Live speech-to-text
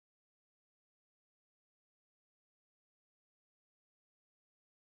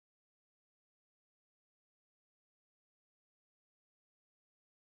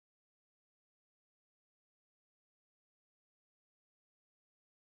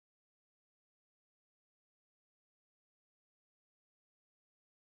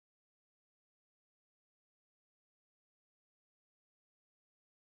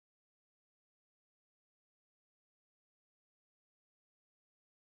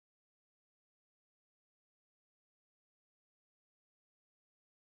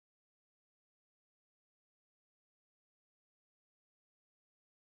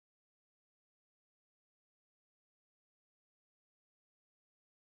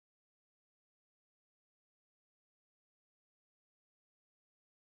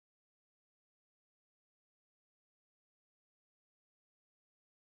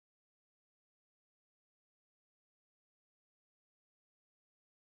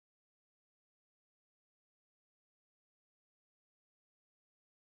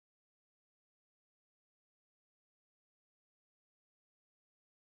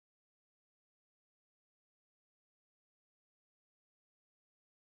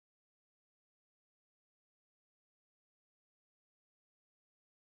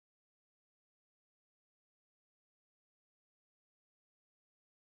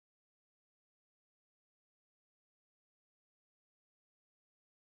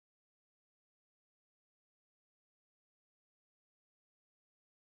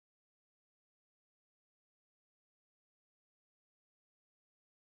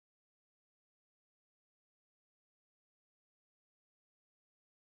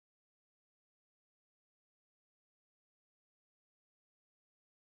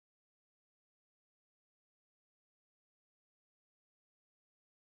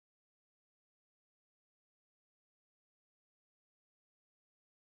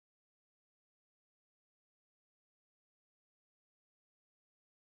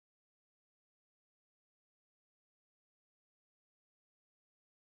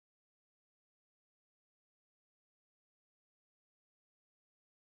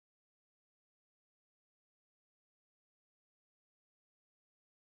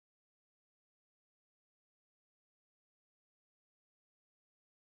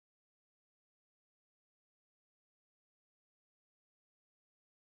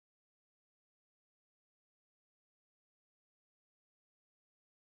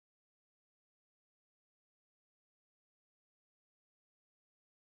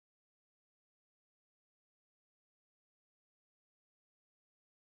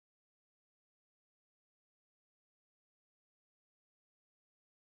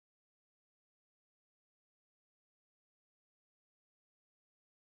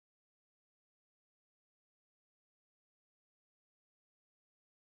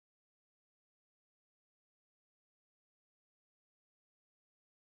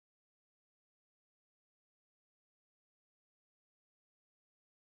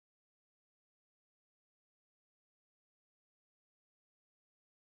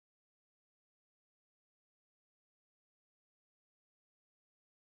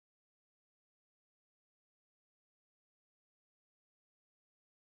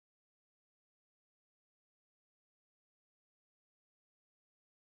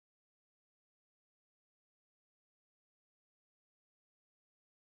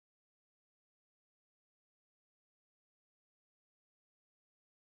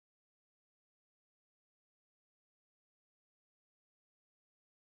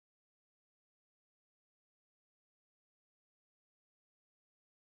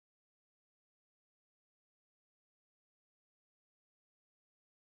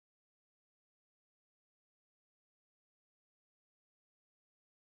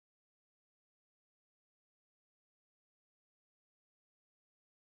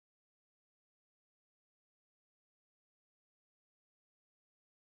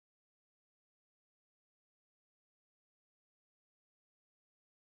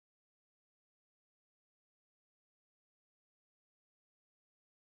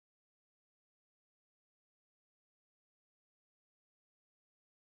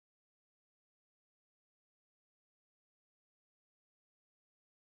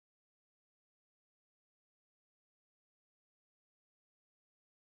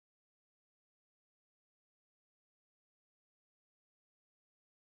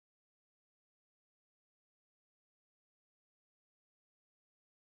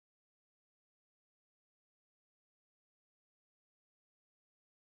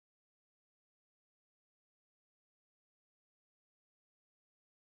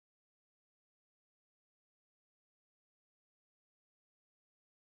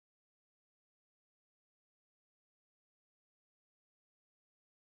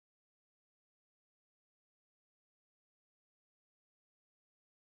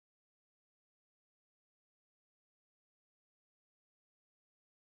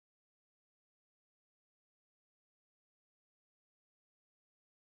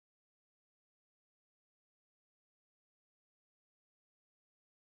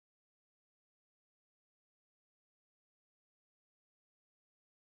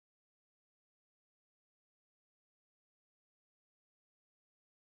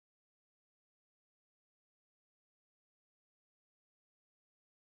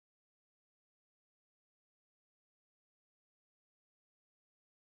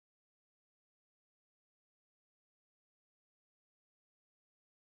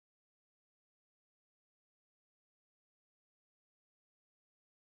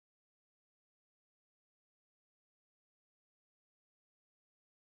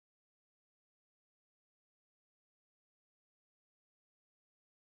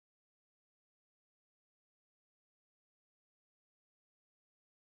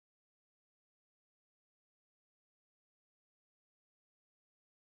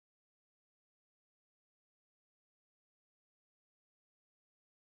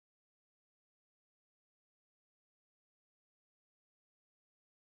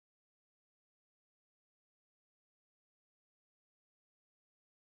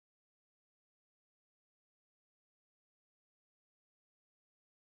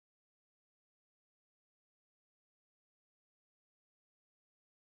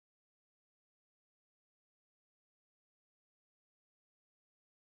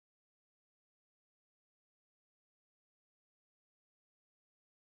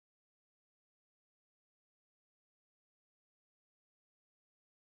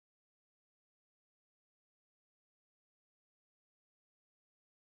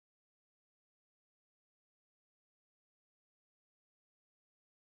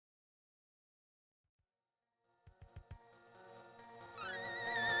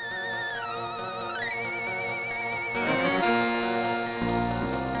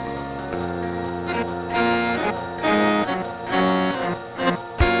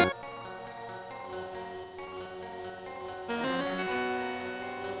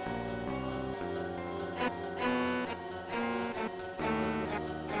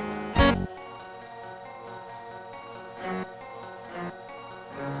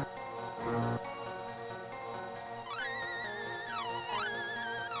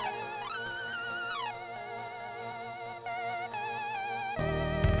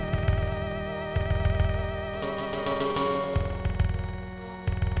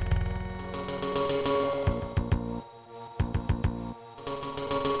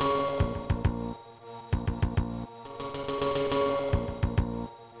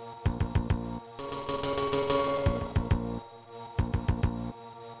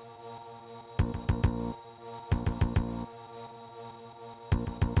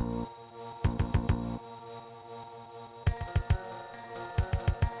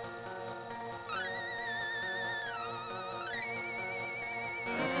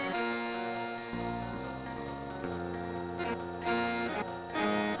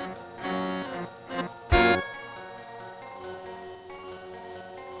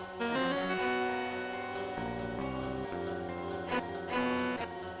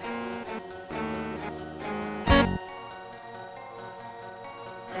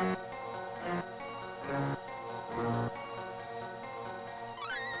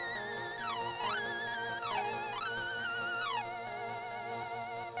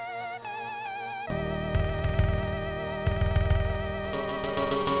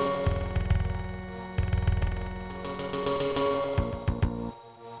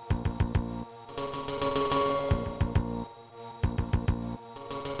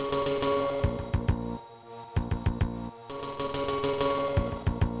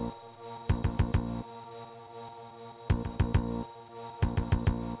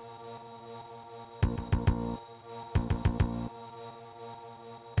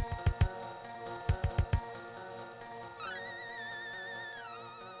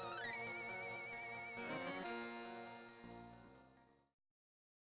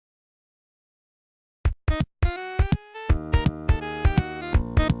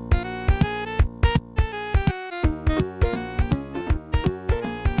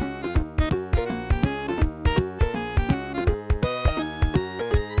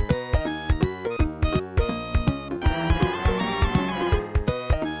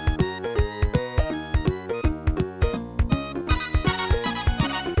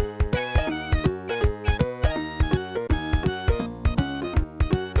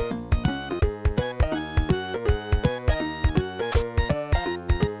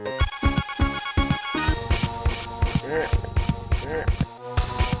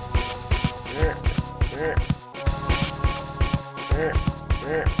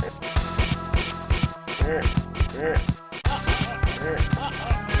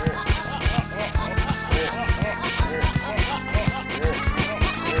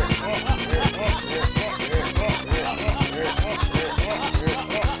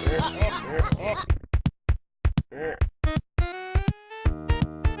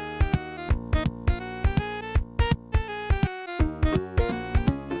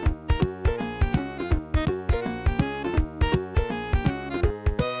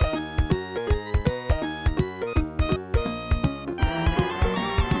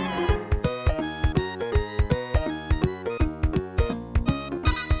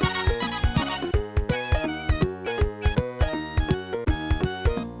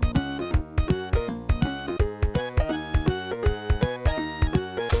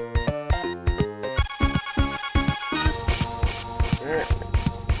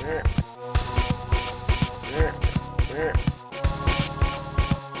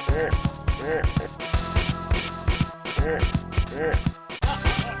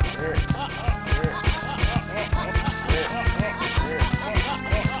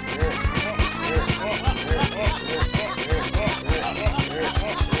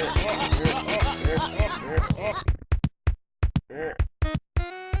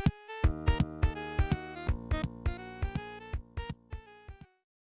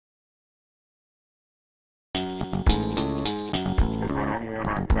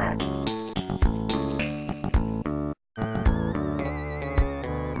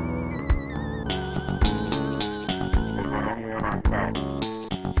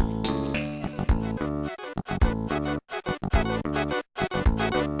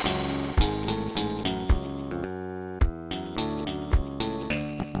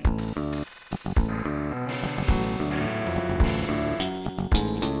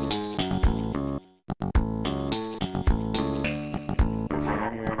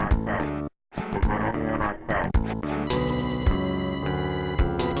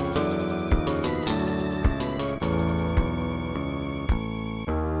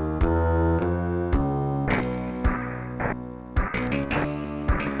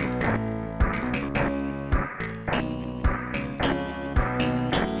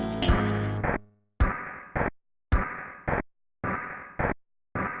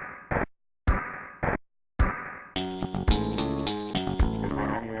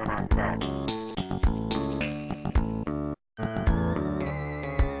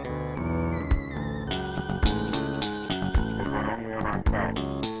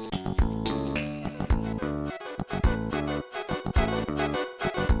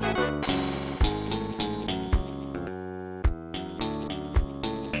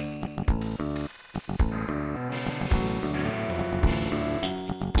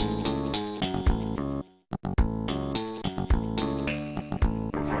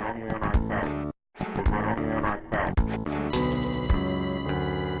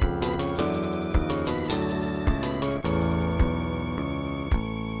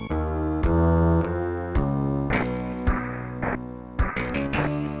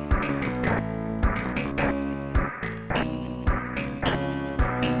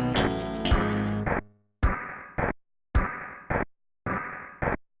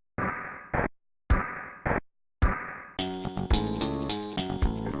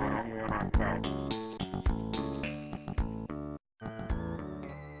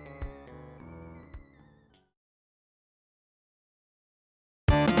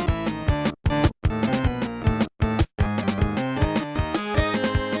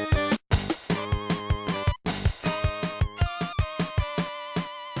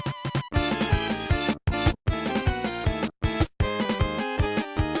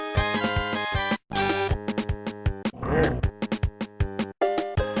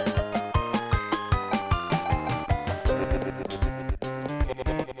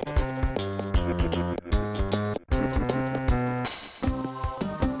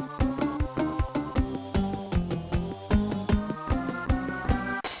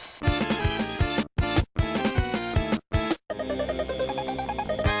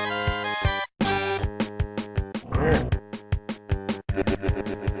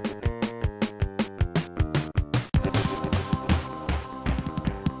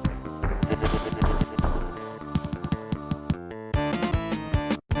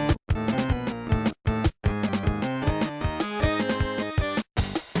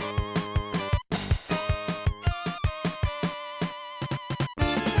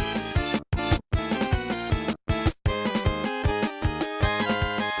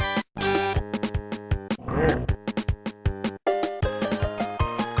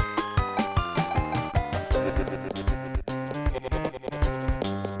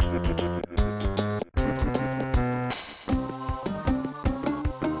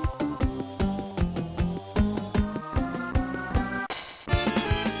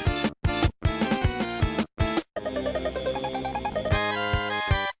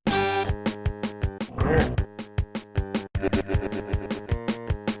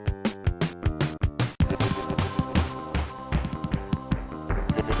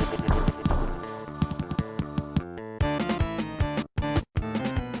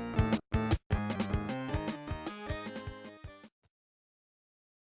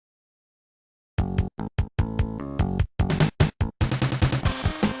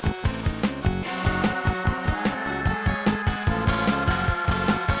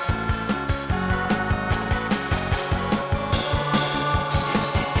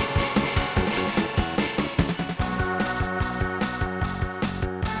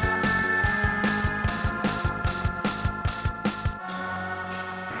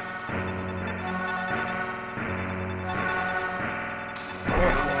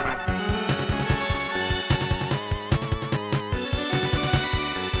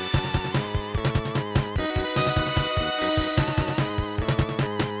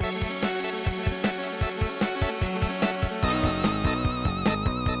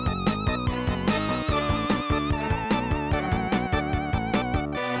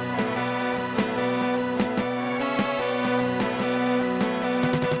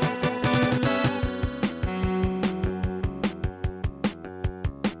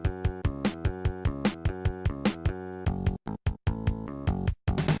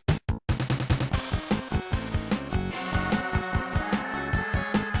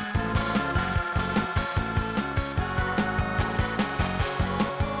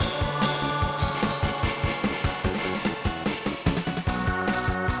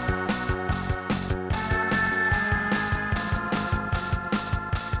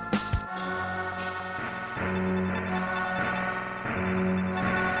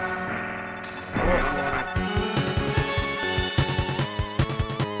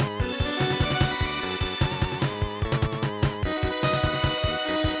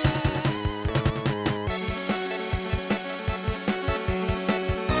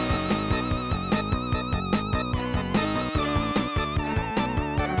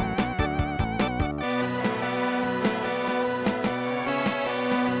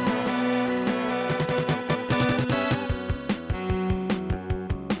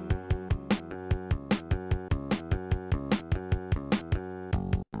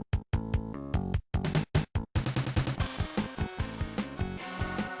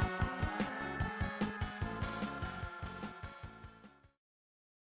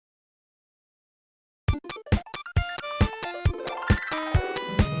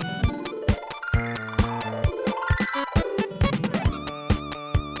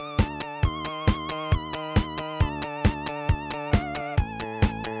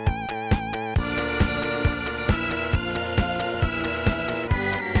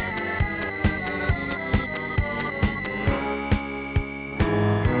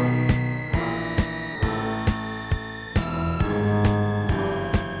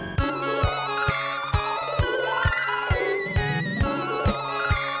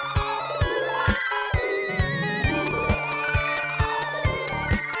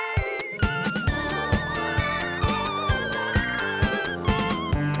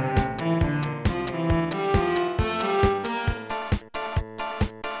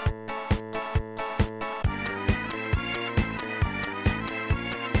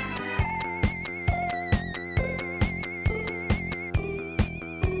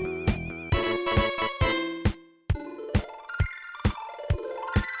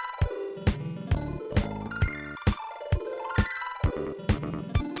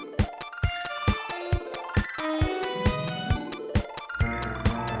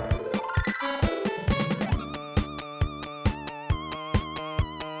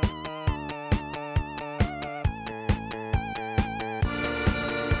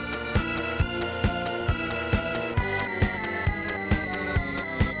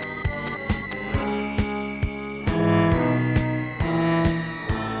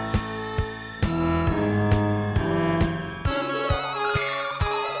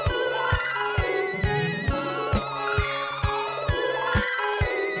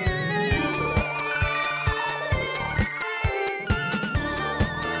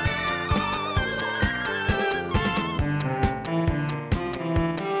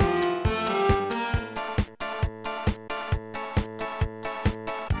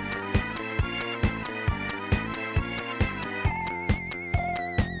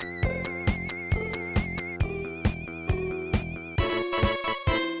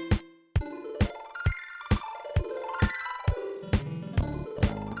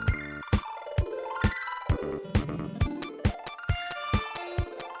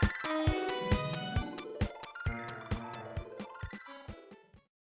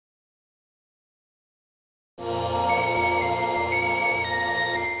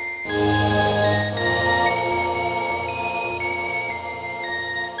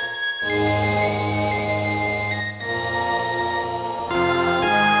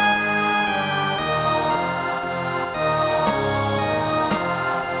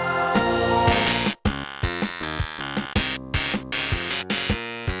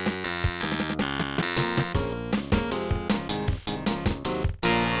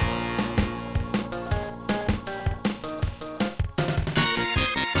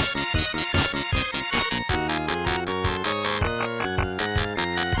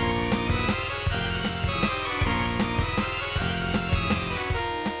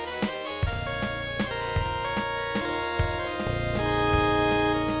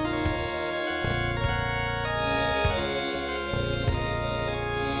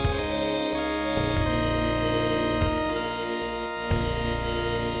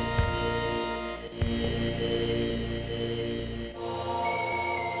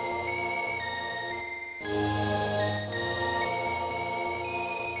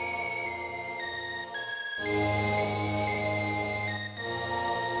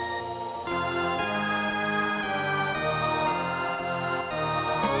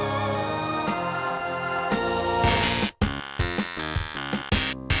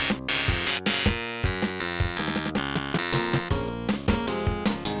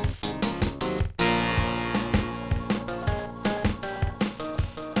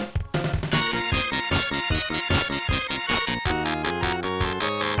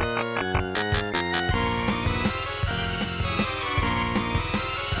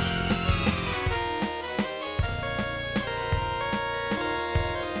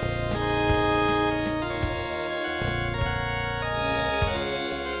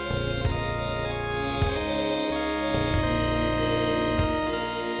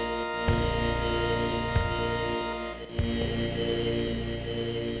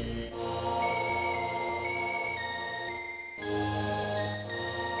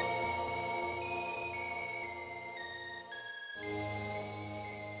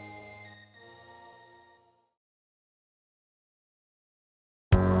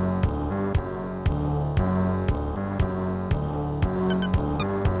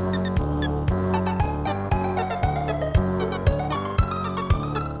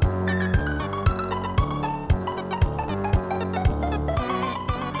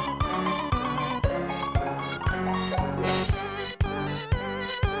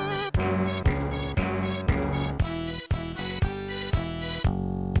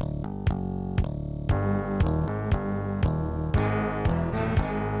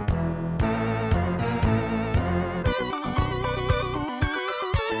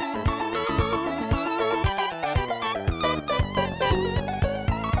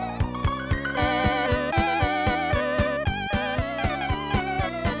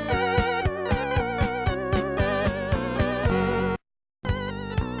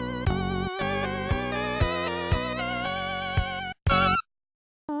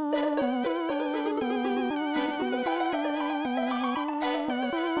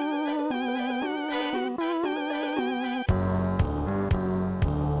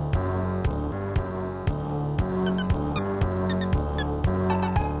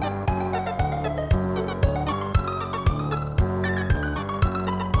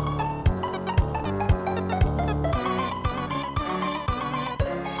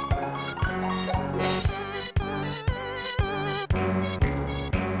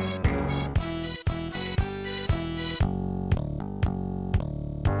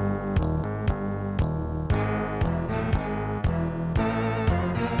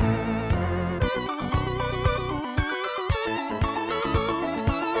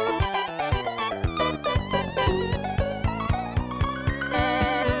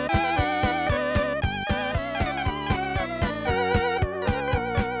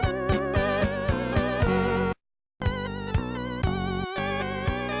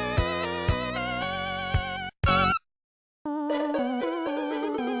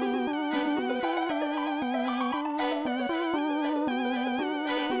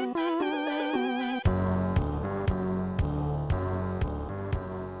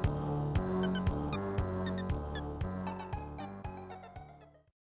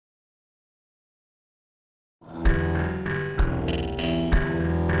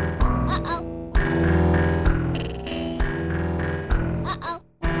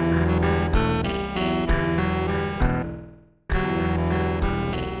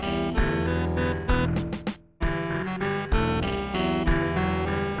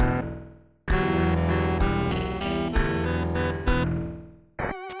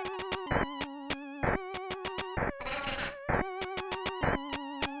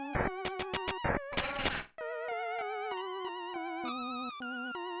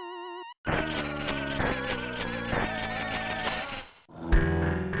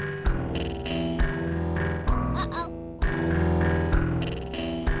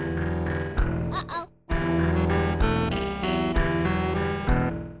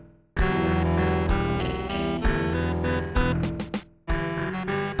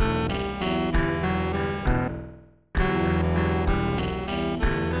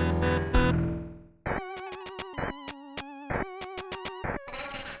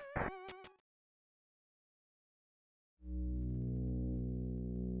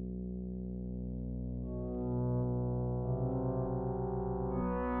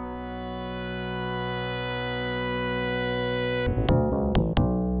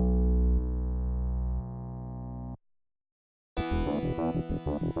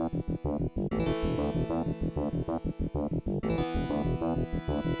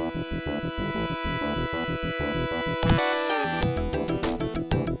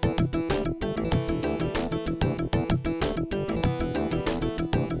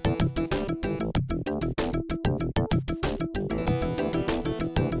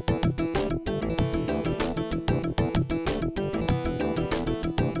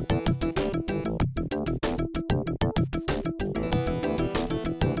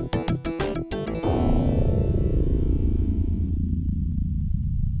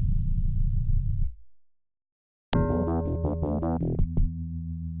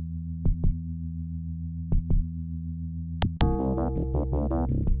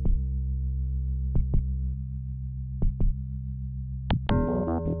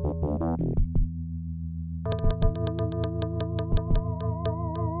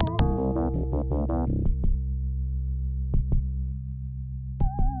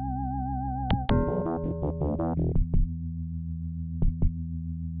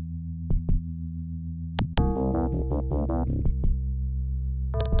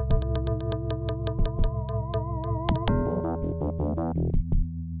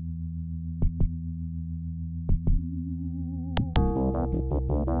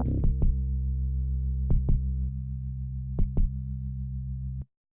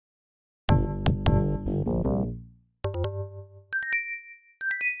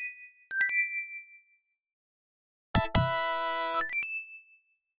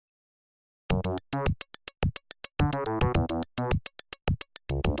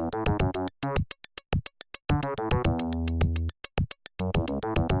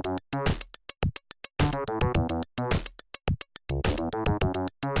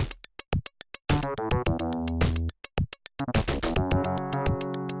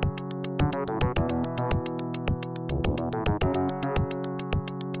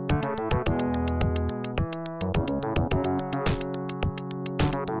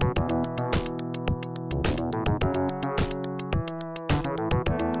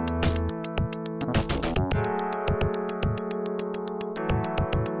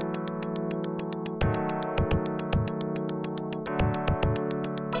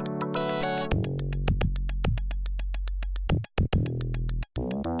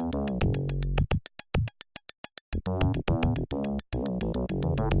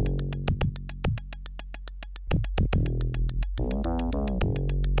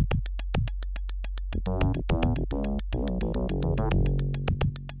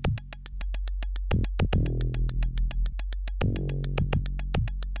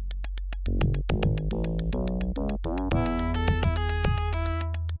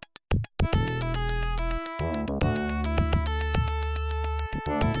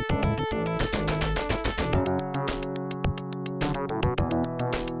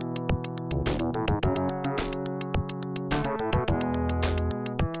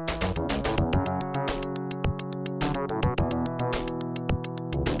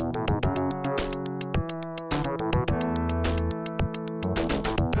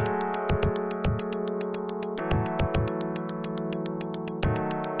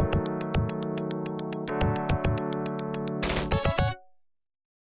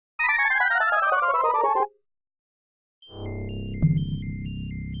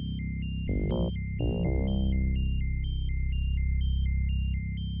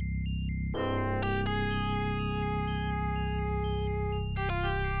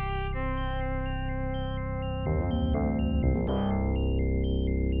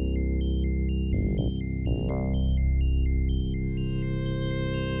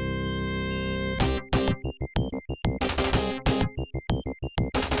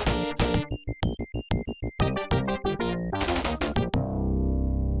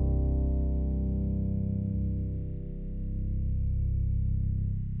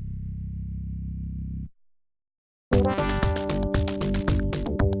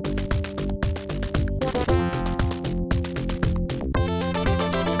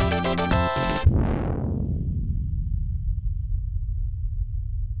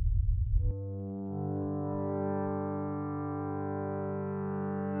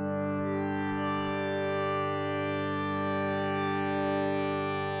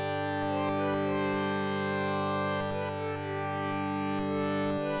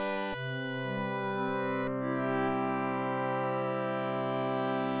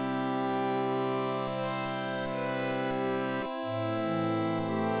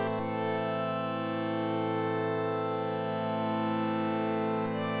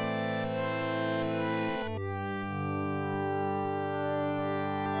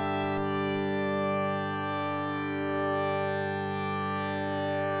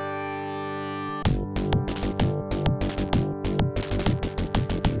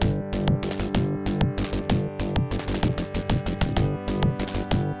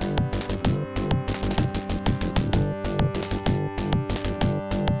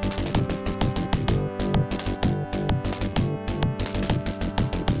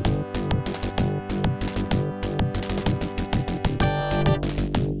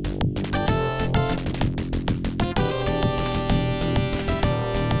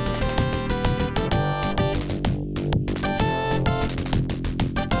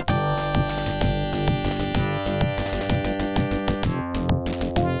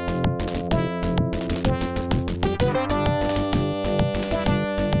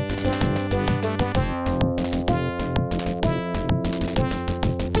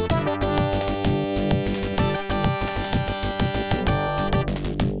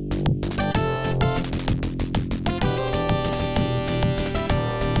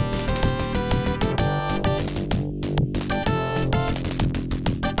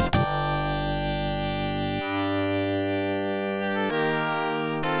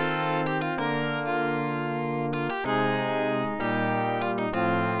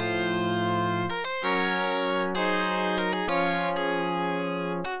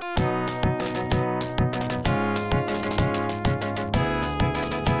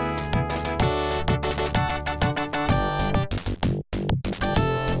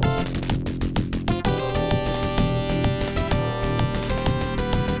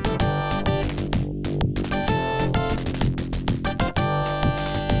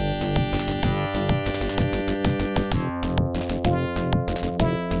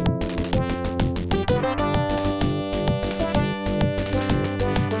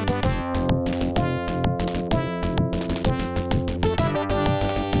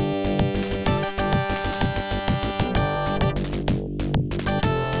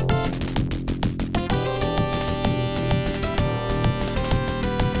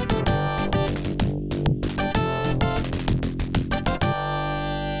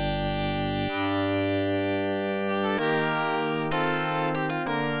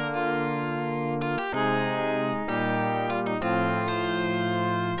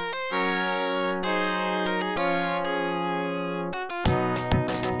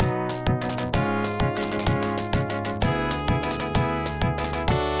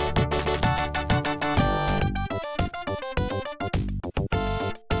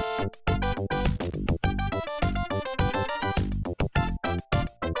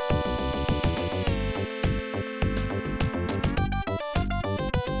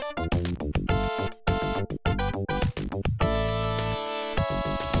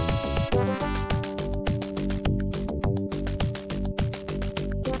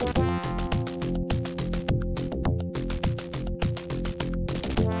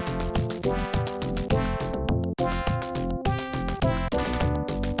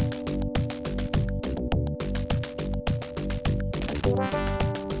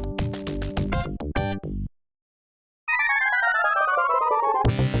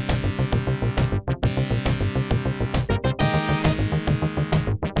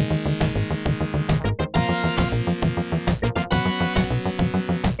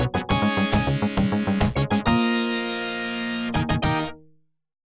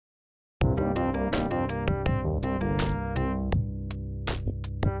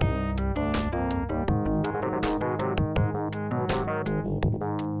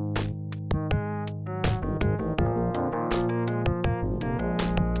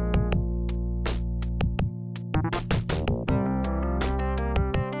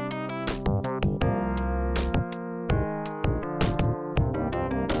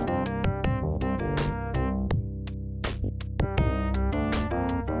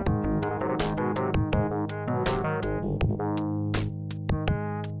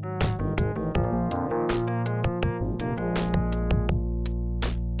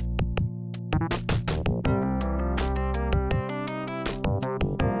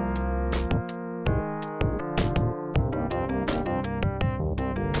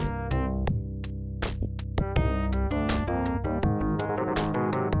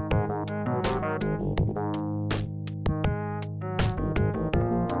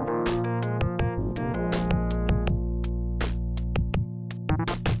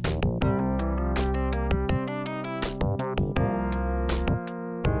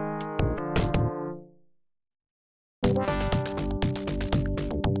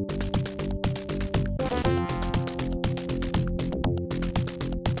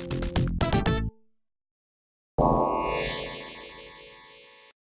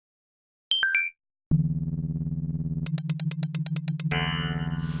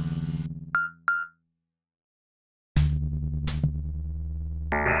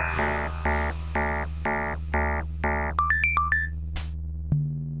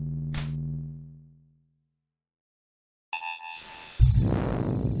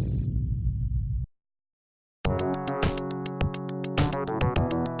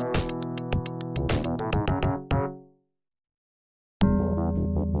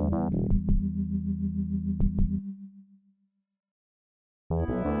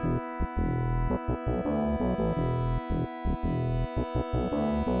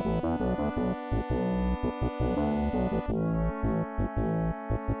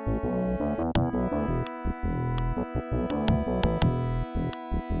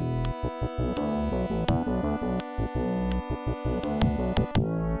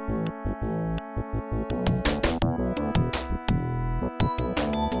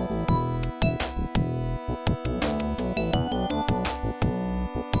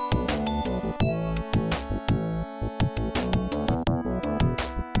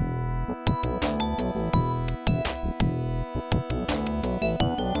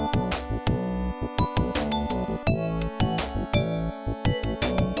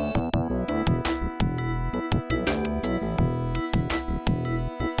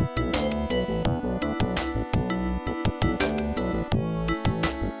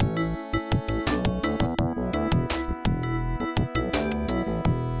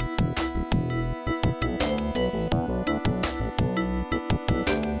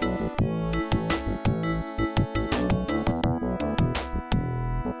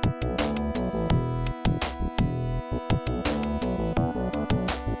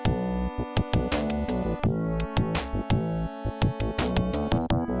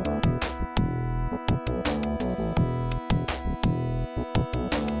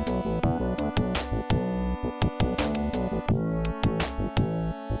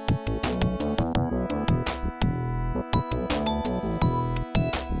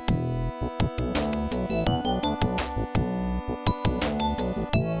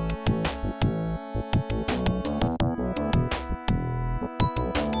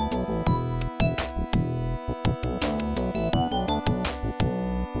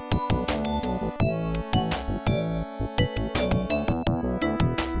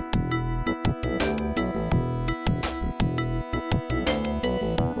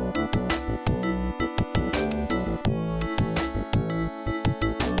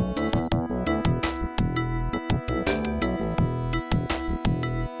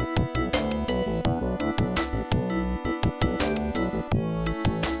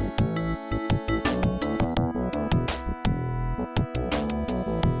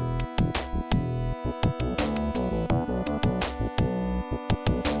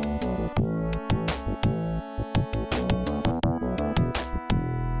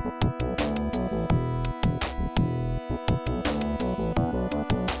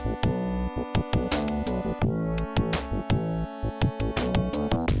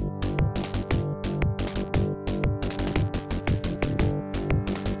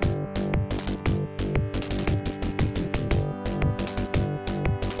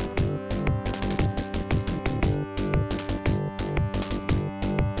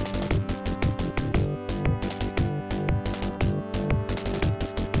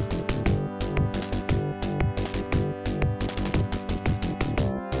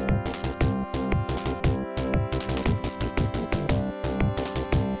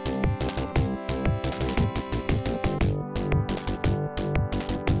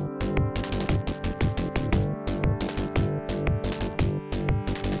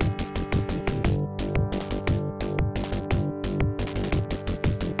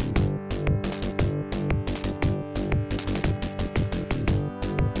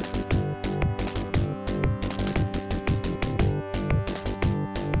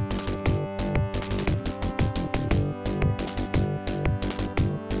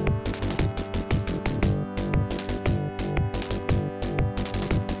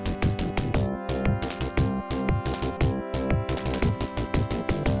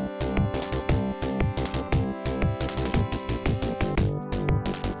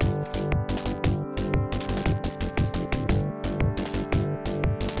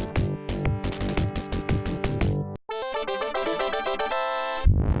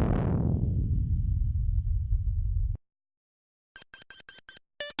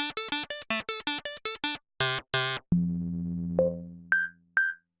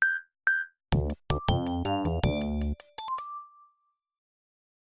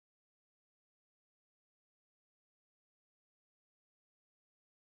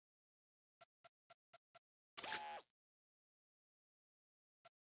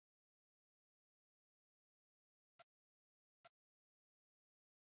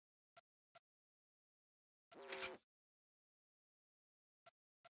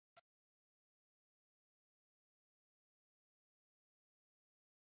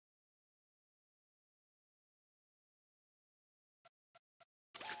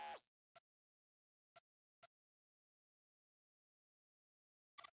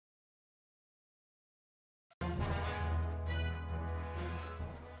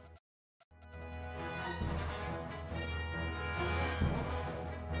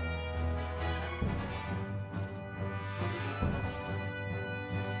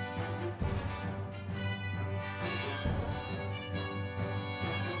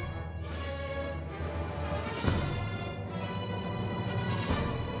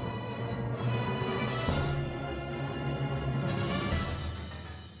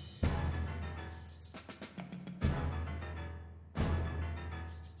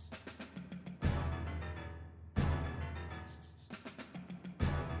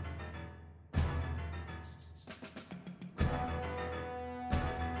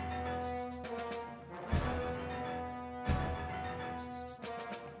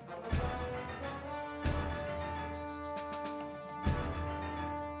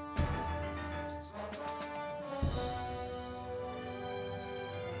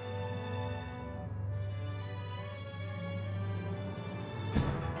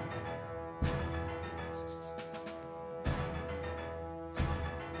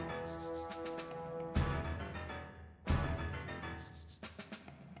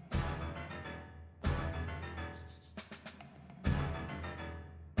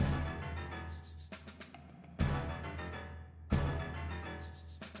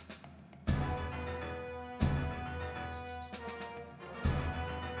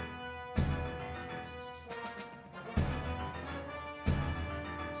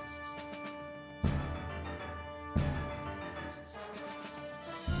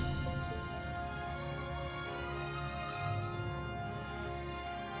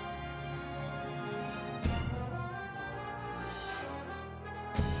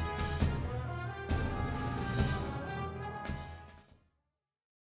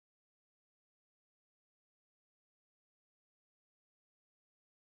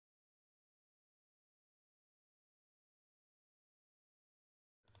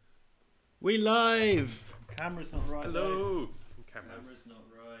We live! Camera's not right. Hello! Camera's not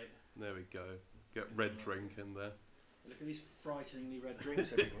right. There we go. Get red drink in there. Look at these frighteningly red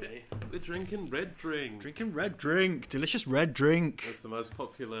drinks, everybody. We're drinking red drink. Drinking red drink. Delicious red drink. It's the most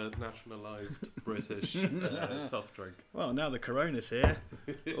popular nationalised British soft drink. Well, now the Corona's here.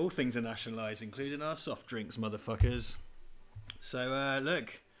 All things are nationalised, including our soft drinks, motherfuckers. So,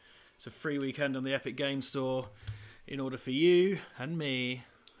 look. It's a free weekend on the Epic Games Store in order for you and me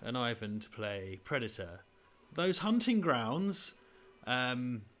and Ivan to play Predator. Those hunting grounds, I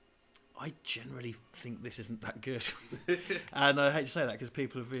generally think this isn't that good, and I hate to say that because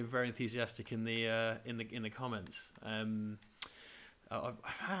people have been very enthusiastic in the comments. I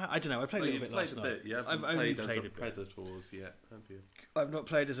don't know. I played a little bit last night. I've only played as Predators yet, have you? I've not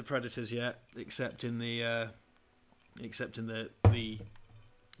played as a Predators yet, except in the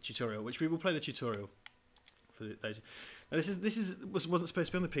tutorial, which we will play the tutorial for those. Now this wasn't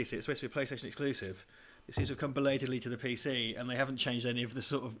supposed to be on the PC. It's supposed to be a PlayStation exclusive. It seems to have come belatedly to the PC, and they haven't changed any of the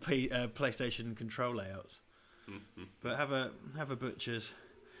sort of PlayStation control layouts. But have a butcher's.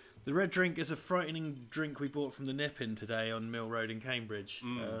 The red drink is a frightening drink we bought from the Nippin today on Mill Road in Cambridge.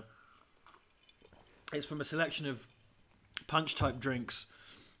 It's from a selection of punch-type drinks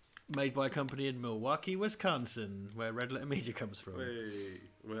made by a company in Milwaukee, Wisconsin, where Red Letter Media comes from.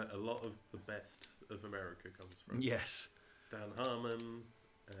 Where a lot of the best of America comes from. Yes. Dan Harmon.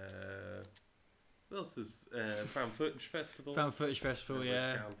 What else is Found Footage Festival? Found Footage Festival,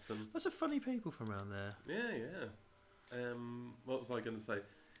 yeah. Wisconsin. Lots of funny people from around there. Yeah. What was I going to say?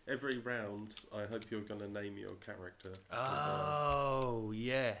 Every round, I hope you're going to name your character. Oh,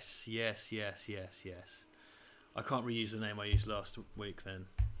 yes. I can't reuse the name I used last week then.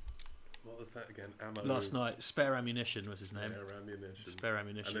 What was that again? Ammo. Last night, Spare Ammunition was his name. Spare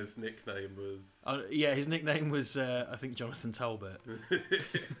Ammunition. And his nickname was... his nickname was, I think, Jonathan Talbot.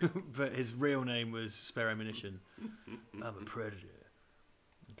 But his real name was Spare Ammunition. I'm a predator.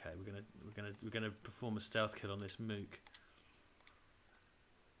 Okay, we're gonna perform a stealth kill on this mook.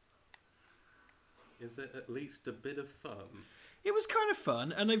 Is it at least a bit of fun? It was kind of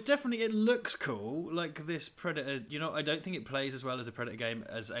fun, and it looks cool, like this Predator. You know, I don't think it plays as well as a Predator game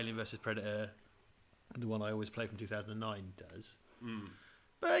as Alien vs Predator, the one I always play from 2009, does.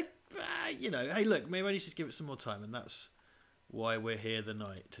 But, hey, look, maybe I need to give it some more time, and that's why we're here the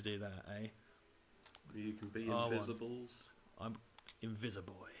night, to do that, eh? You can be invisibles. I'm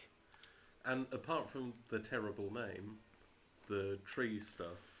Invisiboy. And apart from the terrible name, the tree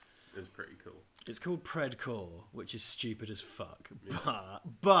stuff is pretty cool. It's called Predcore, which is stupid as fuck, Yeah.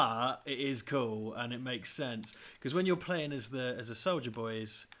 but it is cool and it makes sense because when you're playing as the soldier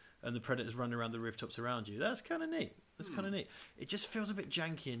boys and the predators running around the rooftops around you, that's kind of neat. That's kind of neat. It just feels a bit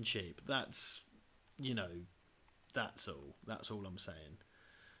janky and cheap. That's, you know, that's all. That's all I'm saying.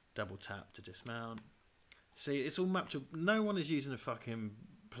 Double tap to dismount. See, it's all mapped to. No one is using a fucking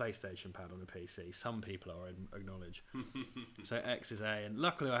PlayStation pad on a PC. Some people are, I acknowledge. So X is A, and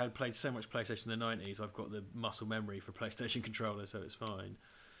luckily I had played so much PlayStation in the 90s, I've got the muscle memory for PlayStation controller, so it's fine.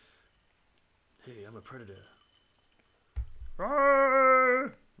 Hey, I'm a predator.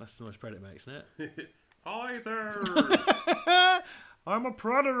 That's the noise Predator makes, isn't it? Hi there! I'm a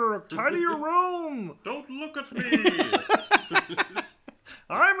predator. Tidy your room. Don't look at me!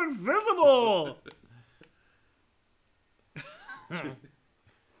 I'm invisible.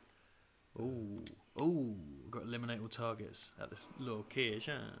 Ooh, got to eliminate all targets at this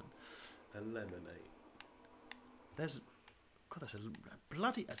location. Eliminate. That's a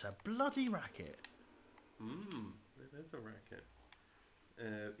bloody racket. It is a racket.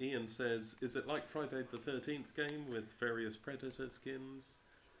 Ian says, is it like Friday the 13th game with various Predator skins?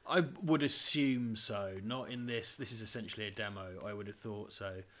 I would assume so. Not in this. This is essentially a demo. I would have thought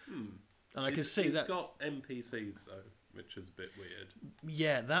so. And I can see that it's got NPCs though, which is a bit weird.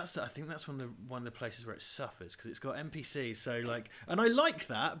 Yeah, I think that's one of the places where it suffers because it's got NPCs. So like, and I like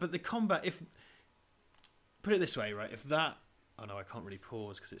that, but the combat. If put it this way, right? If that. Oh no, I can't really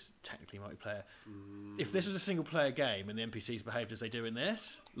pause because it's technically multiplayer. If this was a single player game and the NPCs behaved as they do in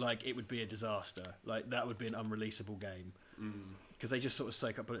this, like it would be a disaster. Like that would be an unreleasable game because they just sort of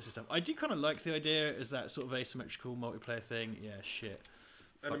soak up bullets and stuff. I do kind of like the idea as that sort of asymmetrical multiplayer thing. Yeah, shit.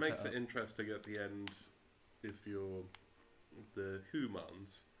 And it makes it interesting at the end if you're the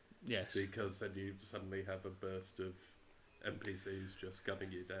humans. Yes. Because then you suddenly have a burst of NPCs just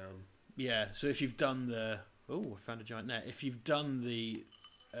gunning you down. Yeah. So if you've done the I found a giant net. If you've done the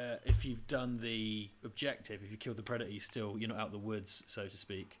objective, if you killed the predator, you're not out the woods, so to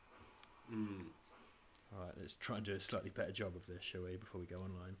speak. All right, let's try and do a slightly better job of this, shall we, before we go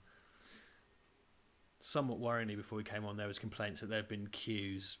online. Somewhat worryingly, before we came on, there was complaints that there had been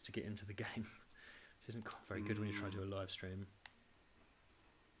queues to get into the game, which isn't very good when you try to do a live stream.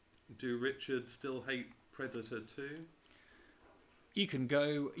 Do Richard still hate Predator 2? You can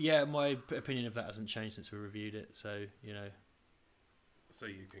go. Yeah, my opinion of that hasn't changed since we reviewed it. So So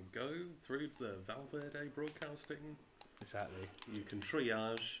you can go through the Val Verde broadcasting. Exactly. You can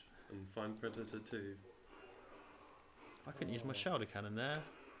triage and find Predator 2. I couldn't use my shoulder cannon there.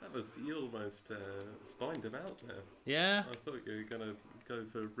 You almost spined him out there. Yeah. I thought you were gonna go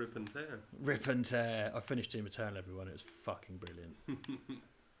for rip and tear. Rip and tear. I finished Doom Eternal, everyone. It was fucking brilliant.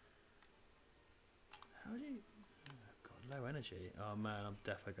 How do you? Low energy. Oh man, I'm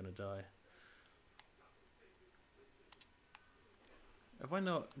definitely gonna die. Have I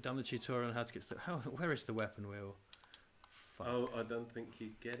not done the tutorial on how to get to where is the weapon wheel? Fuck. Oh, I don't think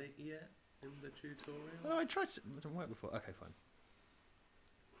you get it yet in the tutorial. Oh, I tried to. It didn't work before. Okay, fine.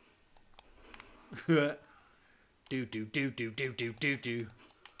 do.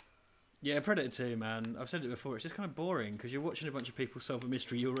 Yeah, Predator 2, man. I've said it before. It's just kind of boring because you're watching a bunch of people solve a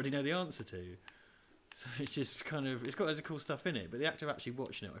mystery you already know the answer to. So it's just kind of, it's got loads of cool stuff in it, but the act of actually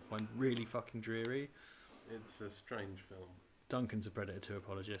watching it I find really fucking dreary. It's a strange film. Duncan's a Predator 2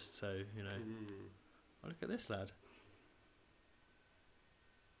 apologist, so, you know. Oh, look at this lad.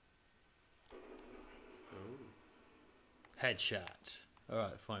 Oh. Headshot.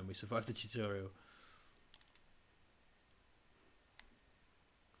 Alright, fine, we survived the tutorial.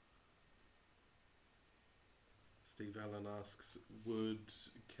 Steve Allen asks, would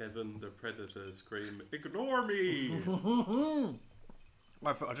Kevin the Predator scream, "Ignore me"?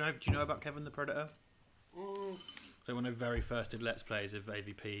 I don't know, do you know about Kevin the Predator? So when I very first did Let's Plays of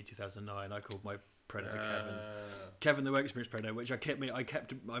AVP 2009, I called my Predator Kevin. Kevin the Work Experience Predator, which I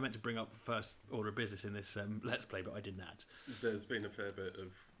meant to bring up first order of business in this Let's Play, but I did not. There's been a fair bit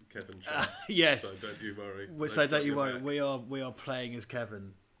of Kevin chat. Yes. So don't you worry. So don't you worry. We are playing as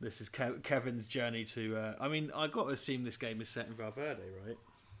Kevin. This is Kevin's journey to... I mean, I've got to assume this game is set in Val Verde, right?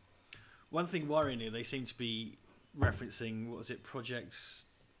 One thing worryingly, they seem to be referencing, what was it, Project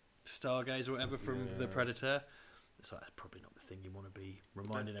Stargaze or whatever from The Predator. So that's probably not the thing you want to be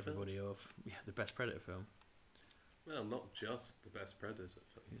reminding everybody of. Yeah, the best Predator film. Well, not just the best Predator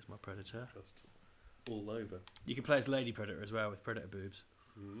film. Here's my Predator. Just all over. You can play as Lady Predator as well with Predator boobs.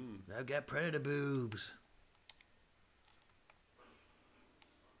 Now get Predator boobs.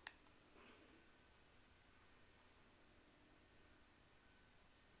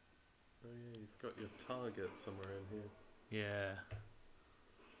 Oh got your target somewhere in here. Yeah.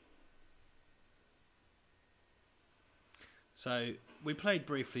 So we played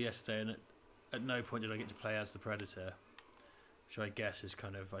briefly yesterday, and at no point did I get to play as the Predator, which I guess is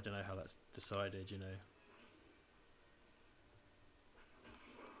kind of, I don't know how that's decided, you know.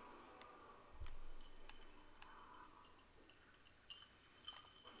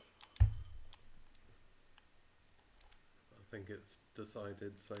 I think it's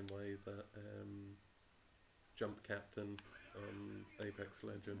decided same way that Jump Captain on Apex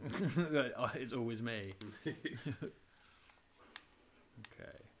Legends. It's always me.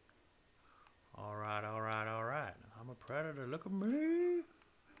 Okay. Alright. I'm a Predator, look at me.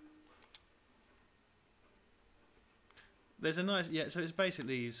 There's a nice, yeah, so it's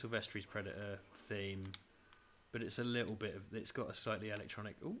basically Silvestri's Predator theme, but it's a little bit of, it's got a slightly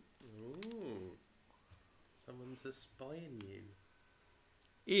electronic, ooh. Someone's espying you.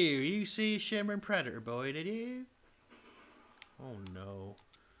 Ew, you see a shimmering Predator, boy, did you? Oh no.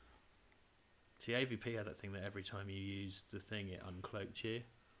 See, AVP had that thing that every time you used the thing, it uncloaked you.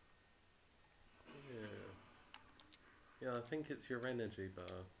 Yeah, I think it's your energy bar,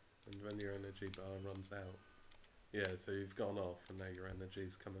 and when your energy bar runs out, yeah, so you've gone off, and now your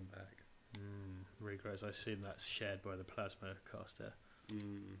energy's coming back. Really gross. I assume that's shared by the plasma caster.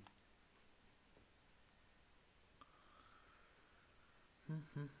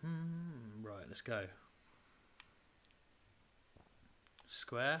 Right, let's go.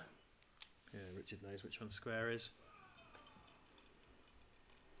 Square. Yeah, Richard knows which one square is.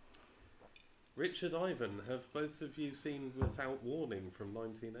 Richard Ivan, have both of you seen Without Warning from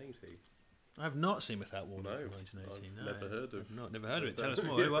 1980? I've not seen Without Warning No, from 1980. I've No, never heard of. never heard of it. Tell us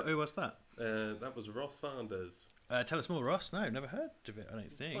more. Who was that? That was Ross Sanders. Tell us more, Ross. No, never heard of it. I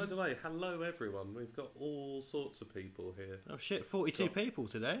don't think. By the way, hello everyone. We've got all sorts of people here. Oh shit, 42 people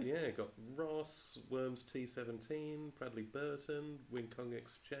today. Yeah, got Ross, Worms T17, Bradley Burton, Wing Kong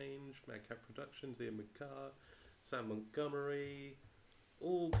Exchange, Madcap Productions, Ian McCarr, Sam Montgomery,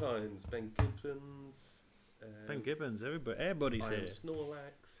 all kinds. Ben Gibbons. Ben Gibbons, everybody's here.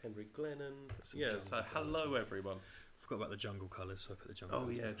 Snorlax, Henry Glennon. Yeah, so hello everyone. Forgot about the jungle colours, so I put the jungle. Oh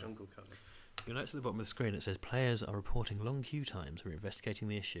yeah, jungle colours. You'll notice at the bottom of the screen it says players are reporting long queue times. We're investigating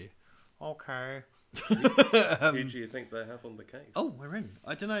the issue. Okay. Who do you think they have on the case? Oh, we're in.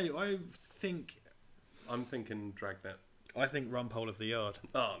 I don't know. I'm thinking Dragnet. I think Rumpole of the Yard.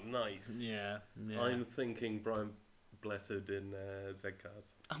 Oh, nice. Yeah. I'm thinking Brian Blessed in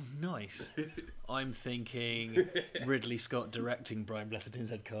Z-Cars. Oh, nice. I'm thinking Ridley Scott directing Brian Blessed in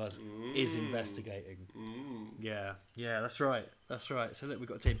Z-Cars is investigating. Yeah, that's right. So look, we've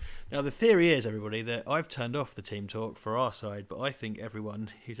got a team. Now, the theory is, everybody, that I've turned off the team talk for our side, but I think everyone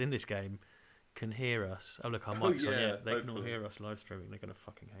who's in this game can hear us. Oh, look, our mic's on. Yeah, they can all hear us live streaming. They're going to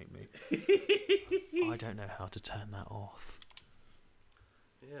fucking hate me. I don't know how to turn that off.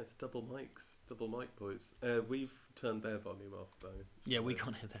 Yeah, it's double mic, boys. We've turned their volume off, though. So yeah, we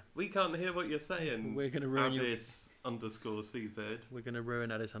can't hear them. We can't hear what you're saying. We're going to ruin Addis_CZ. We're going to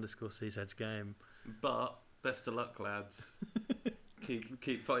ruin Addis_CZ's game. But best of luck, lads.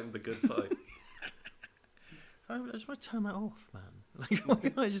 keep fighting the good fight. I just want to turn that off, man. Like, why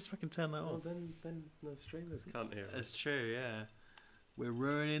can't I just fucking turn that off? Well, then the streamers can't hear us. That's true, yeah. We're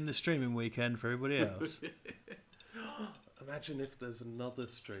ruining the streaming weekend for everybody else. Imagine if there's another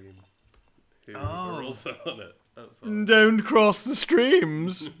stream who are also on it. That's all. Don't cross the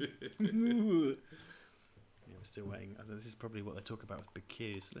streams. Yeah, we're still waiting. I think this is probably what they talk about with big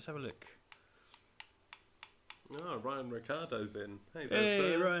queues. Let's have a look. Oh, Ryan Ricardo's in. Hey,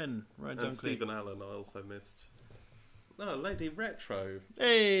 Ryan. Ryan and Dunkley. Stephen Allen I also missed. Oh, Lady Retro.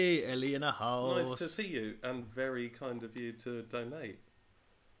 Hey, Ellie in a house. Nice to see you, and very kind of you to donate.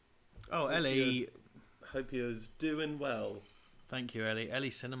 Oh, Ellie. Hope you're doing well. Thank you, Ellie.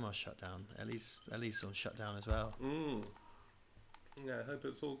 Ellie's cinema's shut down. Ellie's on shutdown as well. Yeah, I hope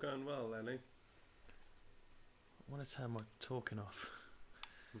it's all going well, Ellie. I want to turn my talking off.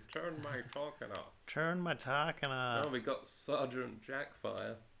 Turn my talking off. Turn my talking off. Oh, we got Sergeant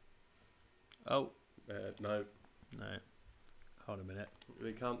Jackfire. Oh. No. Hold a minute.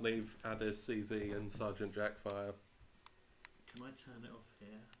 We can't leave Addis, CZ and Sergeant Jackfire. Can I turn it off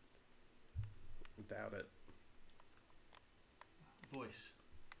here? Doubt it. Voice.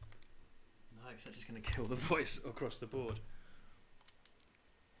 No, because that's just going to kill the voice across the board.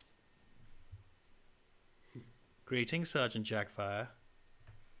 Greetings, Sergeant Jackfire.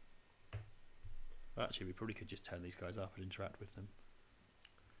 Actually, we probably could just turn these guys up and interact with them.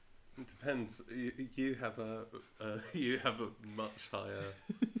 It depends. You have a much higher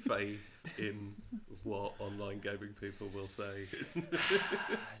faith in what online gaming people will say. No,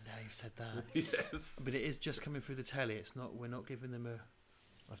 you've said that. Yes. But it is just coming through the telly. It's not. We're not giving them a.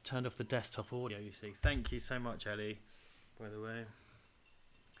 I've turned off the desktop audio. You see. Thank you so much, Ellie. By the way.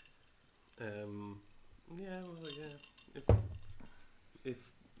 Yeah. Well, yeah. If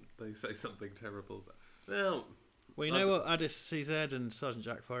they say something terrible, well. Well, you know what, Addis CZ and Sergeant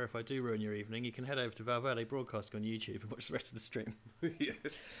Jackfire, if I do ruin your evening, you can head over to Val Verde Broadcasting on YouTube and watch the rest of the stream.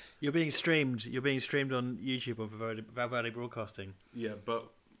 Yes. You're being streamed on YouTube on Val Verde Broadcasting. Yeah,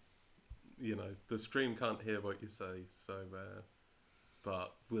 but, you know, the stream can't hear what you say, so,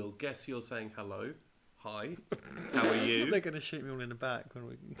 but we'll guess you're saying hello. Hi. How are you? They're going to shoot me all in the back. When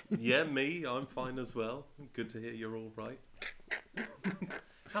we... Yeah, me. I'm fine as well. Good to hear you're all right.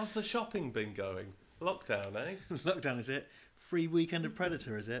 How's the shopping been going? Lockdown, eh? Lockdown, is it? Free weekend of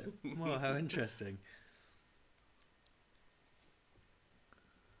Predator, is it? Wow, how interesting.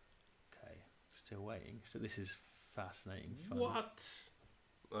 Okay, still waiting. So this is fascinating fun. What?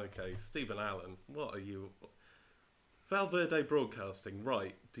 Okay, Stephen Allen, what are you... Val Verde Broadcasting,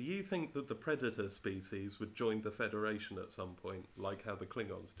 right. Do you think that the Predator species would join the Federation at some point, like how the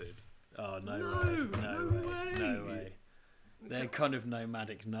Klingons did? Oh, no way. No way. They're kind of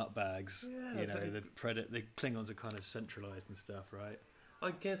nomadic nutbags. Yeah, you know, the Klingons are kind of centralised and stuff, right? I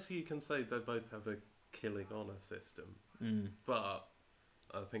guess you can say they both have a killing honour system. Mm. But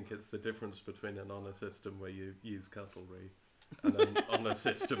I think it's the difference between an honour system where you use cutlery and an honour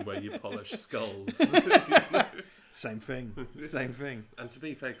system where you polish skulls. You know? Same thing. And to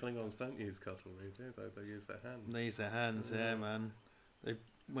be fair, Klingons don't use cutlery, do they? They use their hands. They use their hands, yeah, man.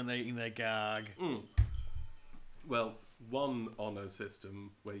 When they're eating their gag. Mm. Well, one honour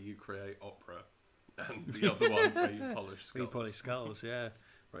system where you create opera, and the other one where you polish skulls. We polish skulls, yeah.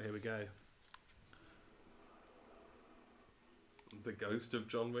 Right, here we go. The Ghost of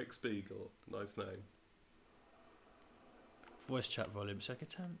John Wick Spiegel. Nice name. Voice chat volume, second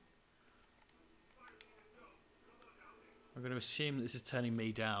turn. I'm going to assume that this is turning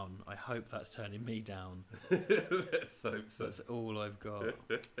me down. I hope that's turning me down. Let's hope so. That's all I've got.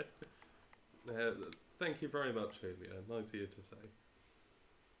 Thank you very much, Julia. Nice of you to say.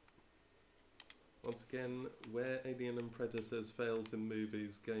 Once again, where Alien and Predators fails in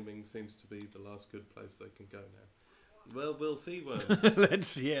movies, gaming seems to be the last good place they can go now. Well, we'll see, Worms. Let's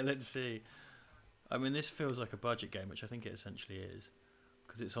see. I mean, this feels like a budget game, which I think it essentially is,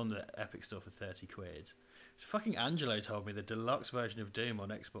 because it's on the Epic Store for 30 quid. Fucking Angelo told me the deluxe version of Doom on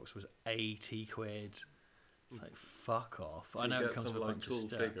Xbox was 80 quid. It's like, fuck off. I know it comes with a bunch of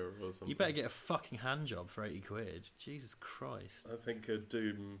stuff. You better get a fucking hand job for 80 quid. Jesus Christ. I think a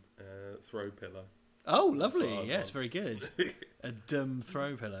Doom throw pillow. Oh, lovely. Yes, very good. A Doom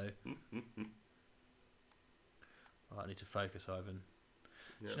throw pillow. I need to focus, Ivan.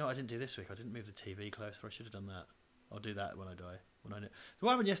 Yeah. Do you know what I didn't do this week? I didn't move the TV closer. I should have done that. I'll do that when I die. So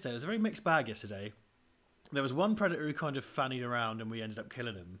what happened yesterday? It was a very mixed bag yesterday. There was one predator who kind of fannied around and we ended up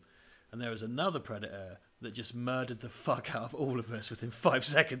killing him. And there was another predator that just murdered the fuck out of all of us within 5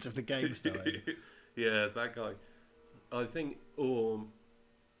 seconds of the game starting. Yeah, that guy. I think,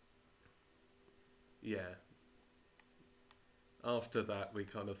 yeah. After that, we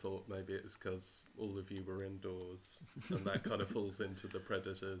kind of thought maybe it's because all of you were indoors. And that kind of falls into the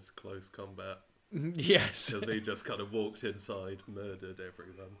predator's close combat. Yes. Because he just kind of walked inside, murdered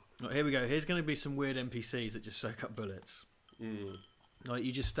everyone. Right, here we go. Here's going to be some weird NPCs that just soak up bullets. Mm. Like,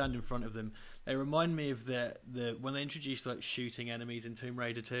 you just stand in front of them. They remind me of the when they introduced like shooting enemies in Tomb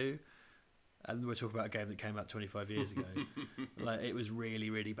Raider 2, and we're talking about a game that came out 25 years ago. Like, it was really,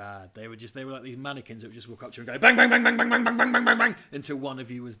 really bad. They were like these mannequins that would just walk up to you and go bang, bang, bang, bang, bang, bang, bang, bang, bang, bang, until one of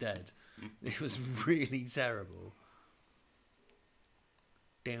you was dead. It was really terrible.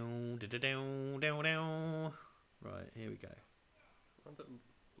 Down, down, down, down. Right, here we go.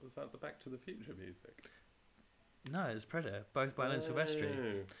 Was that the Back to the Future music? No, it's Predator, both by Alan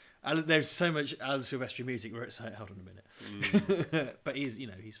Silvestri. There's so much Alan Silvestri music where it's like, hold on a minute. But he's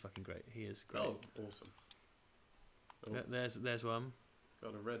fucking great. He is great. Oh, awesome. Oh. There's one.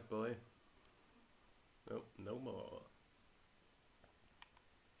 Got a red boy. Oh, no more.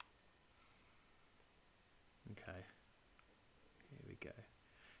 Okay.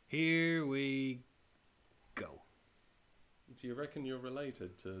 Here we go. Do you reckon you're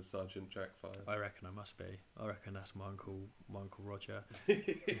related to Sergeant Jackfire? I reckon I must be. I reckon that's my uncle Roger.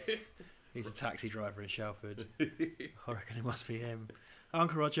 He's a taxi driver in Shelford. I reckon it must be him.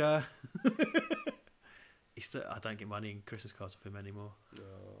 Uncle Roger. I don't get money Christmas cards off him anymore.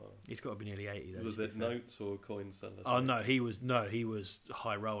 Oh. He's got to be nearly 80 though. Was it notes or coin seller? Oh no, he was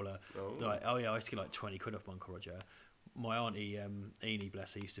high roller. Oh. Like, I used to get like 20 quid off my Uncle Roger. My auntie Enid,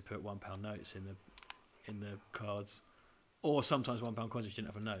 bless her, used to put £1 notes in the cards. or sometimes £1 coins if you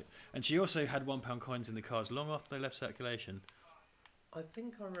didn't have a note. And she also had £1 coins in the cars long after they left circulation. I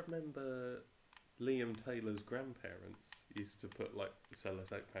think I remember Liam Taylor's grandparents used to put like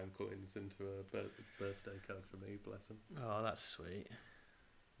sellotape pound coins into a birthday card for me. Bless him. Oh, that's sweet.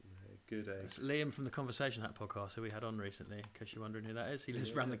 Yeah, good eggs. That's Liam from the Conversation Hat podcast who we had on recently, in case you're wondering who that is. He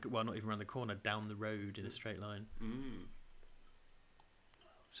lives round the, well, not even round the corner, down the road in a straight line. Mm.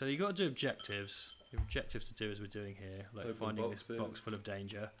 So you got to do objectives. You have objectives to do as we're doing here, like Open finding boxes. this box full of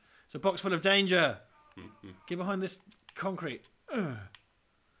danger. It's a box full of danger. Get behind this concrete. Ugh.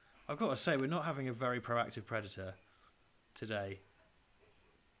 I've got to say, we're not having a very proactive predator today.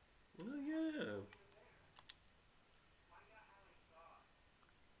 Oh yeah.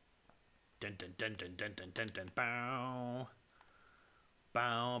 Dun dun dun dun dun dun dun dun. Bow.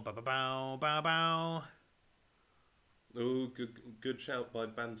 Bow. Bow. Bow. Bow. Bow. Bow. Oh, good shout by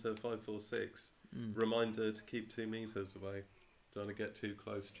Banter546. Reminder to keep 2 meters away. Don't want to get too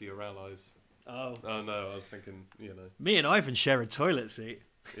close to your allies. Oh. Oh no, I was thinking, Me and Ivan share a toilet seat.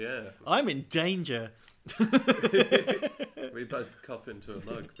 Yeah. I'm in danger. We both cough into a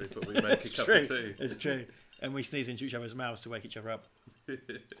mug before we make a cup of tea. It's true. And we sneeze into each other's mouths to wake each other up.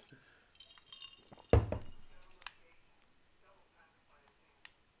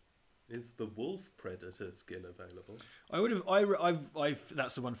 Is the wolf predator skin available? I would have. I've.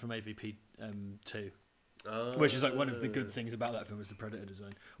 That's the one from AVP 2, which is like one of the good things about that film is the predator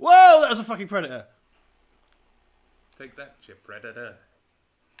design. Whoa, that was a fucking predator. Take that, you predator.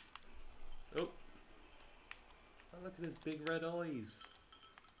 Oh, look at his big red eyes.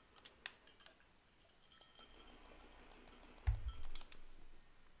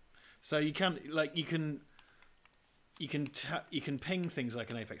 So you can ping things like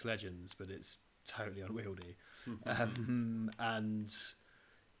an Apex Legends, but it's totally unwieldy. And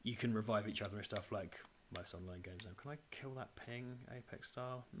you can revive each other and stuff like most online games. Now, can I kill that ping Apex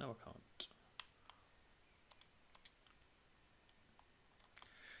style? No, I can't.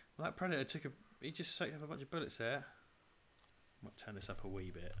 Well, that predator he just soaked up a bunch of bullets there. I might turn this up a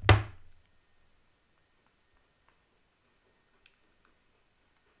wee bit.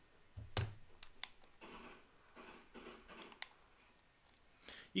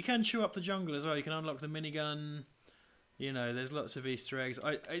 You can chew up the jungle as well. You can unlock the minigun. There's lots of Easter eggs.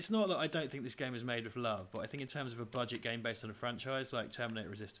 It's not that I don't think this game is made with love, but I think in terms of a budget game based on a franchise, like Terminator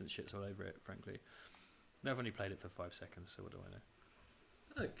Resistance shits all over it, frankly. I've only played it for 5 seconds, so what do I know?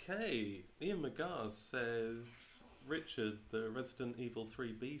 Okay, Ian McGarr says Richard, the Resident Evil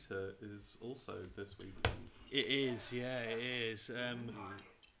 3 beta, is also this weekend. It is, yeah, it is.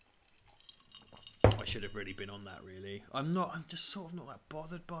 I should have really been on that, really. I'm just sort of not that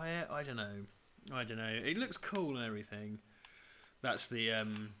bothered by it. I don't know. It looks cool and everything. That's the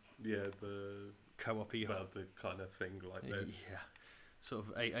the co-op-y about the kind of thing like this. Yeah. Sort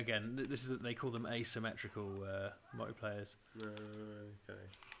of again, this is they call them asymmetrical multiplayers. Okay,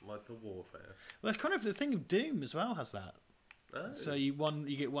 like the warfare. Well, that's kind of the thing of Doom as well. Has that? Oh. So you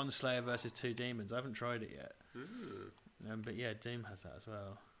get one Slayer versus 2 demons. I haven't tried it yet. But yeah, Doom has that as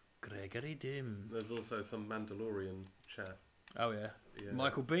well. Gregory Doom. There's also some Mandalorian chat. Oh yeah.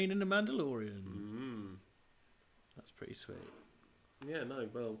 Michael Biehn in the Mandalorian. That's pretty sweet. Yeah, no.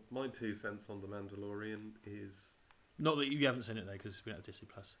 Well, my 2 cents on the Mandalorian is. Not that you haven't seen it though, because we don't have Disney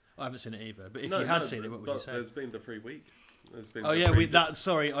Plus. I haven't seen it either. But if you had seen it, what would you say? There's been the free week.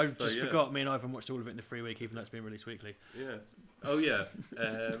 Sorry, I just forgot. Me and Ivan watched all of it in the free week, even though it's been released weekly. Yeah. Oh yeah.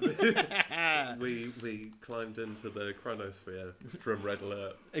 We climbed into the chronosphere from Red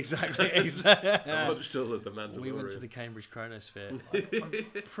Alert. Exactly. I watched all of the Mandalorian. We went to the Cambridge chronosphere.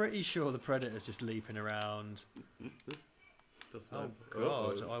 I'm pretty sure the Predator's just leaping around. Oh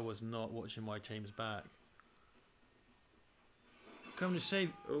God! I was not watching my team's back. Come to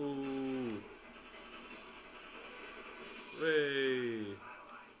save. Oh. Hey.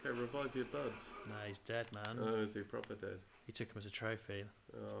 Okay, revive your buds. Nah, he's dead, man. Oh, is he proper dead? He took him as a trophy.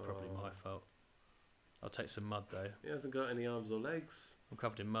 It's probably my fault. I'll take some mud though. He hasn't got any arms or legs. I'm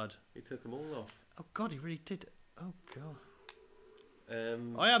covered in mud. He took them all off. Oh God, he really did. Oh God.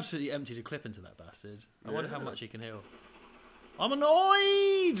 I absolutely emptied a clip into that bastard. I wonder how much he can heal. I'm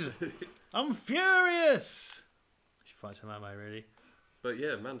annoyed! I'm furious! I should find some ammo, really. But yeah,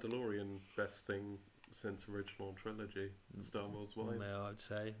 Mandalorian, best thing since original trilogy, Star Wars wise. Yeah, I'd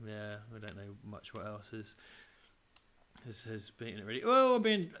say. Yeah, I don't know much what else has beaten it, really. Oh, I'm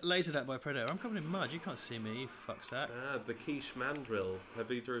being lasered at by a predator. I'm covered in mud. You can't see me, you fucksack. The quiche mandrill.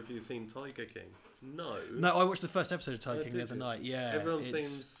 Have either of you seen Tiger King? No. No, I watched the first episode of Tiger King the other night. Yeah. Everyone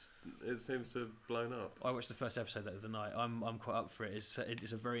seems to have blown up. I watched the first episode the other night. I'm quite up for it. It's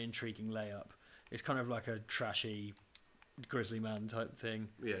a very intriguing layup. It's kind of like a trashy grizzly man type thing.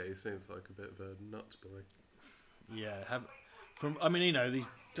 Yeah, he seems like a bit of a nuts boy. Yeah, I mean, you know, these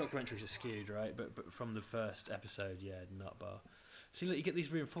documentaries are skewed, right? But from the first episode, yeah, nut bar. See, look, you get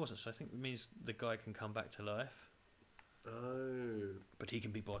these reinforcements. So I think it means the guy can come back to life. Oh. But he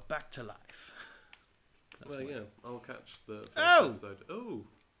can be brought back to life. Well, yeah, I'll catch the first Oh! episode. Oh!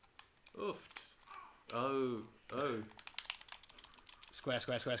 Oofed. Oh. Oh. Square.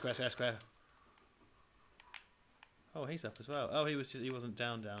 Oh, he's up as well. Oh, he wasn't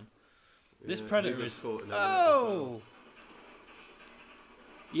down. This Yeah, predator he was is. caught in that as well. Oh!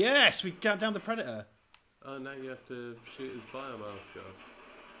 Yes, we got down the predator. Oh, now you have to shoot his biomass gun.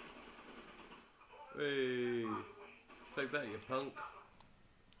 Hey! Take that, you punk.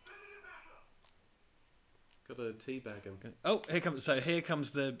 Gotta teabag him. Oh, here comes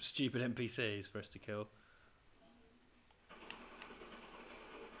the stupid NPCs for us to kill.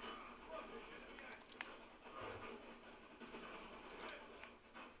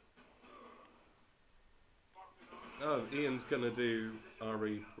 Oh, Ian's gonna do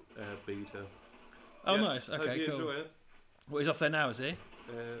RE beta. Oh, Yeah, nice. hope Okay, you cool. enjoy it. Well, he's off there now, is he?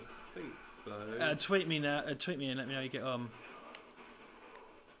 Think so. Tweet me now. Tweet me and let me know how you get on.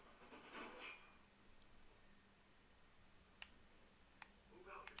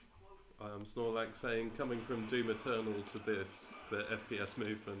 Snorlax saying, coming from Doom Eternal to this, the FPS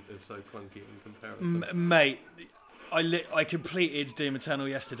movement is so clunky in comparison. Mate, I completed Doom Eternal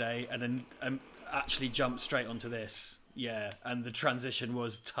yesterday and then actually jumped straight onto this. Yeah, and the transition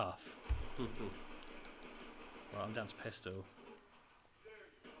was tough. Right, I'm down to pistol.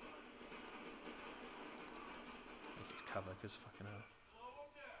 It's cover because fucking hell.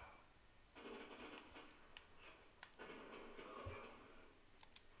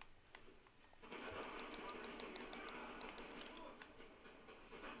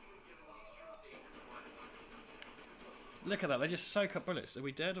 Look at that, they just soak up bullets. Are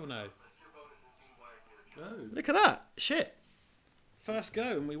we dead or no? No. Look at that. Shit. First go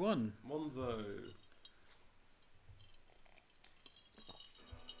and we won. Monzo.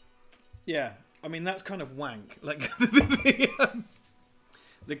 Yeah, I mean, that's kind of wank. Like,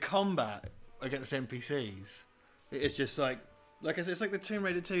 the combat against NPCs, it's just like I said, it's like the Tomb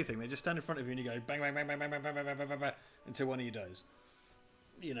Raider 2 thing. They just stand in front of you and you go bang, bang, bang, bang, bang, bang, bang, bang, bang, bang, bang, until one of you dies.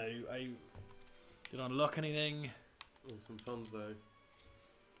 You know, did I unlock anything? Oh, some Fonzo.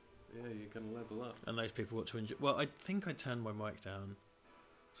 Yeah, you're going to level up. And those people got to enjoy. Well, I think I turned my mic down,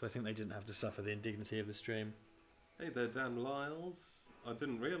 so I think they didn't have to suffer the indignity of the stream. Hey there, Dan Lyles. I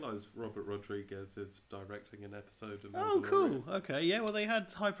didn't realise Robert Rodriguez is directing an episode of Oh, Mandalorian. cool. Okay, yeah, well, they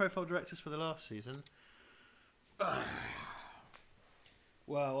had high-profile directors for the last season.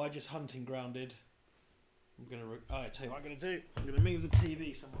 Well, I just hunting grounded. I'm going to... I tell you what I'm going to do. I'm going to move the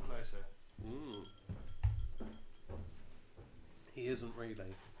TV somewhat closer. Mm. He isn't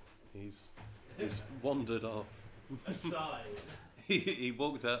really. He's wandered off. Aside. He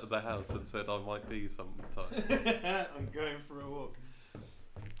walked out of the house and said, I might be sometime. I'm going for a walk.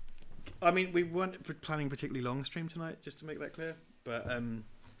 I mean, we weren't planning particularly long stream tonight, just to make that clear. But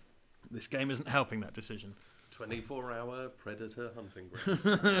this game isn't helping that decision. 24-hour predator hunting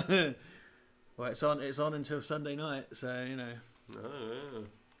grounds. Well, it's on until Sunday night, so you know. Oh,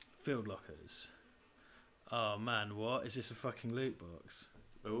 Field lockers. Oh man, what is this? A fucking loot box?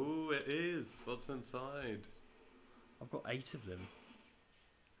 oh, it is. What's inside? I've got 8 of them.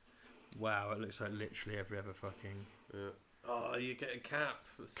 Wow, it looks like literally every other fucking. Yeah. Oh, you get a cap,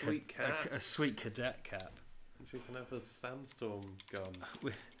 a sweet cap. A sweet cadet cap. You can have a sandstorm gun.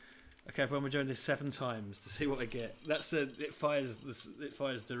 Okay, everyone, we're doing this 7 times to see what I get. That's it fires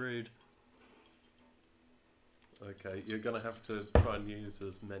Darude. Okay, you're gonna have to try and use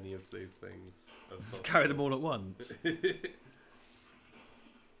as many of these things as possible. Carry them all at once.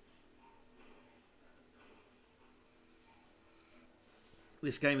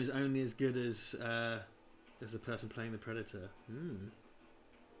 This game is only as good as the person playing the Predator.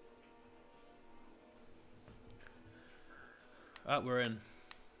 We're in.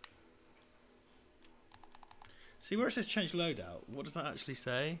 See where it says change loadout? What does that actually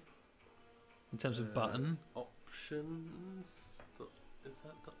say? In terms of button? Options? Is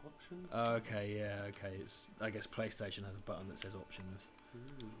that the options? Okay, yeah, okay. I guess PlayStation has a button that says options.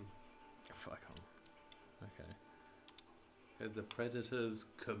 Fuck on. Okay. The Predator's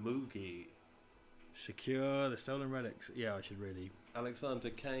Kamugi. Secure the stolen relics. Yeah, I should really. Alexander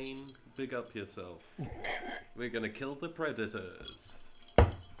Kane, big up yourself. We're gonna kill the Predators.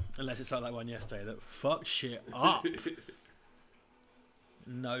 Unless it's like that one yesterday that fucked shit up.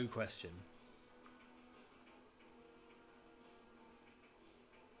 No question.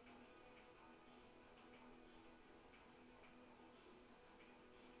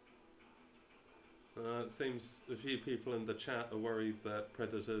 It seems a few people in the chat are worried that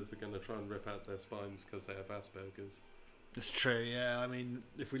predators are going to try and rip out their spines because they have Asperger's. It's true, yeah. I mean,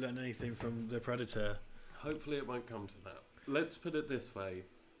 if we learn anything from the Predator... Hopefully it won't come to that. Let's put it this way.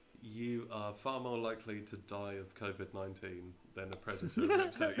 You are far more likely to die of COVID-19 than a predator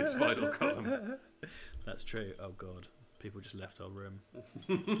rips out your spinal column. That's true. Oh, God. People just left our room.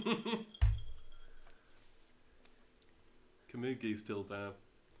 Kamugi's still there.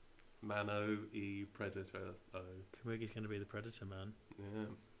 Mano e Predator. Oh. Kamugi's going to be the Predator, man. Yeah.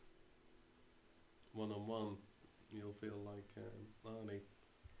 One-on-one. You'll feel like Arnie.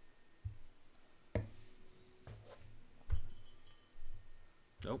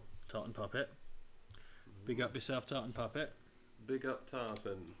 Oh, Tartan Puppet. Big up yourself, Tartan Puppet. Big up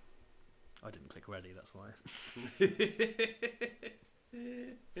Tartan. I didn't click ready, that's why.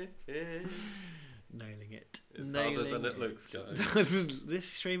 Nailing it. It's Nailing harder than it looks, guys. This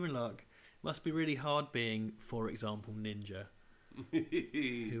streaming log must be really hard being, for example, Ninja.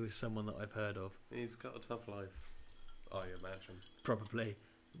 Who is someone that I've heard of. He's got a tough life, I imagine. Probably.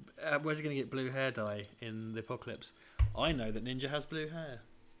 Where's he going to get blue hair dye in the apocalypse? I know that Ninja has blue hair.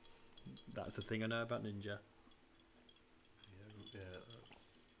 That's the thing I know about Ninja. Yeah,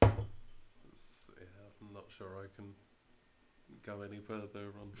 I'm not sure I can go any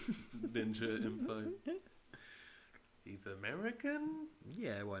further on Ninja info. He's American?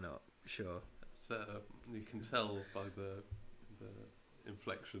 Yeah, why not? Sure. So you can tell by the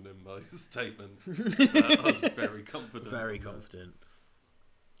inflection in my statement. I was very confident. Very confident.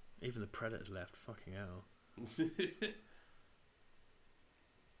 Even the Predator's left. Fucking hell.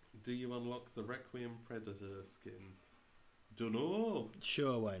 Do you unlock the Requiem Predator skin? Dunno.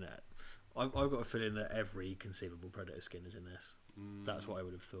 Sure, why not? I've got a feeling that every conceivable Predator skin is in this. That's what I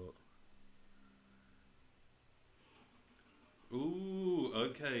would have thought. Ooh,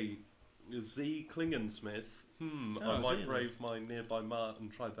 okay. Z Klingensmith. I might brave my nearby mart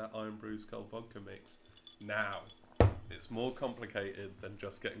and try that Iron Brew Skull vodka mix. Now, it's more complicated than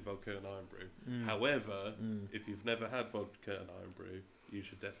just getting vodka and Iron Brew. However, if you've never had vodka and Iron Brew, you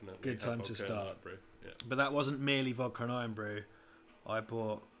should definitely Good have time vodka to and start. Iron Brew. Yeah. But that wasn't merely vodka and Iron Brew. I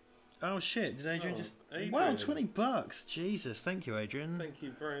bought... Oh shit, did Adrian just... Adrian. Wow, $20. Jesus, thank you, Adrian. Thank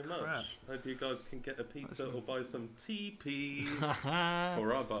you very much. Crap. Hope you guys can get a pizza or buy some TP For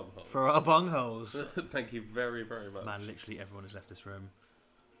for our bumholes. For our bungholes. Thank you very, very much. Man, literally everyone has left this room.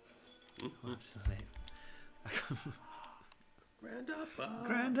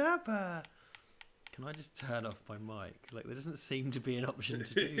 Grand Upper! Can I just turn off my mic? Like, there doesn't seem to be an option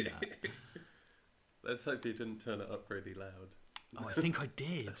to do that. Let's hope you didn't turn it up really loud. Oh, I think I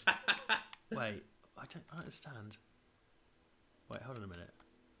did. Wait, I don't understand. Wait, hold on a minute.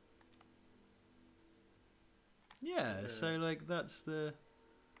 Yeah, so like that's the...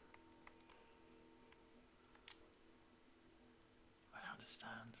 I don't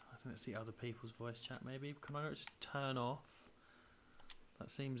understand. I think it's the other people's voice chat maybe. Can I not just turn off?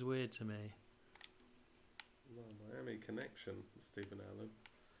 That seems weird to me. Well, Miami Connection, Stephen Allen.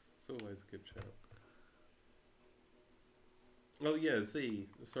 It's always a good shout. Oh yeah, Z,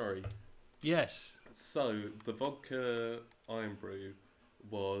 sorry. Yes. So, the vodka Iron Brew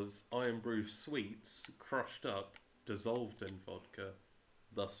was Iron Brew sweets crushed up, dissolved in vodka,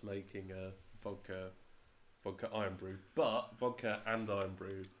 thus making a vodka Iron Brew. But vodka and Iron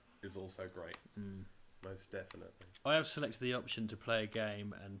Brew is also great. Most definitely. I have selected the option to play a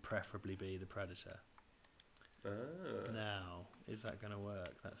game and preferably be the Predator. Now, is that going to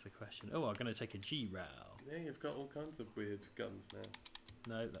work? That's the question. Oh, I'm going to take a G-Row. Yeah, you've got all kinds of weird guns now.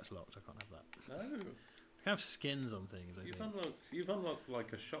 No, that's locked. I can't have that. No. I can have skins on things, I think. You've unlocked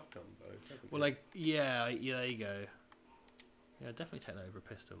like a shotgun though, haven't you? Well, like, yeah, there you go. Yeah, I'd definitely take that over a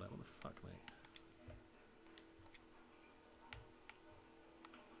pistol. Like, what the fuck, mate?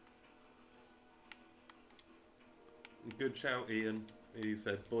 Good shout, Ian. He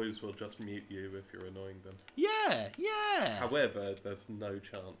said, boys will just mute you if you're annoying them. Yeah, yeah. However, there's no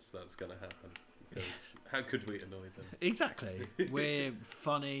chance that's going to happen. Because how could we annoy them? Exactly. We're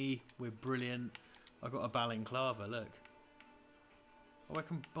funny. We're brilliant. I've got a balaclava, look. Oh, I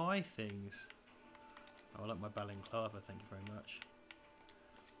can buy things. Oh, I like my balaclava, thank you very much.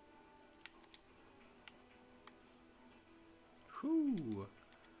 Whew.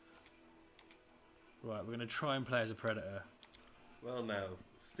 Right, we're going to try and play as a predator. Well now,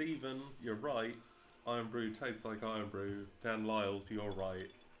 Stephen, you're right. Iron Brew tastes like Iron Brew. Dan Lyles, you're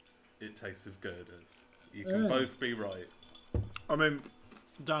right. It tastes of girders. You can both be right. I mean,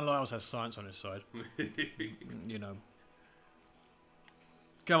 Dan Lyles has science on his side. You know.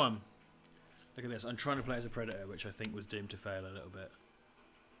 Come on. Look at this. I'm trying to play as a predator, which I think was doomed to fail a little bit.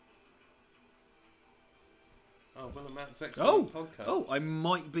 Oh, Will and Matt's excellent podcast. Oh, I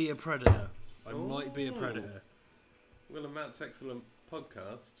might be a predator. I might be a predator. Will and Matt's excellent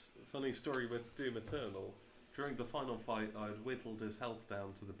podcast. Funny story with Doom Eternal. During the final fight, I had whittled his health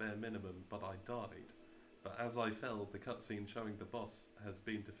down to the bare minimum, but I died. But as I fell, the cutscene showing the boss has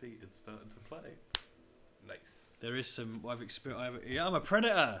been defeated started to play. Nice. There is some. Yeah, I'm a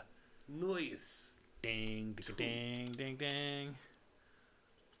predator. Nice. Ding, ding, ding, ding, ding.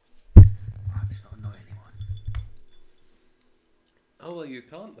 It's not annoying anyone. Oh, well, you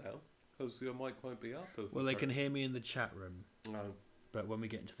can't now, because your mic won't be up. Well, they can hear me in the chat room. No. But when we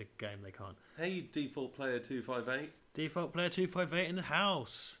get into the game, they can't. Hey, default player 258. Default player 258 in the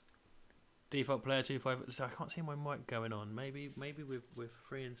house. Default player 258. So I can't see my mic going on. Maybe we're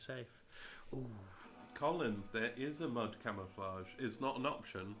free and safe. Ooh. Colin, there is a mud camouflage. It's not an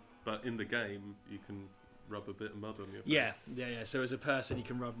option, but in the game, you can rub a bit of mud on your face. Yeah. So as a person, you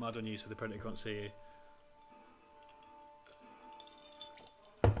can rub mud on you so the predator can't see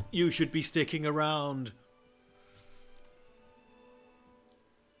you. You should be sticking around.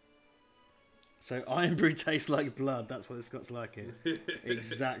 So Iron Brew tastes like blood. That's what the Scots like it.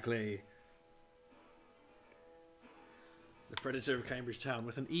 Exactly. The Predator of Cambridge Town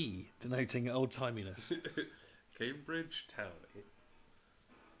with an E, denoting old-timiness. Cambridge Town.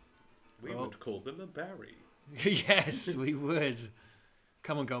 We would call them a Barry. Yes, we would.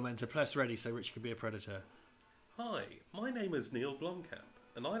 Come on, Goldmenter, play us ready so Rich can be a predator. Hi, my name is Neil Blomkamp,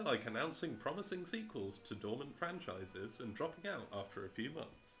 and I like announcing promising sequels to dormant franchises and dropping out after a few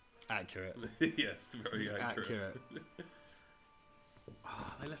months. Accurate. Yes, very accurate.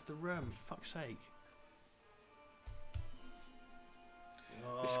 Oh, they left the room, fuck's sake.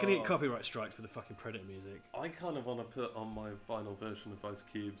 It's going to get copyright strike for the fucking Predator music. I kind of want to put on my final version of Ice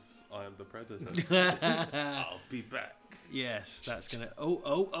Cube's I Am the Predator. I'll be back. Yes, that's going to...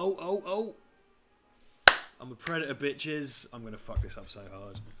 Oh. I'm a predator, bitches. I'm going to fuck this up so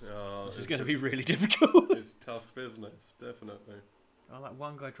hard. This is going to be really difficult. It's tough business, definitely. Oh, that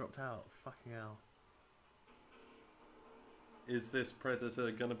one guy dropped out. Fucking hell. Is this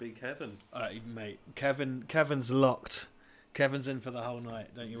predator going to be Kevin? Mate, Kevin's locked. Kevin's in for the whole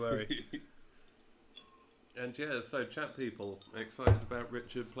night, don't you worry. And yeah, so chat people, excited about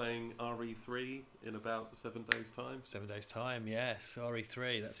Richard playing RE3 in about 7 days' time? 7 days' time, yes.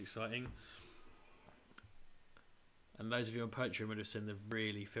 RE3, that's exciting. And those of you on Patreon would have seen the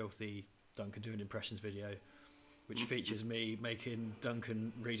really filthy Duncan doing impressions video, which features me making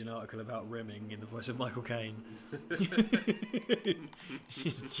Duncan read an article about rimming in the voice of Michael Caine.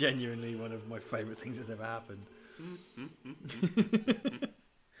 It's genuinely one of my favourite things that's ever happened.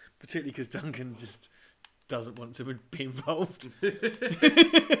 Particularly because Duncan just doesn't want to be involved. Okay.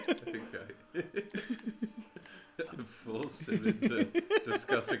 I've forced him into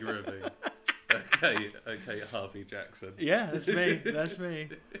discussing rimming. Okay, Harvey Jackson. Yeah, that's me.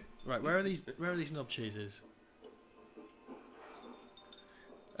 Right, where are these knob cheeses?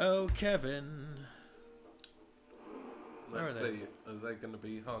 Oh, Kevin. Where Let's are they? see, are they going to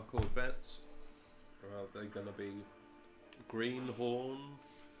be hardcore vets? Or are they going to be greenhorn?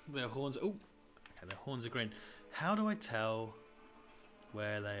 Their horns. Oh, okay, their horns are green. How do I tell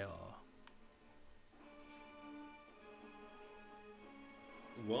where they are?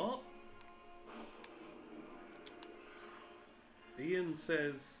 What? Ian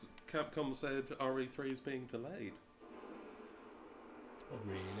says Capcom said RE3 is being delayed.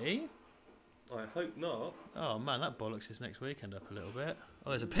 Really? I hope not. Oh man, that bollocks his next weekend up a little bit. Oh,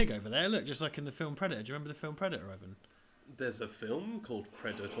 there's a pig over there. Look, just like in the film Predator. Do you remember the film Predator, Ivan? There's a film called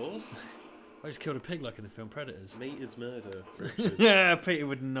Predators. I just killed a pig like in the film Predators. Meat is murder. Yeah, Peter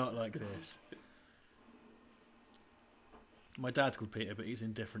would not like this. My dad's called Peter, but he's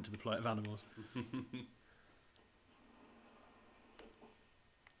indifferent to the plight of animals.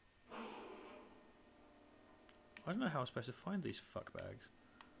 I don't know how I'm supposed to find these fuckbags.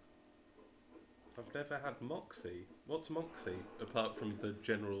 I've never had Moxie. What's Moxie? Apart from the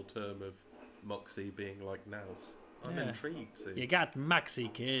general term of Moxie being like Nouse. I'm intrigued to. You got Maxie,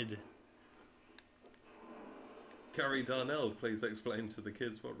 kid. Carrie Darnell, please explain to the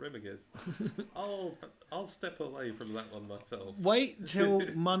kids what rimming is. I'll step away from that one myself. Wait till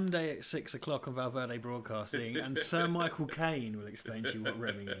Monday at 6 o'clock on Val Verde Broadcasting, and Sir Michael Caine will explain to you what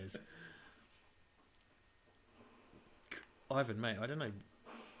rimming is. Ivan, mate, I don't know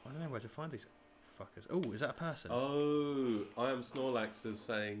where to find these fuckers. Oh, is that a person? Oh, I Am Snorlax is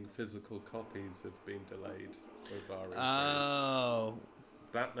saying physical copies have been delayed with RE3. Oh.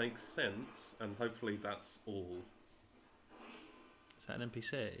 That makes sense, and hopefully that's all. Is that an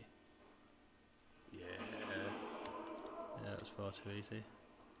NPC? Yeah. Yeah, that's far too easy.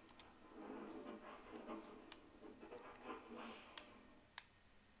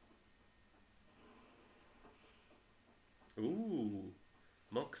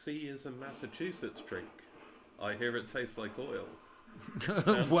 Moxie is a Massachusetts drink. I hear it tastes like oil.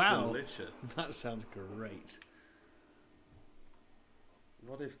 Sounds Wow, delicious. that sounds great.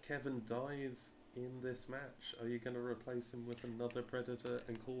 What if Kevin dies in this match? Are you going to replace him with another Predator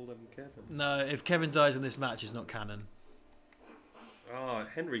and call them Kevin? No, if Kevin dies in this match, it's not canon. Ah,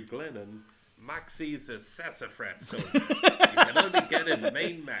 Henry Glennon. Maxie's a sassafras, so you can only get in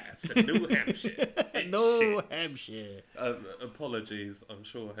Maine, Mass, and New Hampshire. New Hampshire. Apologies, I'm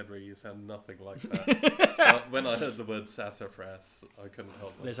sure Henry, you sound nothing like that. When I heard the word sassafras, I couldn't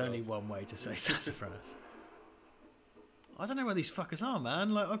help myself. There's only one way to say sassafras. I don't know where these fuckers are,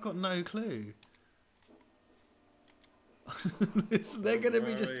 man. Like, I've got no clue. They're going to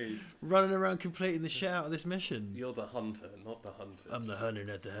be just running around completing the shit out of this mission. You're the hunter, not the hunted. I'm the hunter,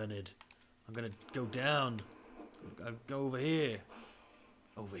 not the hunted. I'm going to go down. I'll go over here.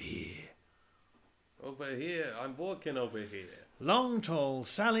 Over here. Over here, I'm walking over here. Long, tall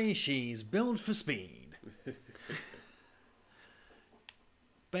Sally, she's built for speed.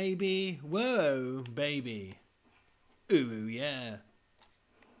 Baby, whoa, baby. Ooh, yeah.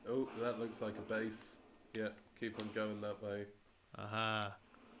 Oh, that looks like a base. Yeah, keep on going that way. Aha.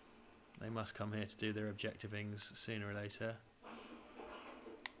 They must come here to do their objectivings sooner or later.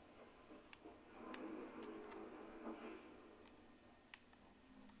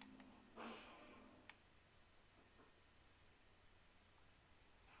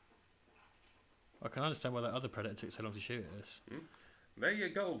 I can understand why that other Predator took so long to shoot at us. There you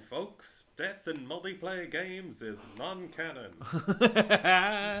go, folks. Death in multiplayer games is non-canon.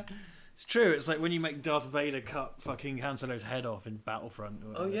 It's true. It's like when you make Darth Vader cut fucking Han Solo's head off in Battlefront.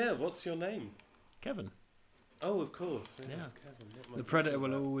 Oh yeah, what's your name? Kevin. Oh, of course. Yeah. Yes, Kevin. What am I The Predator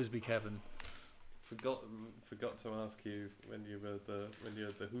talking will about? always be Kevin. Forgot to ask you when you were the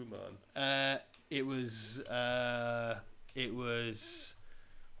Human. It was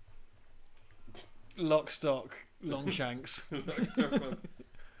Lockstock Longshanks.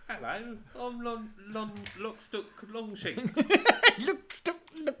 Hello, I'm Lockstock Longshanks. Lockstock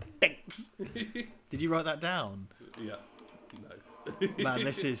Longshanks. Did you write that down? Yeah. No. Man,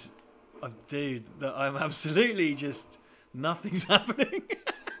 this is, dude. That I'm absolutely just nothing's happening.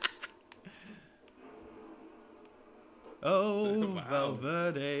 Oh, Wow. Val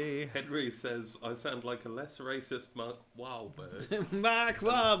Verde. Henry says I sound like a less racist Mark Wahlberg. Mark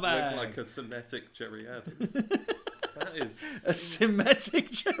Look Wahlberg. like a Semitic Jerry Adams. That is A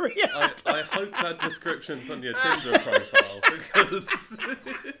Semitic Jerry Adams. I hope that description's on your Tinder profile because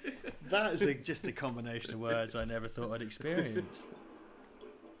That is just a combination of words I never thought I'd experience.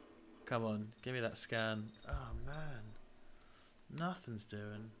 Come on, give me that scan. Oh man, nothing's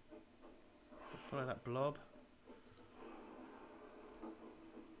doing. Follow that blob.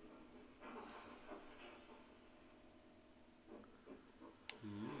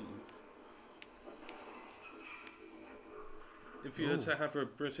 if you were to have a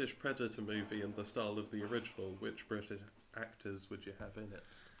British Predator movie in the style of the original, which British actors would you have in it?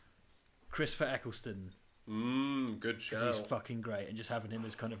 Christopher Eccleston. Good Because show. he's fucking great, and just having him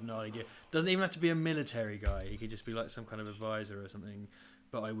as kind of gnarly gear. Doesn't even have to be a military guy. He could just be like some kind of advisor or something.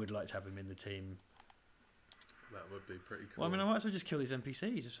 But I would like to have him in the team. That would be pretty cool. Well, I mean, I might as well just kill these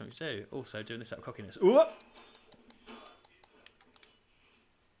NPCs if something to do. Also, doing this out of cockiness. Ooh! Look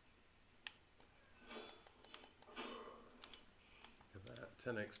at that,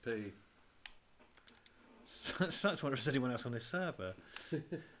 10 XP. So that's what if there's anyone else on this server. What's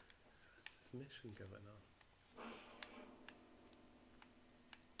this mission going on?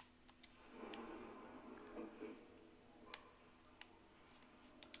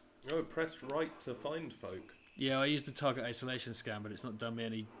 Oh, pressed right to find folk. Yeah, I used the target isolation scan, but it's not done me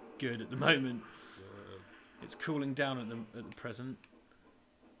any good at the moment. It's cooling down at the present.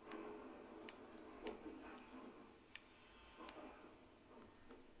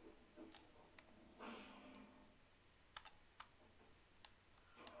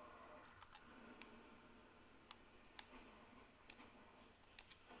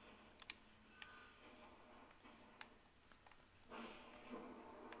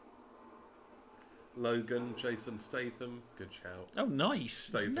 Logan, Jason Statham, good shout. Oh, nice.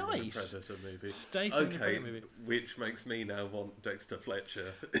 Statham Nice. in a Predator movie. Statham in a Okay, Predator movie. which makes me now want Dexter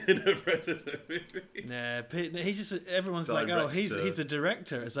Fletcher in a Predator movie. Nah, he's just everyone's like, oh, he's Director. the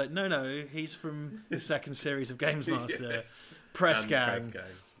director. It's like, no, he's from the second series of Games Master. Yes. Press And Gang. Press Gang,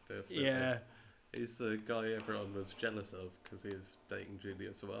 definitely. Yeah. He's the guy everyone was jealous of because he was dating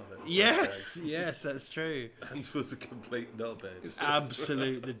Julia Suarez. Yes, that's true. And was a complete knobhead.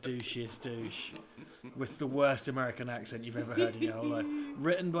 Absolute the douchiest douche. With the worst American accent you've ever heard in your whole life.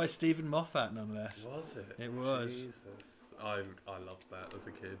 Written by Stephen Moffat, nonetheless. Was it? It was. Jesus. I loved that as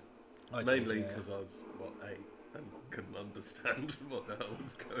a kid. I Mainly did, yeah. because I was, 8 and couldn't understand what the hell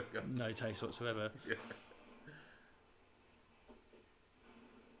was going on. No taste whatsoever. Yeah.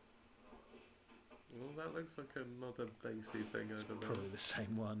 Well, that looks like another bassy thing over there. Probably the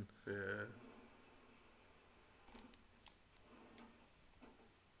same one. Yeah.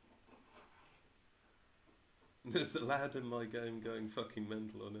 There's a lad in my game going fucking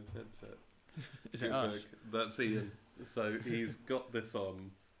mental on his headset. Is it us? That's Ian. So he's got this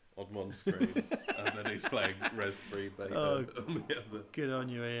on one screen, and then he's playing Res 3 beta on the other. Good on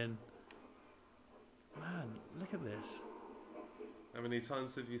you, Ian. Man, look at this. How many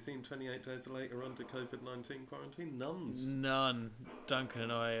times have you seen 28 Days Later under COVID-19 quarantine? None. Duncan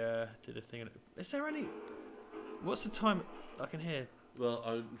and I did a thing. Is there any... What's the time I can hear? Well,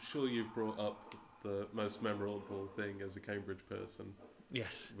 I'm sure you've brought up the most memorable thing as a Cambridge person.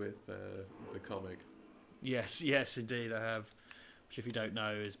 Yes. With the comic. Yes, indeed, I have. Which, if you don't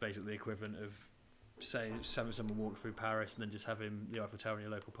know, is basically the equivalent of, say, having someone walk through Paris and then just having the Eiffel Tower in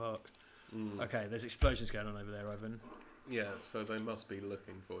your local park. Okay, there's explosions going on over there, Ivan. Yeah, so they must be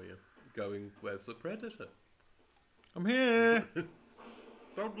looking for you. Going, where's the predator? I'm here!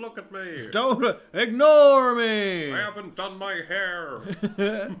 Don't look at me! Don't ignore me! I haven't done my hair!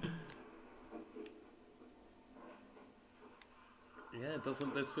 Yeah,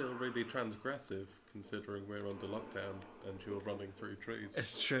 doesn't this feel really transgressive, considering we're under lockdown and you're running through trees?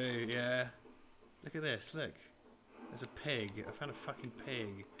 It's true, yeah. Look at this, look. There's a pig. I found a fucking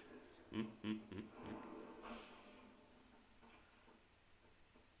pig.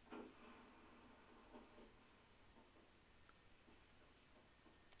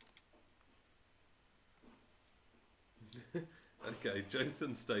 Okay,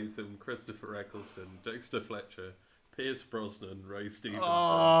 Jason Statham, Christopher Eccleston, Dexter Fletcher, Pierce Brosnan, Ray Stevenson.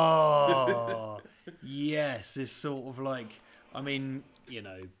 Oh, yes. It's sort of like, I mean, you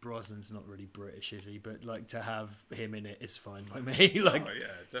know, Brosnan's not really British, is he? But like to have him in it is fine by me. Like, oh, yeah,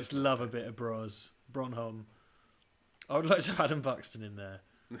 just love a bit of Bronholm. I would like to have Adam Buxton in there.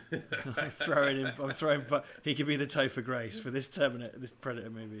 I'm throwing, but he could be the Topher Grace for this Predator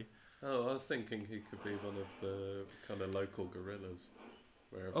movie. Oh, I was thinking he could be one of the kind of local guerrillas,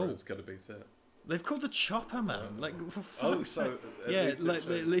 wherever it's going to be set. They've called the Chopper, man. Like, for fuck's sake. Yeah, like,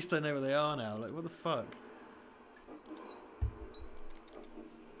 at least I know where they are now. Like, what the fuck?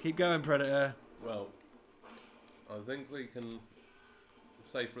 Keep going, Predator. Well, I think we can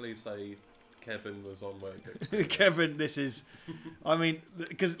safely say Kevin was on work. Kevin, this is... I mean,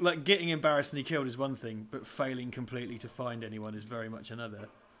 because, like, getting embarrassingly killed is one thing, but failing completely to find anyone is very much another.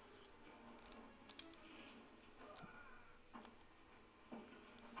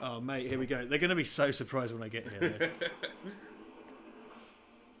 Oh, mate, here we go. They're going to be so surprised when I get here.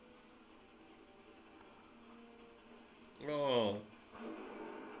 Oh,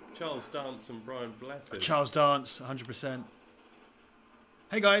 Charles Dance and Brian Blessed. Charles Dance, 100%.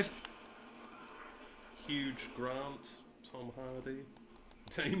 Hey, guys. Hugh Grant, Tom Hardy,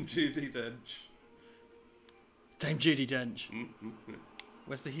 Dame Judi Dench. Dame Judi Dench.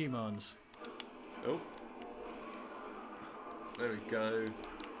 Where's the humans? Oh. There we go.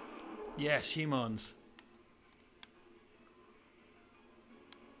 Yes, humans.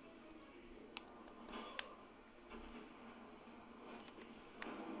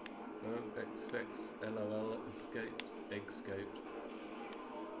 XX, LOL, escaped, escaped.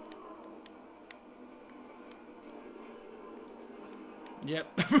 Yep,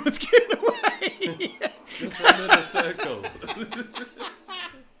 everyone's getting away. Just one in a circle.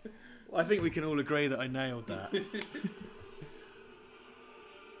 Well, I think we can all agree that I nailed that.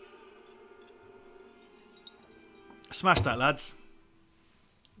 Smash that, lads.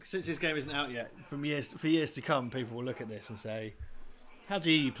 Since this game isn't out yet, for years to come, people will look at this and say, how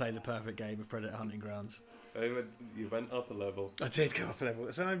do you play the perfect game of Predator Hunting Grounds? You went up a level. I did go up a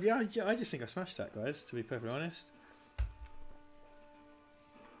level. So yeah, I just think I smashed that, guys, to be perfectly honest.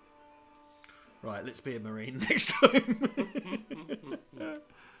 Right, let's be a Marine next time.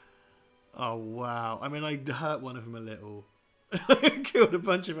 Oh, wow. I mean, I hurt one of them a little. I killed a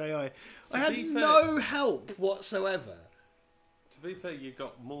bunch of AI. I had no help whatsoever. To be fair, you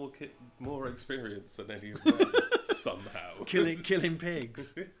got more experience than any of them, somehow. Killing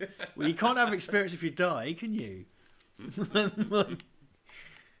pigs. Well, you can't have experience if you die, can you?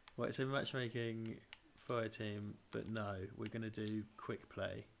 Right, so matchmaking, fire team, but no, we're going to do quick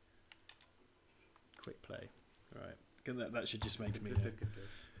play. Quick play. Right. That should just make me...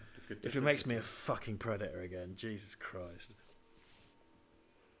 if it makes me a fucking predator again, Jesus Christ.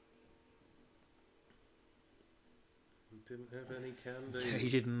 He didn't have any candy. He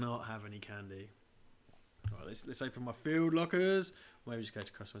did not have any candy. Right, let's open my field lockers. Maybe just go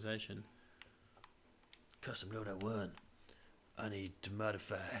to customization. Custom load I want. I need to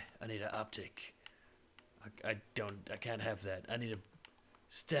modify. I need an optic. I can't have that. I need a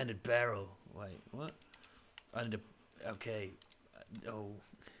standard barrel. Wait, what? I need a, okay. Oh.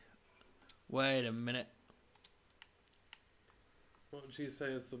 Wait a minute. What would you say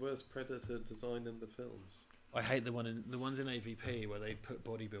is the worst Predator design in the films? I hate the ones in AVP where they put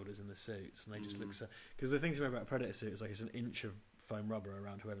bodybuilders in the suits and they just look so. Because the thing to remember about a Predator suit is like it's an inch of foam rubber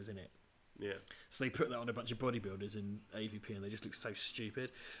around whoever's in it. Yeah. So they put that on a bunch of bodybuilders in AVP and they just look so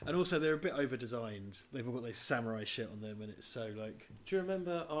stupid. And also they're a bit over designed. They've all got those samurai shit on them and it's so like. Do you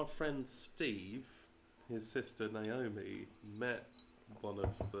remember our friend Steve, his sister Naomi, met one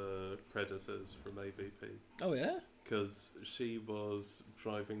of the Predators from AVP? Oh yeah? Because she was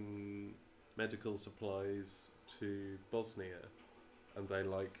driving medical supplies to Bosnia, and they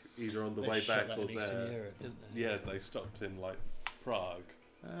like either on the way back or in Eastern Europe, didn't they? Yeah, they stopped in like Prague,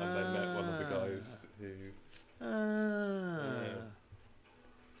 and they met one of the guys who. Oh,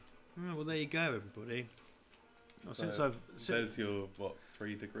 well, there you go, everybody. Well, So there's your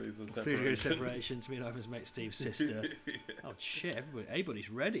 3 degrees of separation. 3 degrees separation to me and Ivan's mate Steve's sister. Yeah. Oh shit! Everybody's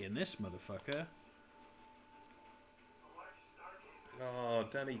ready in this motherfucker. Oh,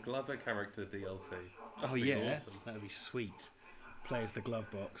 Danny Glover character DLC. Oh Be yeah, awesome. that'd be sweet. Play as the glove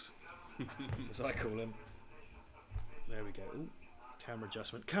box, as I call him. There we go. Ooh, camera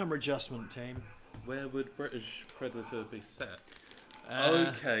adjustment, team. Where would British Predator be set?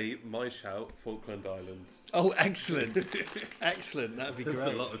 Uh, Okay, my shout, Falkland Islands. Oh, excellent, excellent. That'd be There's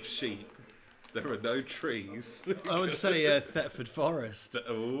great. a lot of sheep. There are no trees. I would say Thetford Forest.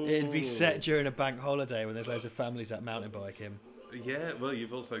 Ooh. It'd be set during a bank holiday when there's loads of families out mountain biking. Yeah, well,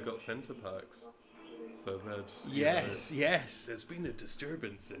 you've also got Centre Parks. So that. Yes, yes. There's been a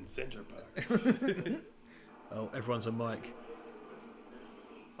disturbance in Centre Parks. Oh, everyone's on mic.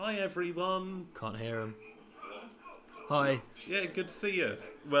 Hi, everyone. Can't hear him. Hi. Yeah, good to see you.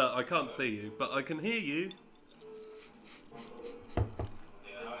 Well, I can't see you, but I can hear you.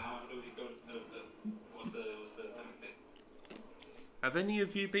 Have any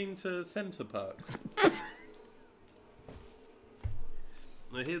of you been to Centre Parks?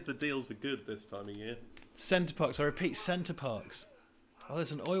 I hear the deals are good this time of year. Centre Parks, I repeat, Centre Parks. Oh,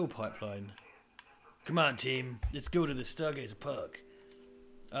 there's an oil pipeline. Come on, team. Let's go to the Stargazer Park.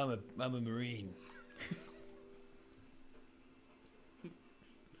 I'm a Marine.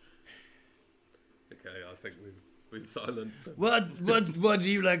 Okay, I think we've silenced them. What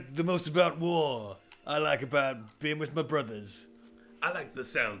do you like the most about war? I like about being with my brothers. I like the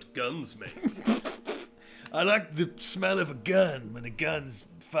sound guns make. I like the smell of a gun when a gun's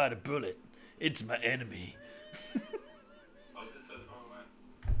fired a bullet into my enemy.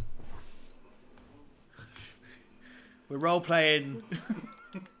 We're role playing.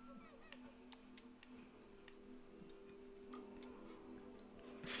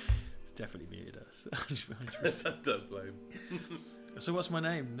 It's definitely muted us. 100%. Don't blame. So what's my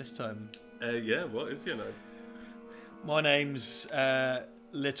name this time? Yeah, what is your name? My name's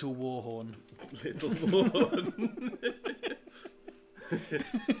Little Warhorn. Little Warren. I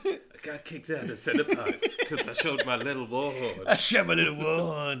got kicked out of Centre Parks because I showed my little warhorn. I shot my little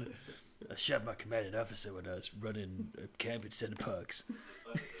Warhorn. I shot my commanding officer when I was running a camp at Centre Parks.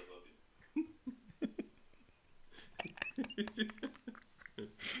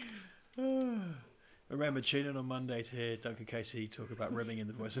 I remember tuning in on Monday to hear Duncan Casey talk about rimming in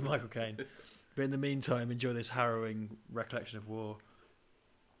the voice of Michael Caine. But in the meantime, enjoy this harrowing recollection of war.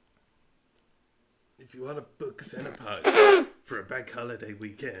 If you want to book Centre Parks for a bank holiday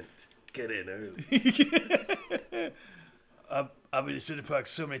weekend, get in early. I've been to Centre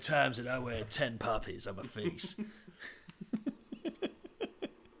Parks so many times that I wear 10 poppies on my face.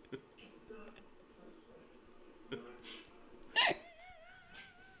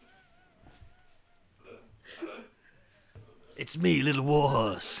 It's me, Little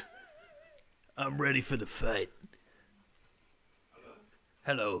Warhorse. I'm ready for the fight.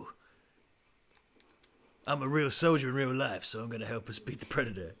 Hello. I'm a real soldier in real life, so I'm going to help us beat the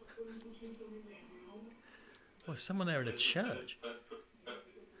Predator. Oh, someone there in a church.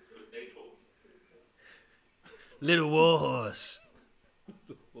 Little Warhorse.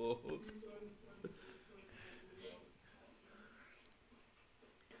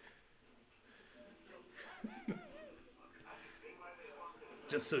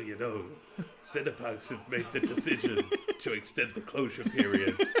 Just so you know, Centre Parks have made the decision to extend the closure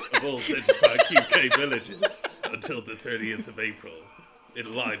period of all Centre Park UK villages until the 30th of April,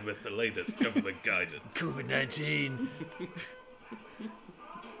 in line with the latest government guidance. COVID-19.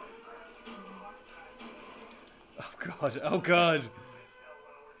 Oh god, oh god.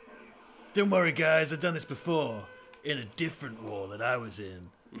 Don't worry guys, I've done this before. In a different war that I was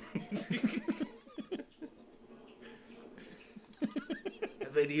in.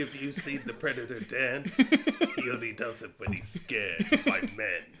 Have any of you seen the Predator dance? He only does it when he's scared by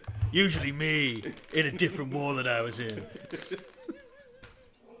men. Usually me, in a different war that I was in.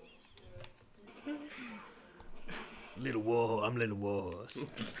 Little war, I'm Little Warhorse.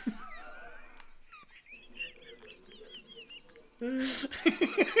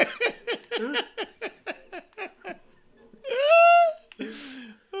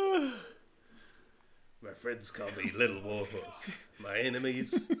 My friends call me Little Warhorse. My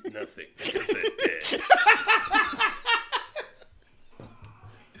enemies, nothing, because they're dead.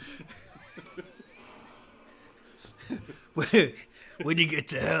 When you get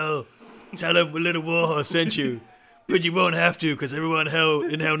to hell, tell them Little Warhorse sent you. But you won't have to, because everyone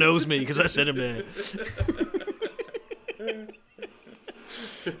in hell knows me, because I sent him there.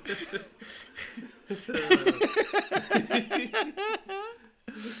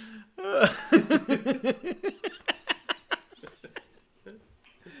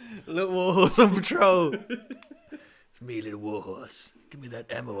 Little Warhorse on patrol. It's me, Little Warhorse. Give me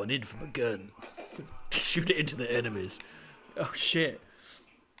that ammo I need from a gun. Shoot it into the enemies. Oh shit.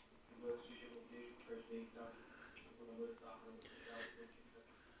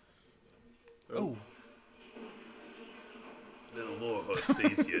 Oh. Little Warhorse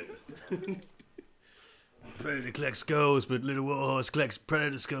sees you. Predator collects skulls, but Little Warhorse collects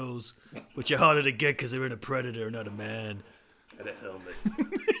predator skulls. Which are harder to get because they're in a predator, not a man. And a helmet.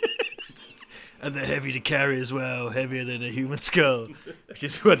 And they're heavy to carry as well, heavier than a human skull. Which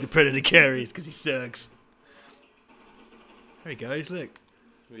is what the predator carries, because he sucks. There he goes, look.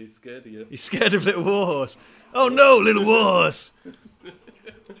 He's scared of you. He's scared of Little Warhorse. Oh no, Little Warhorse!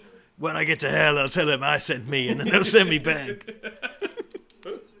 When I get to hell, I'll tell them I sent me, and then they'll send me back.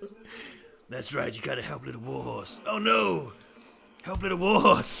 That's right, you gotta help Little Warhorse. Oh no! Help Little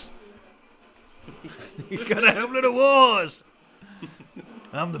Warhorse! You gotta help Little Warhorse!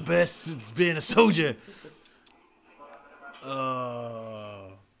 I'm the best since being a soldier.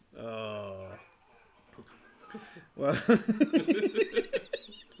 Oh. Well.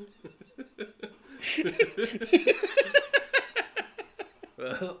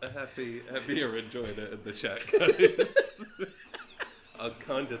 Well, happy you're enjoying it in the chat, guys. I'm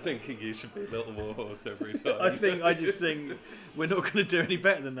kind of thinking you should be Little Warhorse every time. I just think we're not going to do any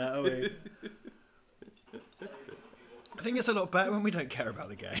better than that, are we? I think it's a lot better when we don't care about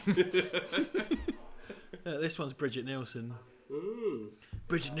the game. This one's Bridget Nielsen.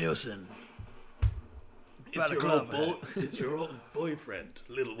 Bridget Nielsen. It's your old boyfriend,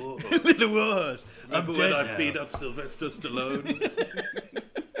 Little Warhorse. Little Warhorse. Remember when I beat up Sylvester Stallone?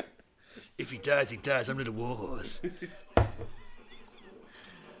 If he dies, he dies. I'm Little Warhorse.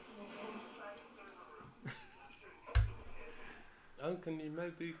 Oh, can you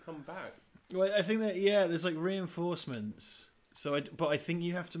maybe come back? Well, I think that there's like reinforcements. But I think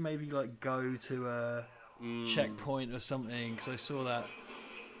you have to maybe like go to a checkpoint or something. Because I saw that.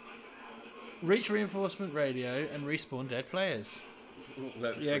 Reach reinforcement radio and respawn dead players.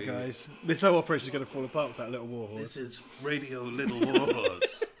 Let's Yeah, see. guys. This whole operation's going to fall apart with that Little Warhorse. This is Radio Little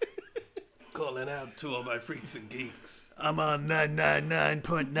Warhorse. Calling out to all my freaks and geeks. I'm on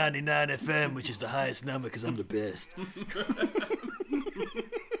 999.99 FM, which is the highest number because I'm the best.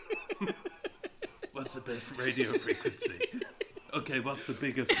 What's the best radio frequency? Okay, what's the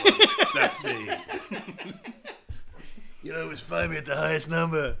biggest one? That's me. You know, it's find me at the highest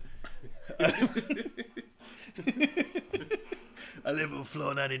number. I live on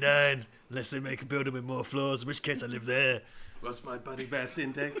floor 99, unless they make a building with more floors, in which case I live there. What's my body mass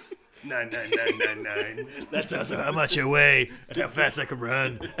index? 99999. That's also how much I weigh, and how fast I can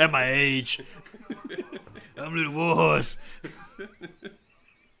run, and my age. I'm Little Warhorse.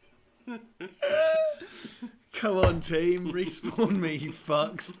 Come on, team, respawn me, you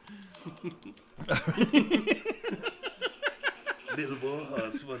fucks. Little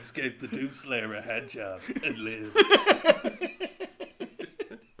Warhorse once gave the Doomslayer a hand job and lived.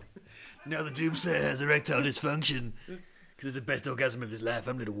 Now the Doomslayer has erectile dysfunction. Because it's the best orgasm of his life.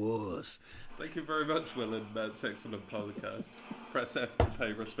 I'm Little Warhorse. Thank you very much, Will and Matt's excellent podcast. Press F to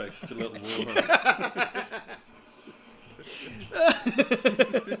pay respects to Little Warhorse.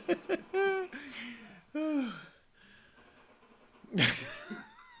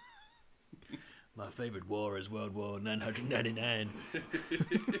 My favourite war is World War 999.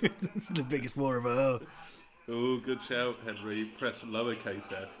 It's the biggest war of all. Oh, good shout, Henry. Press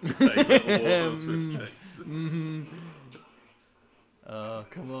lowercase f to pay Little Warhorse respects. Oh,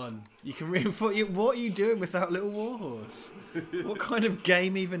 come on. You can reinforce... What are you doing with that little warhorse? What kind of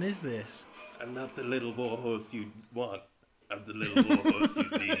game even is this? I'm not the little warhorse you want. I'm the little warhorse you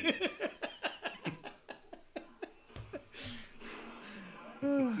need.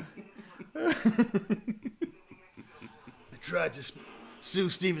 I tried to sue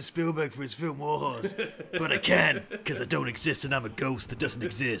Steven Spielberg for his film Warhorse, but I can't, because I don't exist and I'm a ghost that doesn't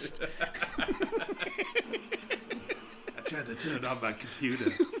exist. I tried to turn on my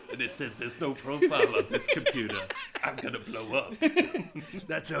computer, and it said there's no profile on this computer. I'm gonna blow up.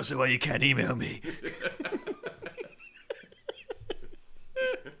 That's also why you can't email me.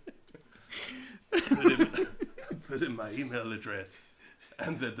 Put in my email address,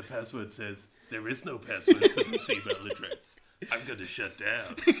 and then the password says, there is no password for this email address. I'm gonna shut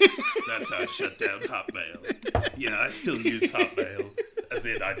down. That's how I shut down Hotmail. Yeah, I still use Hotmail, as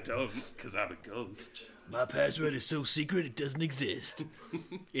in I don't, because I'm a ghost. My password is so secret it doesn't exist.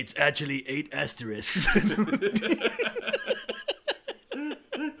 It's actually 8 asterisks.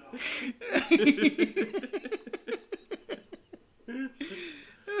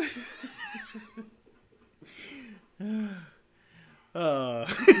 Oh.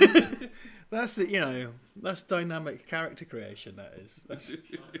 That's it, you know, that's dynamic character creation, that is. That's...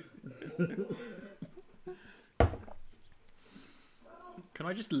 Can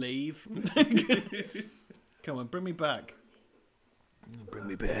I just leave? Come on, bring me back. Bring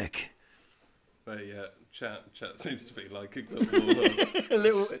me back. But yeah, chat seems to be liking Little Warhorse. A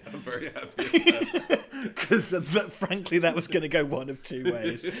little... I'm very happy with that. Because frankly, that was going to go one of two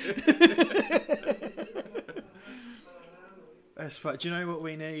ways. That's fine. Do you know what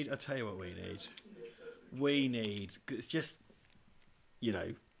we need? I'll tell you what we need. We need... It's just... You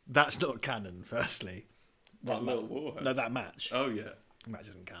know, that's not canon, firstly. That Little Warhorse? No, that match. Oh, yeah. Match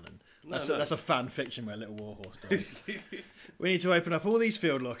isn't canon. No, That's a fan fiction where Little Warhorse died. We need to open up all these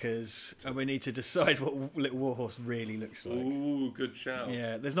field lockers and we need to decide what Little Warhorse really looks like. Ooh, good shout.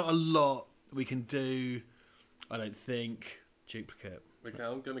 Yeah, there's not a lot we can do, I don't think. Duplicate. Okay,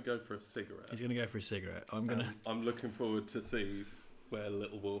 I'm going to go for a cigarette. He's going to go for a cigarette. I'm looking forward to see where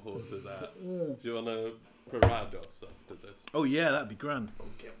Little Warhorse is at. Do you want to Parados after this? Oh, yeah, that'd be grand. I'll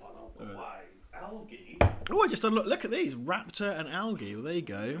get one on the way. Algae. Oh, I just unlocked. Look at these. Raptor and algae. Well, there you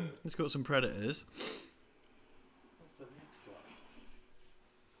go. It's got some predators. What's the next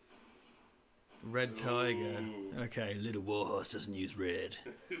one? Red tiger. Ooh. Okay, Little Warhorse doesn't use red.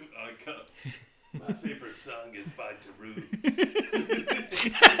 I can't. My favourite song is by Darude.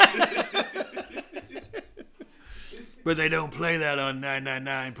 But they don't play that on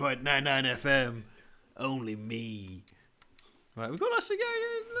 999.99 FM. Only me. Right, we've got lots of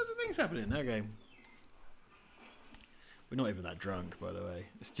things happening in that game. We're not even that drunk, by the way.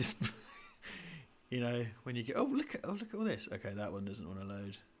 It's just, you know, when you get... Oh, look at all this. Okay, that one doesn't want to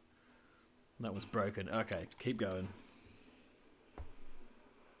load. That one's broken. Okay, keep going.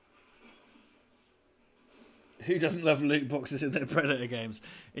 Who doesn't love loot boxes in their Predator games?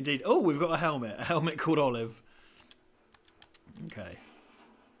 Indeed. Oh, we've got a helmet called Olive. Okay.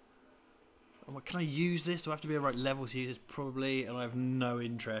 Can I use this? Do I have to be the right level to use this? Probably. And I have no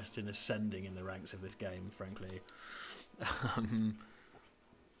interest in ascending in the ranks of this game, frankly.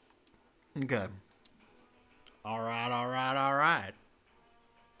 Okay. Alright.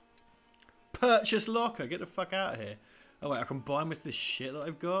 Purchase locker. Get the fuck out of here. Oh, wait. I can buy them with this shit that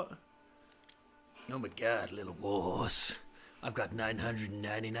I've got? Oh my god, Little Warhorse. I've got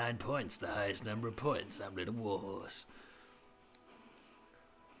 999 points, the highest number of points. I'm Little Warhorse.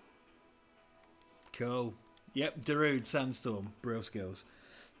 Cool. Yep, Darude, Sandstorm, Brill skills.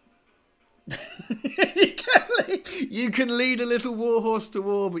 You can lead a little warhorse to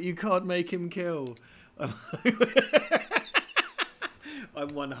war, but you can't make him kill. I'm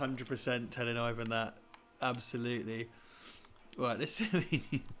 100% telling Ivan that. Absolutely. Right, let's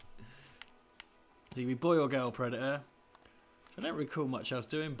see. Do we boy or girl predator? I don't recall much else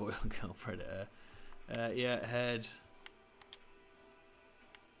doing boy or girl predator. Yeah, head.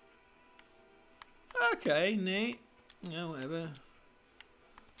 Okay, neat. Yeah, whatever.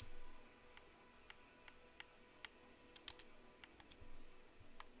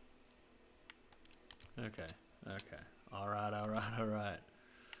 Okay. Alright.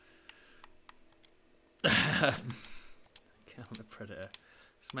 Count the predator.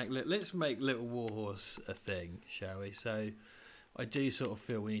 Let's make Little Warhorse a thing, shall we? So, I do sort of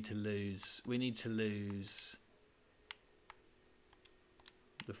feel we need to lose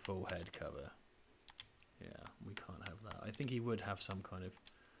the full head cover. Yeah, we can't have that. I think he would have some kind of...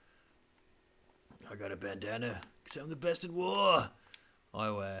 I got a bandana, because I'm the best at war.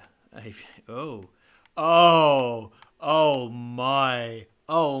 I wear... Oh, Oh my.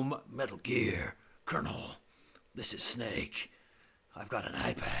 Metal Gear. Colonel, this is Snake. I've got an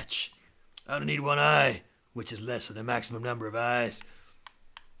eye patch. I only need one eye, which is less than the maximum number of eyes.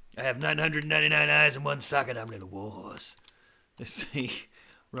 I have 999 eyes in one socket. I'm Little Wars. Let's see.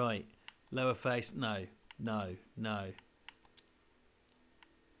 Right. Lower face. No. Oh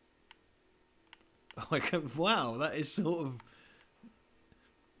my God. Wow, that is sort of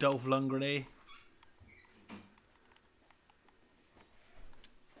Dolph Lundgren-y.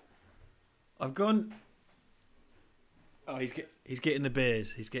 I've gone. Oh, he's getting the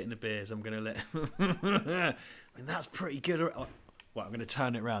beers. He's getting the beers. I'm gonna let. I mean, that's pretty good. Well, I'm gonna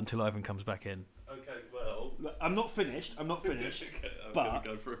turn it around until Ivan comes back in. Okay, well, Look, I'm not finished. okay, I'm but gonna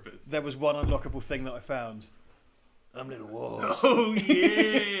go for a bit. there was one unlockable thing that I found. I'm Little Wars. Oh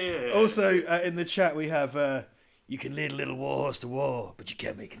yeah. Also, in the chat we have. You can lead a little war horse to war, but you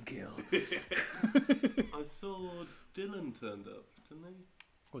can't make him kill. I saw Dylan turned up, didn't he?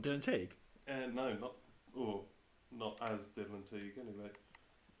 What, Dylan Teague? No, not as Dylan Teague, anyway.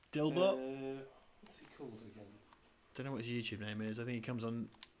 Dilbot? What's he called again? Don't know what his YouTube name is. I think he comes on.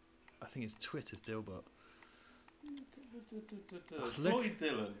 I think his Twitter's Dilbot. Floyd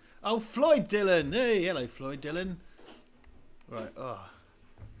Dillon. Oh, Floyd Dillon. Hey, hello, Floyd Dillon. Right. Oh,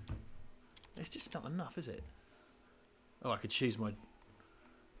 it's just not enough, is it? Oh, I could choose my. Is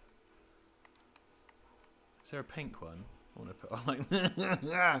there a pink one? I want to put. I'm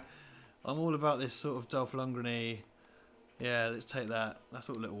like. I'm all about this sort of Dolph Lundgren-y. Yeah, let's take that. That's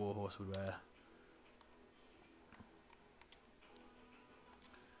what Little Warhorse would wear.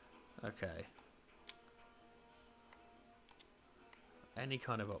 Okay. Any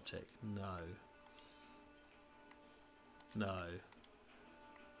kind of optic? No. No.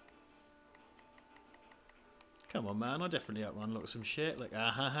 Come on, man. I definitely unlock some shit. Like,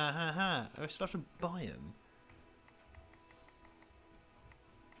 ah ha ha ha ha. I still have to buy them.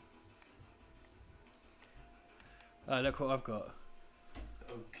 Look what I've got.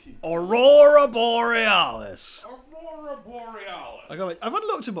 Okay. Aurora Borealis. Aurora Borealis. I've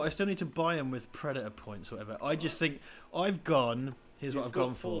unlocked them, but I still need to buy them with Predator points or whatever. I just think I've gone. Here's what I've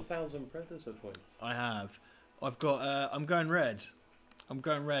gone for. 4,000 Predator points. I have. I've got. I'm going red. I'm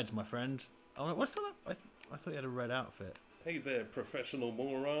going red, my friend. I thought you had a red outfit. Hey there, professional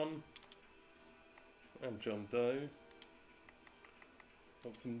moron. I'm John Doe.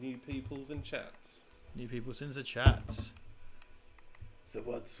 Got some new peoples in chats. New people since the chats. So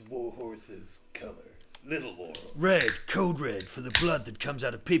what's Warhorse's colour? Little War. Red, code red, for the blood that comes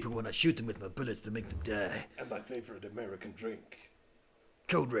out of people when I shoot them with my bullets to make them die. And my favourite American drink.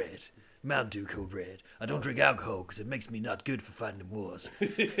 Code red. Mountain Dew code red. I don't drink alcohol because it makes me not good for fighting in wars.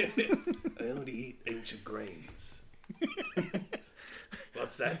 I only eat ancient grains.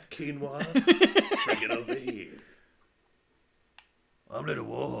 What's that, quinoa? Bring it over here. I'm Little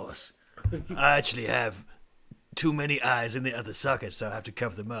Warhorse. I actually have too many eyes in the other socket, so I have to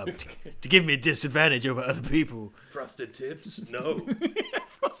cover them up to give me a disadvantage over other people. Frosted tips? No.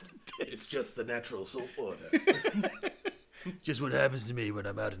 Frosted tips. It's just the natural salt water. Just what happens to me when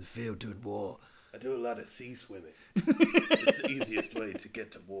I'm out in the field doing war. I do a lot of sea swimming. It's the easiest way to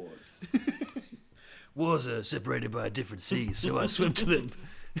get to wars. Wars are separated by different seas, so I swim to them.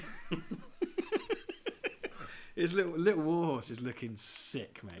 His little warhorse is looking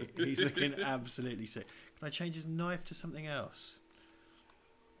sick, mate. He's looking absolutely sick. Can I change his knife to something else?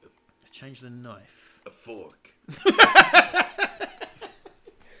 Let's change the knife. A fork.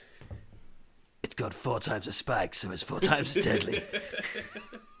 It's got 4 times the spike, so it's 4 times as deadly.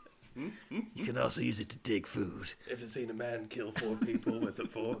 You can also use it to dig food. Ever seen a man kill 4 people with a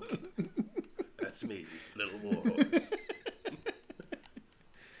fork? That's me, Little Warhorse.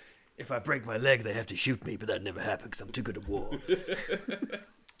 If I break my leg, they have to shoot me, but that never happened because I'm too good at war.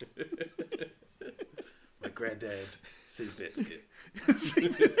 My granddad, Seabiscuit.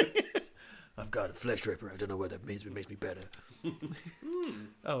 I've got a flesh ripper. I don't know what that means, but it makes me better.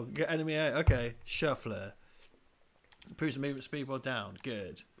 Oh, get enemy out. Okay, shuffler. Improves the movement speed while down.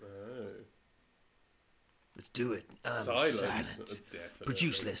 Good. Oh. Let's do it. Silent.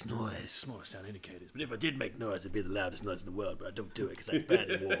 Produce less noise. Smaller sound indicators. But if I did make noise, it'd be the loudest noise in the world. But I don't do it because that's bad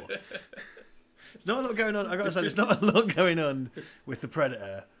in war. There's not a lot going on. I gotta say, there's not a lot going on with the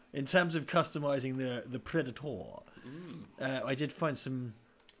Predator in terms of customizing the Predator. I did find some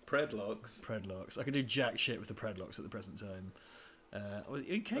Predlocks. I can do jack shit with the Predlocks at the present time.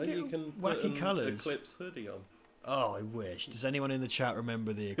 You can You get can wacky put an colours. Eclipse hoodie on. Oh, I wish. Does anyone in the chat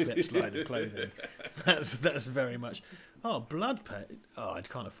remember the Eclipse line of clothing? That's very much. Oh, blood paint. Oh, I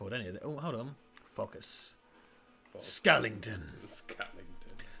can't afford any of that. Oh, hold on. Focus. Scullington. Scallington.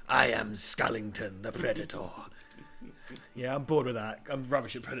 I am Scullington, the Predator. Yeah, I'm bored with that. I'm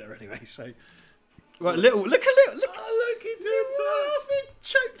rubbish at Predator anyway. So, right, look. Oh, look, he did It's been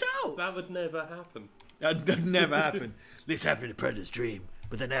choked out. that. That would never happen. That never happened. This happened in Predator's dream,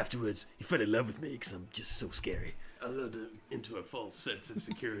 but then afterwards, he fell in love with me because I'm just so scary. I lured him into a false sense of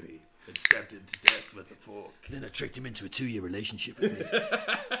security and stabbed him to death with a fork. Then I tricked him into a 2-year relationship with me,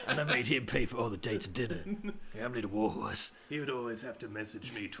 and I made him pay for all the dates and dinner. Yeah, I'm a little warhorse, He would always have to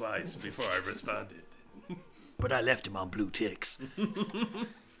message me twice before I responded. but I left him on blue ticks.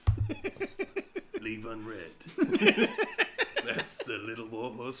 Leave unread. That's the Little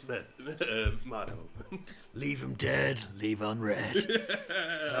Warhorse motto. Leave him dead, leave unread.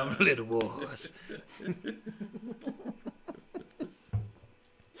 I'm a little warhorse.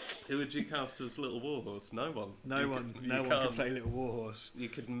 Who would you cast as Little Warhorse? No one. No one can play little warhorse. You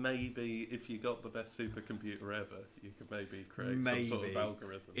could maybe, if you got the best supercomputer ever, you could maybe create some sort of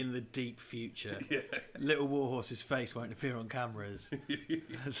algorithm. In the deep future, Yeah. little warhorse's face won't appear on cameras.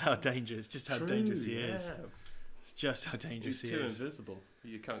 That's how dangerous. Just how dangerous he is. Yeah. It's just how dangerous He's he too is. invisible.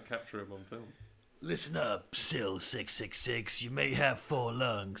 You can't capture him on film. Listen up, Sill 666. You may have 4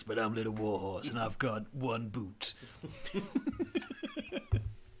 lungs, but I'm little warhorse, and I've got 1 boot.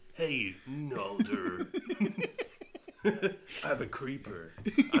 Hey, Nalder. I'm a creeper.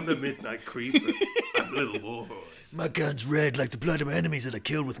 I'm a midnight creeper. I'm Little Warhorse. My gun's red like the blood of my enemies that I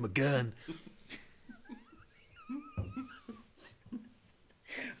killed with my gun.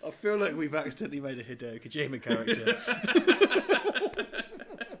 I feel like we've accidentally made a Hideo Kojima character.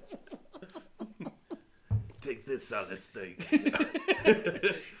 Take this, solid steak.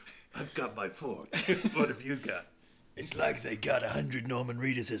 I've got my fork. What have you got? It's like they got 100 Norman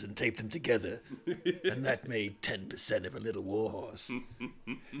Reeduses and taped them together, and that made 10% of a little warhorse.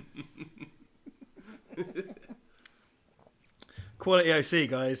 Quality OC,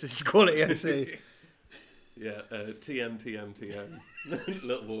 guys. This is quality OC. Yeah, TM.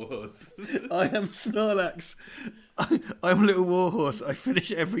 Little Warhorse. I am Snorlax. I'm Little Warhorse. I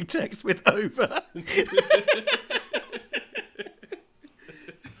finish every text with over.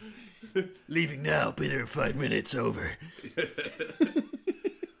 Leaving now, be there in 5 minutes, over.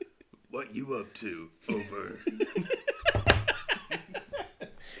 What you up to? Over.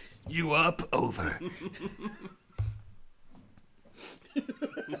 You up, over.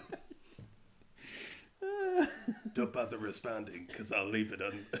 Don't bother responding, because I'll leave it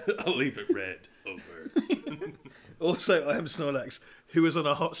I'll leave it red. Over. Also, I am Snorlax, who is on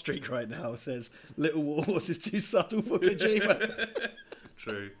a hot streak right now, says Little Warhorse is too subtle for Kojima.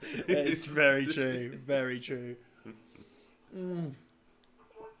 True. It's very true. Very true. Oh,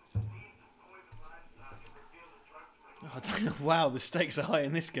 damn. Wow, the stakes are high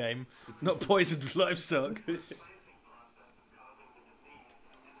in this game. Not poisoned livestock.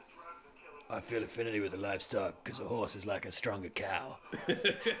 I feel affinity with the livestock because a horse is like a stronger cow.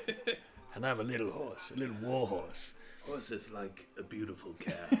 And I'm a little horse, a little war horse. Horse is like a beautiful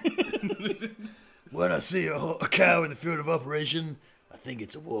cow. When I see a cow in the field of operation, I think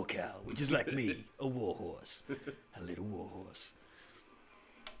it's a war cow, which is like me, a war horse. A little war horse.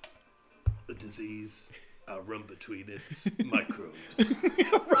 A disease, I'll run between its microbes.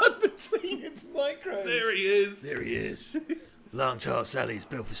 Run between its microbes. There he is. There he is. Long tall Sally's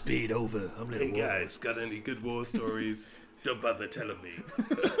built for speed, over. I'm little Hey war guys, got any good war stories? Don't bother telling me.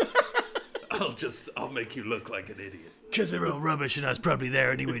 I'll make you look like an idiot. Because they're all rubbish and I was probably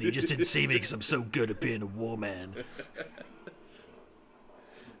there anyway and you just didn't see me because I'm so good at being a war man.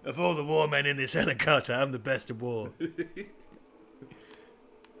 Of all the war men in this helicopter, I'm the best at war.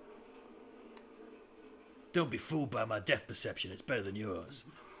 Don't be fooled by my death perception, it's better than yours.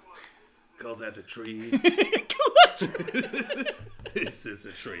 Call that a tree? This is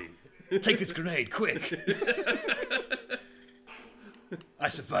a tree. Take this grenade, quick! I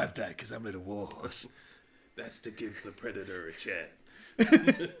survived that because I'm a little war horse. That's to give the predator a chance.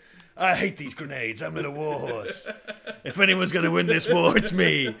 I hate these grenades, I'm a little war horse. If anyone's going to win this war, it's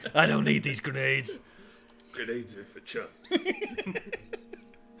me. I don't need these grenades. Grenades are for chumps.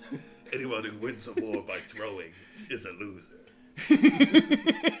 Anyone who wins a war by throwing is a loser.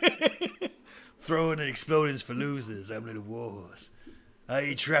 Throwing and exploding's for losers, I'm a little war horse. I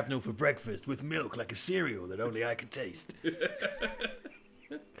eat shrapnel for breakfast with milk like a cereal that only I can taste.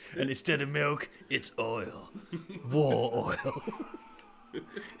 And instead of milk, it's oil. War oil.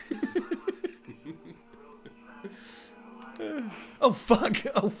 Oh fuck,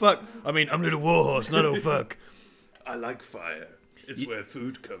 oh fuck. I mean, I'm a little war horse, not oh fuck. I like fire. It's where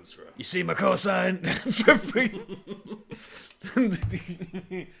food comes from. You see my call sign?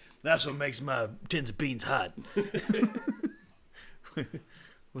 That's what makes my tins of beans hot.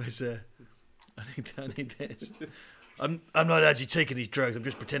 I need this. I'm not actually taking these drugs. I'm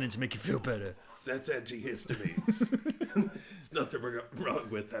just pretending to make you feel better. That's antihistamines. There's nothing wrong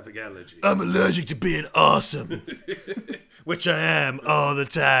with having allergies. I'm allergic to being awesome, which I am all the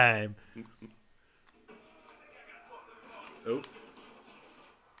time. Oh.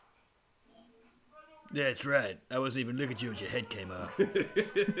 That's right. I wasn't even looking at you as your head came off.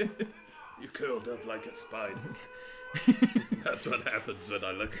 You curled up like a spider. That's what happens when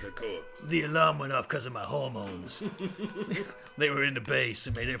I look at a corpse. The alarm went off because of my hormones. They were in the base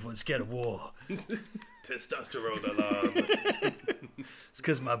and made everyone scared of war. Testosterone alarm. It's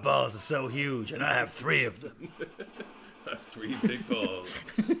because my balls are so huge and I have 3 of them. 3 big balls.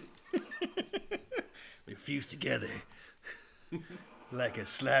 They fuse together like a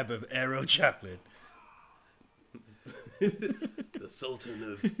slab of Aero chocolate. The Sultan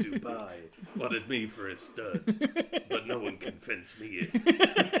of Dubai wanted me for his stud, but no one can fence me in.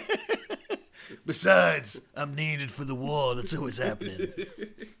 Besides, I'm needed for the war that's always happening.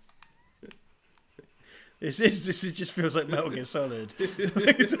 This just feels like Metal Gear Solid.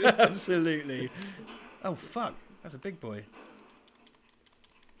 It's absolutely. Oh fuck, that's a big boy.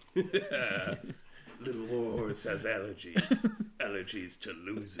 Little Warhorse has allergies. Allergies to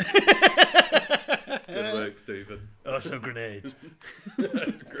losing. Good work, Stephen. Also grenades.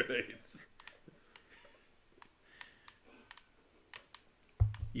 Grenades.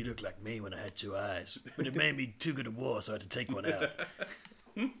 You look like me when I had 2 eyes. But it made me too good at war, so I had to take one out.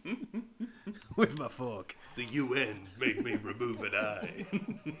 With my fork. The UN made me remove an eye.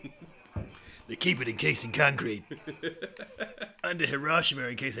 They keep it encased in concrete. Under Hiroshima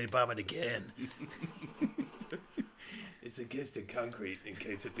in case they bomb it again. It's encased in concrete in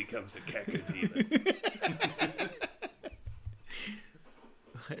case it becomes a cacodemon.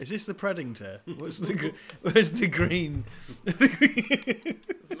 Is this the Predator? Where's the green?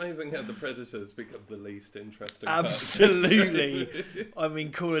 It's amazing how the Predators become the least interesting. Absolutely. I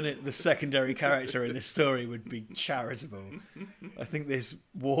mean, calling it the secondary character in this story would be charitable. I think this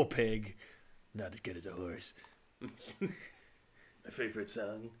war pig, not as good as a horse. My favourite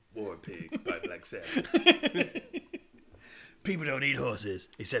song, War Pig by Black Sabbath. People don't eat horses,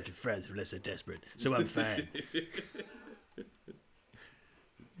 except in France unless they're desperate, so I'm fine.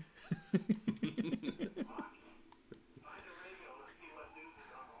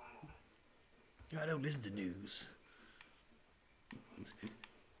 I don't listen to news.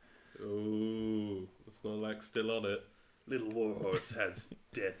 Oh, it's not like still on it. Little Warhorse has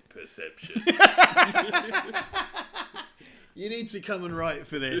death perception. You need to come and write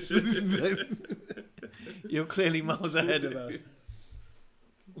for this. You're clearly miles ahead of us.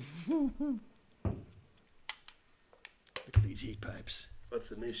 Look at these heat pipes. What's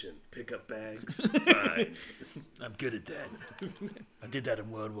the mission? Pick up bags? Fine. I'm good at that. I did that in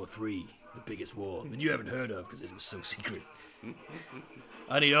World War III, the biggest war that you haven't heard of because it was so secret.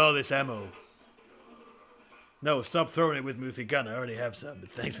 I need all this ammo. No, stop throwing it with me with your gun. I already have some,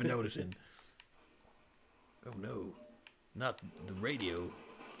 but thanks for noticing. Oh no, not the radio.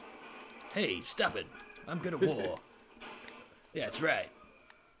 Hey, stop it. I'm good at war. Yeah, that's right.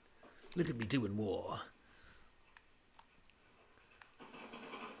 Look at me doing war.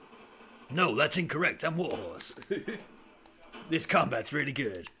 No, that's incorrect. I'm Warhorse. This combat's really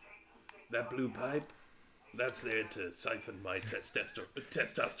good. That blue pipe? That's there to siphon my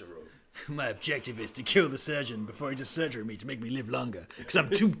testosterone. My objective is to kill the surgeon before he does surgery on me to make me live longer, because I'm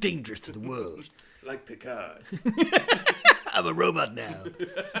too dangerous to the world. Like Picard. I'm a robot now.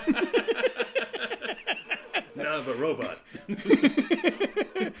 Now I'm a robot.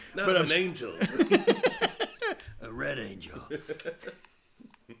 Now But I'm I'm an angel. A red angel.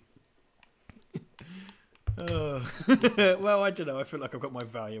 Oh. Well, I don't know. I feel like I've got my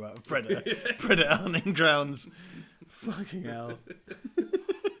value out of Predator hunting grounds. Fucking hell.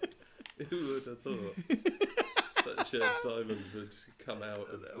 Who would have thought such a diamond would come out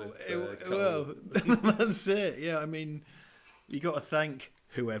of this? Well, that's it. Yeah, I mean, you got to thank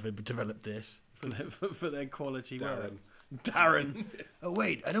whoever developed this for their quality work. Darren. Oh,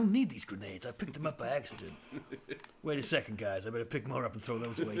 wait, I don't need these grenades. I picked them up by accident. Wait a second, guys. I better pick more up and throw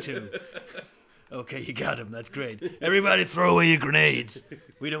those away, too. Okay, you got them. That's great. Everybody throw away your grenades.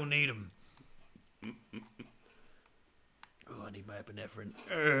 We don't need them. Oh, I need my epinephrine.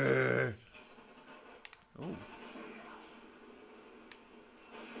 Oh.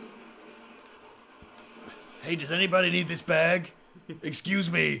 Hey, does anybody need this bag?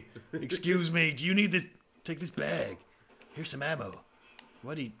 Excuse me. Excuse me. Do you need this? Take this bag. Here's some ammo.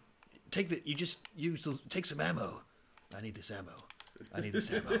 Why do you take the? You just take some ammo. I need this ammo. I need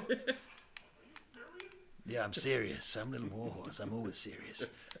this ammo. Yeah, I'm serious. I'm a little warhorse. I'm always serious.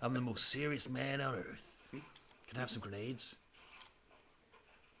 I'm the most serious man on earth. Can I have some grenades?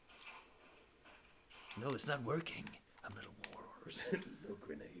 No, it's not working. I'm a little warhorse. No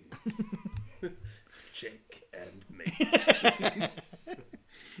grenades. Check and make.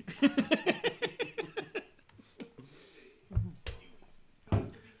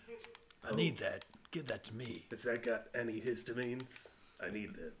 I need that. Give that to me. Has that got any histamines? I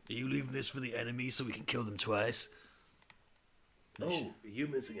need that. Are you leaving this for the enemy so we can kill them twice? Oh, are you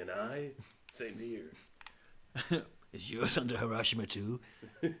missing an eye? Same here. Is yours under Hiroshima too?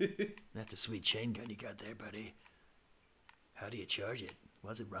 That's a sweet chain gun you got there, buddy. How do you charge it?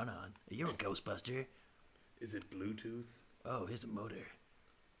 What's it run on? Are you a Ghostbuster? Is it Bluetooth? Oh, here's a motor.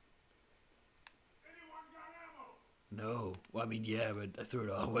 No. Well, I mean, yeah, but I threw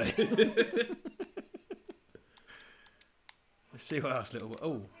it all away. Let's see what else, little...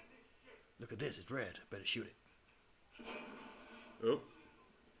 Oh, look at this. It's red. Better shoot it. Oh.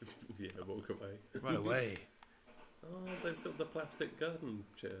 Yeah, walk away. Right away. Oh, they've got the plastic garden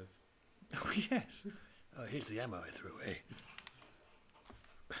chairs. Oh, yes. Oh, here's the ammo I threw away.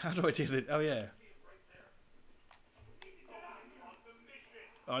 How do I do that? Oh, yeah.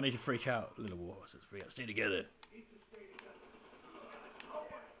 Oh, I need to freak out. Little warhorses. Freak out. Stay together.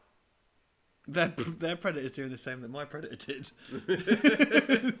 Their predator's doing the same that my predator did.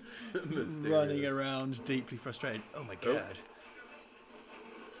 Running around, deeply frustrated. Oh my god.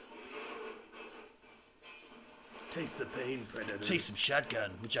 Taste the pain, predator. Taste some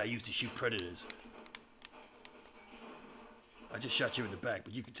shotgun, which I use to shoot predators. I just shot you in the back,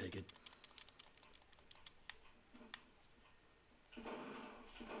 but you can take it.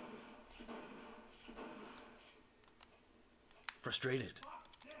 Frustrated.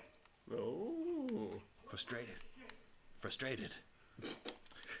 Oh. Frustrated. Frustrated.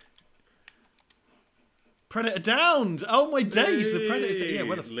 Predator downed! Oh my days! The predator's down. Yeah,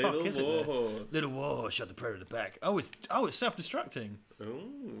 where the fuck is it? Little warhorse shot the predator back. Oh, it's self-destructing. Oh.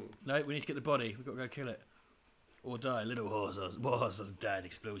 No, we need to get the body. We've got to go kill it. Or die. Little warhorse doesn't die in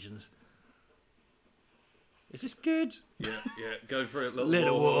explosions. Is this good? Yeah, go for it,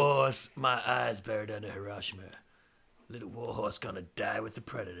 little warhorse. My eyes buried under Hiroshima. Little warhorse gonna die with the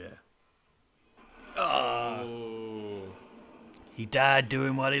predator. Oh. He died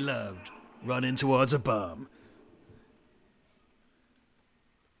doing what he loved, running towards a bomb.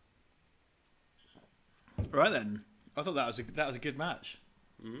 Right then, I thought that was a good match.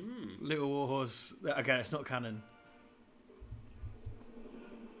 Little warhorse. Again, it's not canon.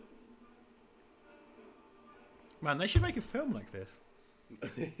 Man, they should make a film like this.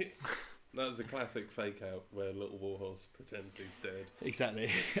 That was a classic fake out where Little Warhorse pretends he's dead.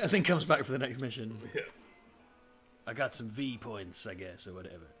 Exactly. And then comes back for the next mission. Yeah. I got some V points, I guess, or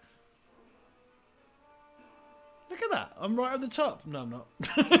whatever. Look at that. I'm right at the top. No, I'm not.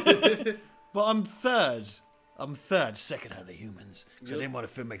 But I'm third. I'm third, second out of the humans. Because I didn't want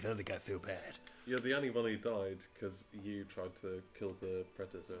to make the other guy feel bad. You're the only one who died because you tried to kill the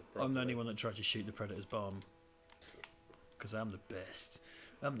predator. I'm the only one that tried to shoot the predator's bomb. Because I'm the best.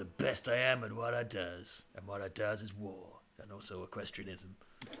 I'm the best I am at what I does. And what I does is war. And also equestrianism.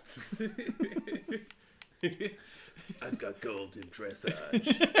 I've got gold in dressage.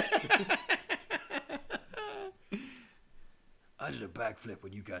 I did a backflip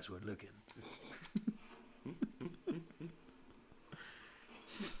when you guys weren't looking.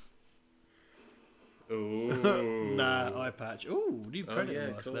 Oh. Nah, eye patch. Ooh, new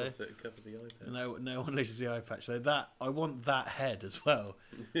predator mask there. It covered the eye patch. No one loses the eye patch. So that I want that head as well,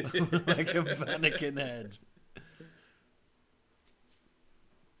 like a mannequin head.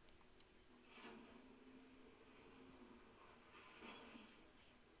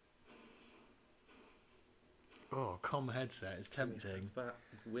 Oh, comm headset is tempting. That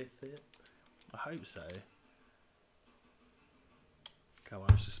with it. I hope so. Come on,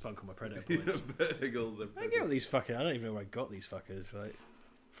 I just spunk on my predator points. I get all these fucking. I don't even know where I got these fuckers. Like,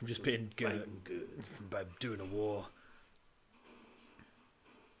 from just being good, from by doing a war.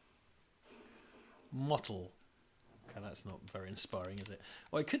 Mottle. Okay, that's not very inspiring, is it?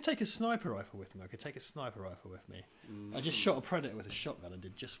 Well, I could take a sniper rifle with me. I just shot a predator with a shotgun and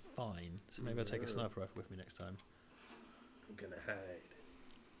did just fine. So maybe I'll take a sniper rifle with me next time. I'm gonna hide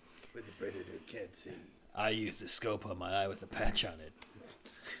where the predator can't see. I used the scope on my eye with a patch on it.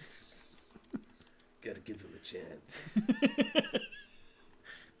 Gotta give him a chance.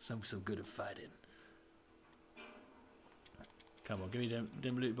 I'm so good at fighting. Come on, give me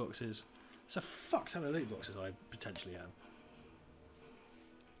them loot boxes. It's a fuck ton of loot boxes I potentially have.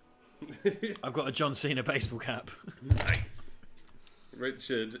 I've got a John Cena baseball cap. Nice.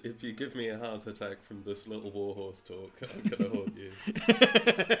 Richard, if you give me a heart attack from this little warhorse talk, I'm going to haunt you.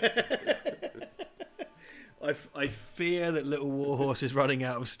 I fear that Little Warhorse is running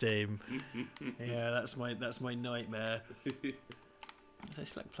out of steam. Yeah, that's my nightmare. Is that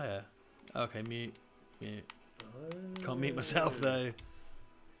select player? Okay, mute. Can't mute myself though.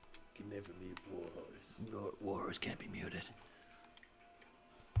 Can never mute Warhorse. Warhorse can't be muted.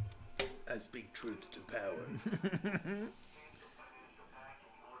 I speak truth to power.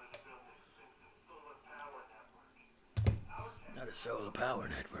 Not a solar power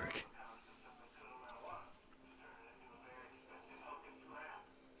network.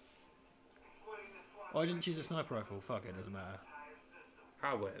 Oh, I didn't choose a sniper rifle. Fuck it, doesn't matter.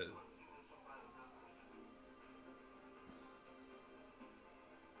 How well?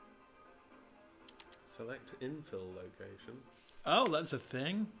 Select infill location. Oh, that's a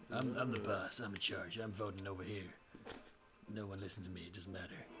thing. I'm the boss. I'm in charge. I'm voting over here. No one listens to me. It doesn't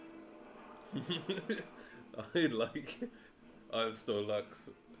matter. I'm Store Lux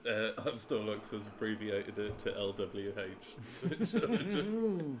has abbreviated it to LWH.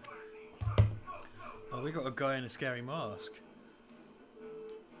 Oh, we got a guy in a scary mask.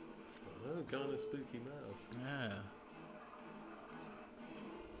 Oh, guy in a spooky mask. Yeah.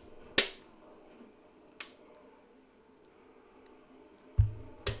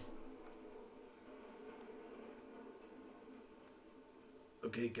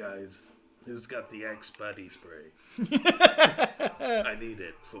 Okay, guys, who's got the Axe body spray? I need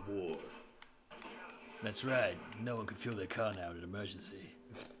it for war. That's right. No one can fuel their car now in an emergency.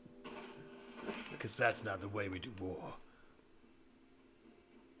 Because that's not the way we do war.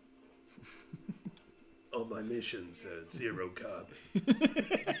 All my missions are zero carbon.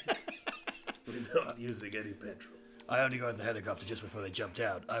 We're not using any petrol. I only got in the helicopter just before they jumped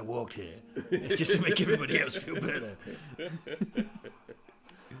out. I walked here. It's just to make everybody else feel better.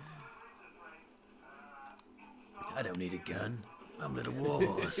 I don't need a gun. I'm Little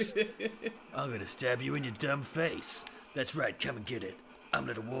Warhorse. I'm gonna stab you in your dumb face. That's right, come and get it. I'm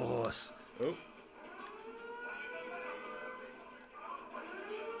Little Warhorse. Oh.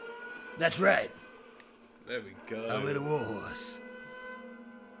 That's right. There we go. I'm Little Warhorse.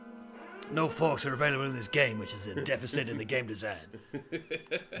 No forks are available in this game, which is a deficit in the game design.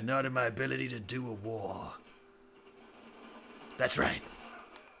 And not in my ability to do a war. That's right.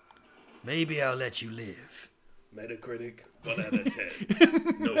 Maybe I'll let you live. Metacritic, 1 out of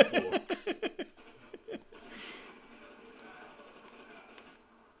 10. No forks.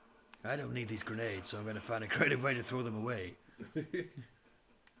 I don't need these grenades, so I'm going to find a creative way to throw them away.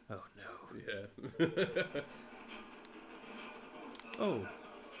 Oh, no. Yeah. Oh.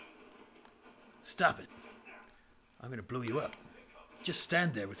 Stop it. I'm going to blow you up. Just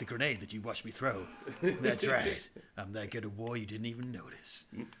stand there with the grenade that you watched me throw. That's right. I'm that good at war you didn't even notice.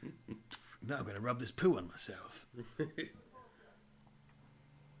 Now I'm going to rub this poo on myself.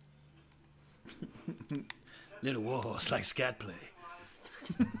 Little Warhorse likes scat play.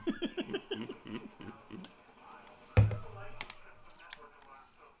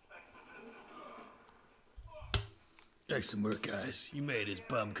 Excellent work, guys. You made his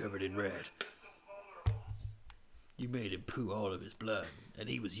bum covered in red. You made him poo all of his blood, and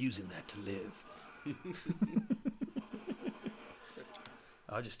he was using that to live.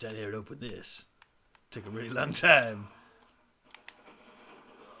 I'll just stand here and open this. Took a really long time.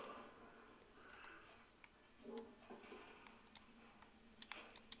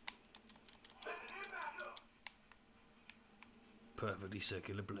 Perfectly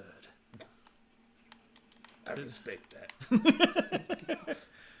circular blood. I respect that.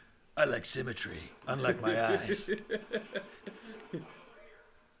 I like symmetry, unlike my eyes.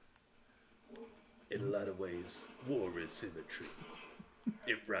 In a lot of ways, war is symmetry.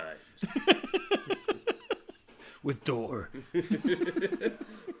 It rhymes. With door.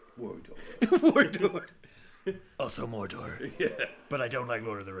 Wardor. Mordor. Also Mordor. Yeah. But I don't like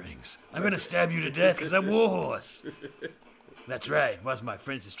Lord of the Rings. I'm gonna stab you to death because I'm Warhorse. That's right. Whilst my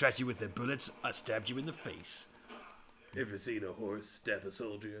friends distract you with their bullets, I stabbed you in the face. Ever seen a horse stab a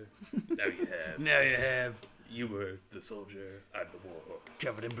soldier? Now you have. Now you have. You were the soldier, I'm the warhorse.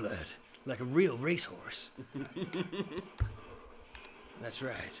 Covered in blood. Like a real racehorse. That's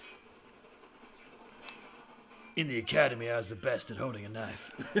right. In the academy, I was the best at holding a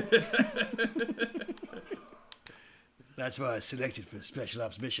knife. That's why I was selected for special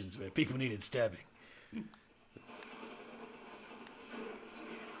ops missions where people needed stabbing.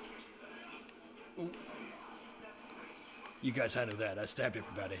 Ooh. You guys handle that. I stabbed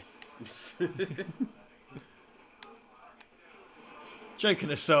everybody.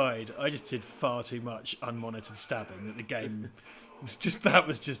 Joking aside, I just did far too much unmonitored stabbing that the game That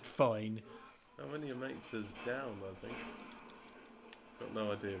was just fine. How many of your mates is down, I think? Got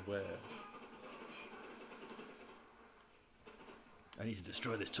no idea where. I need to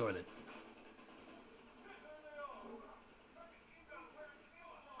destroy this toilet.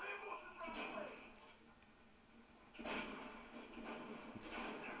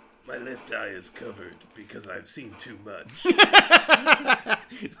 My left eye is covered because I've seen too much.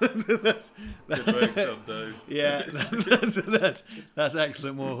 Good work, Tom, though. Yeah, that's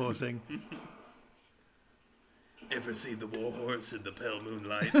excellent warhorsing. Ever see the warhorse in the pale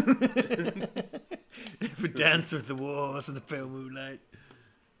moonlight? We danced with the warhorse in the pale moonlight.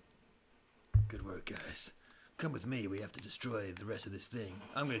 Good work, guys. Come with me. We have to destroy the rest of this thing.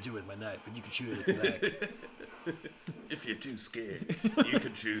 I'm going to do it with my knife, but you can shoot it if you like. If you're too scared, you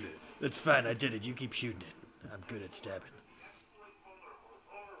can shoot it. That's fine. I did it. You keep shooting it. I'm good at stabbing.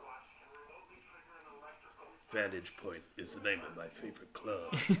 Vantage Point is the name of my favorite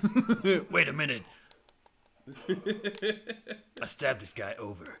club. Wait a minute. I stabbed this guy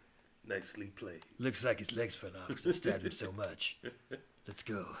over. Nicely played. Looks like his legs fell off because I stabbed him so much. Let's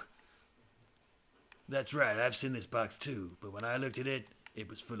go. That's right, I've seen this box too, but when I looked at it, it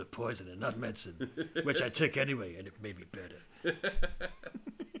was full of poison and not medicine, which I took anyway, and it made me better.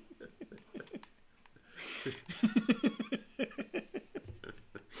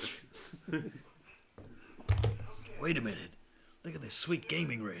 Wait a minute. Look at this sweet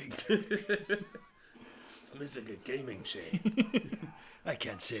gaming rig. It's missing a gaming chair. I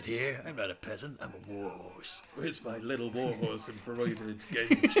can't sit here. I'm not a peasant. I'm a warhorse. Where's my little warhorse embroidered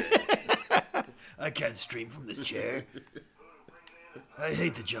gaming chair? I can't stream from this chair. I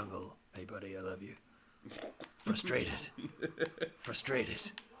hate the jungle. Hey, buddy, I love you. Frustrated.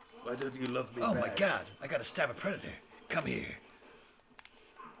 Frustrated. Why don't you love me Oh, back? my God. I gotta stab a predator. Come here.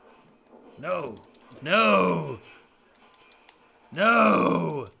 No. No.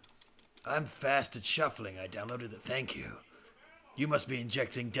 No. I'm fast at shuffling. I downloaded it. Thank you. You must be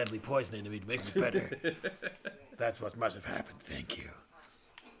injecting deadly poison into me to make me better. That's what must have happened. Thank you.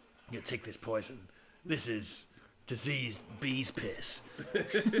 I'm gonna take this poison. This is diseased bee's piss.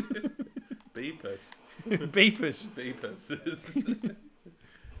 Beepus. Beepus. Beepus.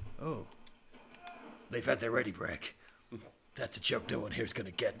 Oh. They've had their ready break. That's a joke no one here's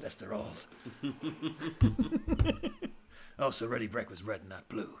gonna get unless they're old. Also, ready break was red and not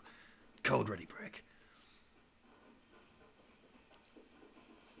blue. Cold ready break.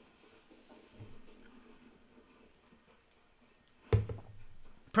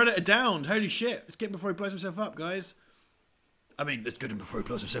 Predator downed. Holy shit. Let's get him before he blows himself up, guys. I mean, let's get him before he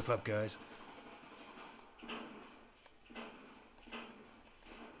blows himself up, guys.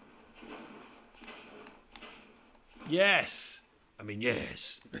 Yes. I mean,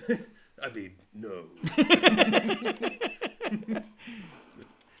 yes. I mean, no.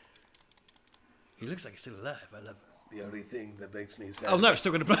 He looks like he's still alive. I love him. The only thing that makes me sad. Oh, no, it's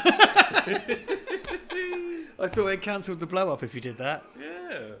still going to blow. I thought it cancelled the blow up if you did that.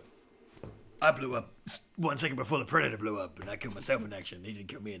 Yeah. I blew up 1 second before the predator blew up, and I killed myself in action. He didn't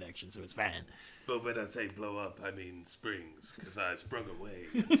kill me in action, so it's fine. But when I say blow up, I mean springs, because I sprung away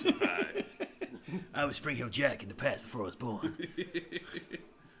and survived. I was Spring Hill Jack in the past before I was born.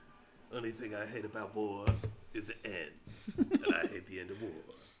 Only thing I hate about war is it ends, and I hate the end of war.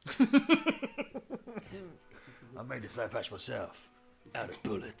 I made this eye patch myself, out of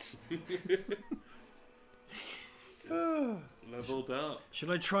bullets. Leveled up. Should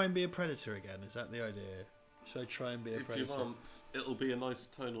I try and be a predator again? Is that the idea? Should I try and be a If predator? you want, it'll be a nice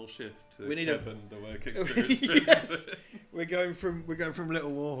tonal shift to We need Kevin, the work experience. Yes, we're going from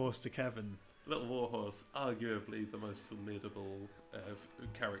Little Warhorse to Kevin. Little Warhorse, arguably the most formidable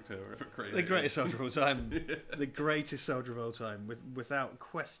character ever created. The greatest soldier of all time. The greatest soldier of all time, without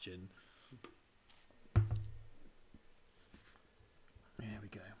question. There we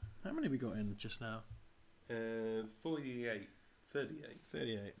go. How many we got in just now? 38. 38.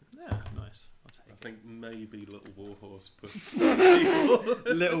 38. Yeah, nice. I'll take I think maybe Little Warhorse put it.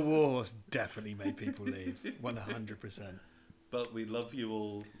 Little Warhorse definitely made people leave. 100%. But we love you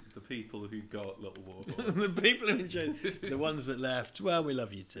all, the people who got Little Warhorse. The people who enjoyed, the ones that left, well, we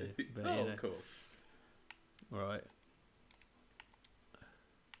love you too. But, oh, you know. of course. Right.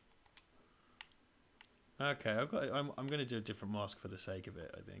 Okay, I'm going to do a different mask for the sake of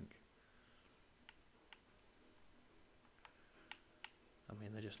it, I think. I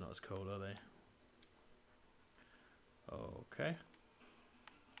mean, they're just not as cool, are they? Okay.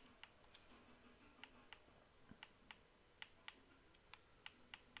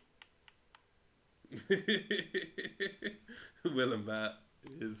 Will and Matt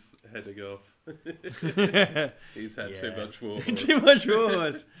is heading off. He's had too much war. Too much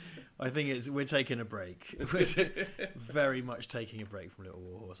wars. I think we're taking a break. We're very much taking a break from Little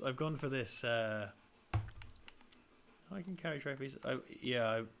Warhorse. I've gone for this. I can carry trophies. I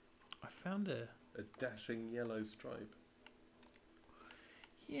found a dashing yellow stripe.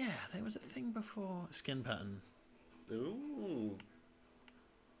 Yeah, there was a thing before. Skin pattern. Ooh.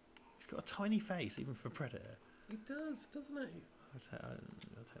 He's got a tiny face, even for a predator. He does, doesn't he? I'll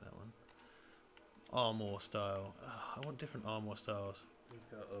take that one. Armour style. Oh, I want different armour styles. He's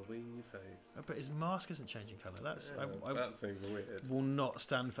got a wee face. But his mask isn't changing colour. That seems weird. Will not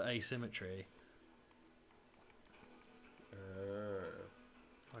stand for asymmetry.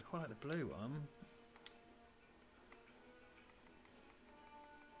 I quite like the blue one.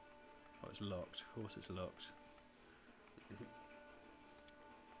 Oh, it's locked. Of course it's locked.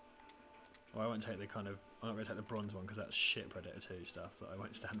 Well, I won't take the I'm not going to take the bronze one because that's shit Predator 2 stuff that I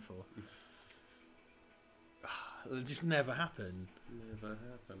won't stand for. It'll just never happen. Never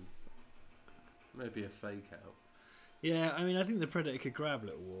happen. Maybe a fake out. Yeah, I mean, I think the Predator could grab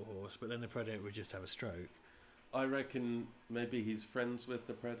Little Warhorse, but then the Predator would just have a stroke. I reckon maybe he's friends with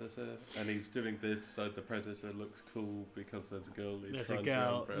the Predator and he's doing this so the Predator looks cool because there's a girl he's trying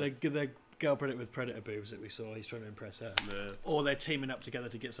to impress. The girl Predator with Predator boobs that we saw, he's trying to impress her. Yeah. Or they're teaming up together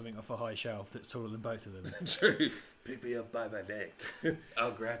to get something off a high shelf that's taller than both of them. True. Pick me up by my neck.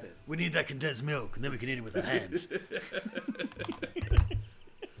 I'll grab it. We need that condensed milk and then we can eat it with our hands.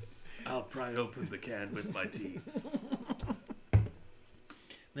 I'll pry open the can with my teeth.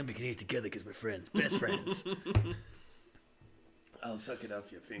 Then we can eat together because we're friends. Best friends. I'll suck it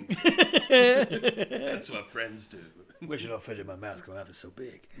off your fingers. That's what friends do. Wish it all fit in my mouth because my mouth is so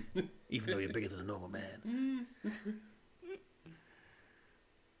big. Even though you're bigger than a normal man.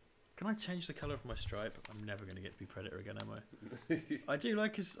 Can I change the colour of my stripe? I'm never going to get to be Predator again, am I? I do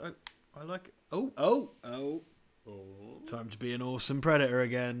like his... I like... Oh. Time to be an awesome Predator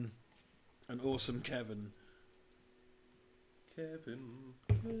again. An awesome Kevin.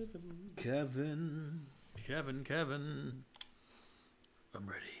 Kevin. I'm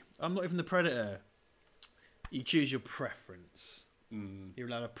ready. I'm not even the Predator. You choose your preference. You're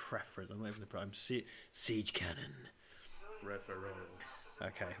allowed a preference. I'm not even the Predator. I'm Siege Cannon. Reference.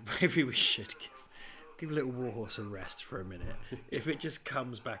 Okay, maybe we should give Little Warhorse a rest for a minute. If it just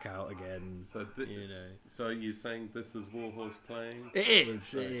comes back out again, So are you saying this is Warhorse playing? It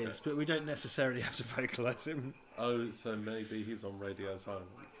is, but we don't necessarily have to vocalise him. Oh, so maybe he's on radio silence.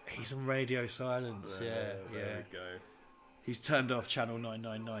 He's on radio silence, yeah. There you go. He's turned off channel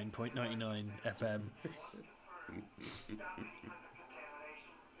 999.99 FM.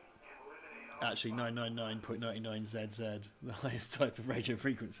 Actually, 999.99 ZZ, the highest type of radio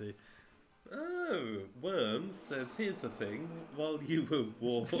frequency. Oh, Worms says, here's the thing. While you were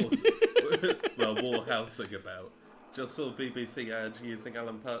warhousing about, just saw BBC ad using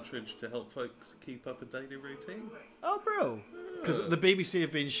Alan Partridge to help folks keep up a daily routine. Oh, bro. Because the BBC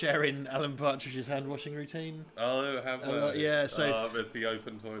have been sharing Alan Partridge's hand washing routine. Oh, have they? Yeah, so... with the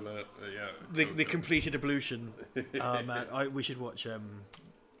open toilet, The completed ablution. Oh, man, we should watch...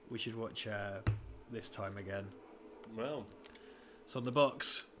 this time again. Well, it's on the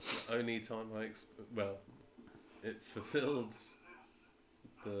box. The only time it fulfilled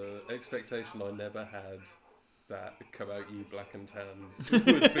the expectation I never had that Come Out You Black and Tans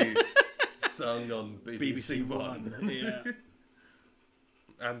would be sung on BBC One. Yeah.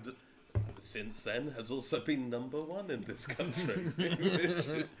 And since then has also been #1 in this country. Which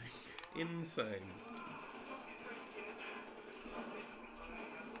is insane.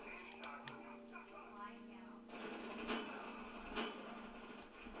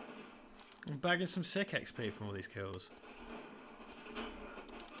 I'm bagging some sick XP from all these kills.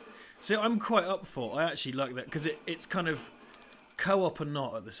 So I'm quite up for. I actually like that because it's kind of co-op and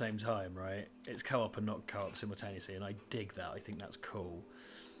not at the same time, right? It's co-op and not co-op simultaneously, and I dig that. I think that's cool.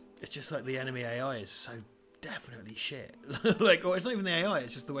 It's just like the enemy AI is so definitely shit. Or it's not even the AI.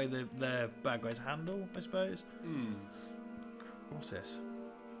 It's just the way the bad guys handle, I suppose. What's this?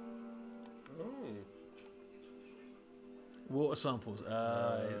 Oh. Water samples.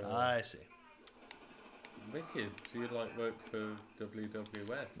 I see. Wicked. Do you work for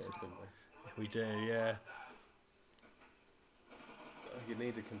WWF or something? We do, yeah. Oh, you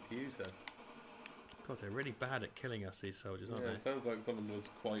need a computer. God, they're really bad at killing us, these soldiers, aren't they? It sounds like someone was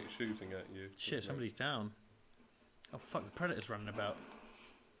quite shooting at you. Shit, somebody's down. Oh, fuck, the Predator's running about.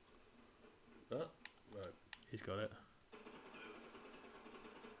 Oh, right. He's got it.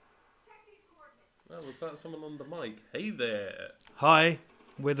 Oh, was that someone on the mic? Hey there! Hi,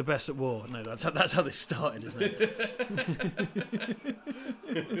 we're the best at war. No, that's how this started, isn't it?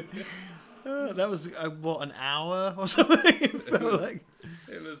 That was what, an hour or something? It felt like.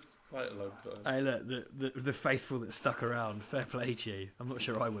 It was quite a long time. Hey, look, the faithful that stuck around. Fair play to you. I'm not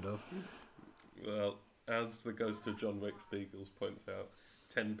sure I would have. Well, as the Ghost of John Wick Spiegels points out,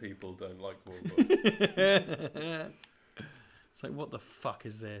 10 people don't like Warlords. It's like, what the fuck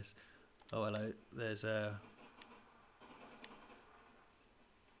is this? Oh, hello. There's a.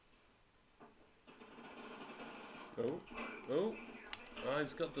 Oh,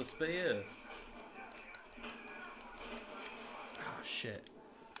 he's got the spear. Oh, shit.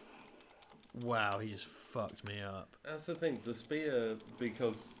 Wow, he just fucked me up. That's the thing, the spear,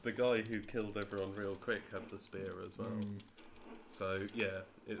 because the guy who killed everyone real quick had the spear as well. So, yeah,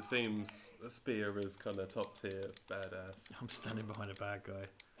 it seems a spear is kind of top tier badass. I'm standing behind a bad guy.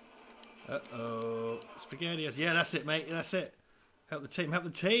 Uh-oh. Spaghettios. Yeah, that's it, mate. That's it. Help the team. Help the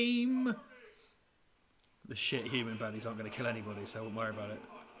team. The shit human baddies aren't going to kill anybody, so I won't worry about it.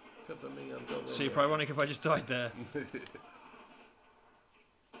 Cover me, I'm going. Super ironic if I just died there.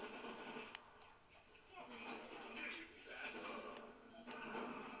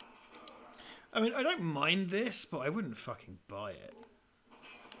 I mean, I don't mind this, but I wouldn't fucking buy it.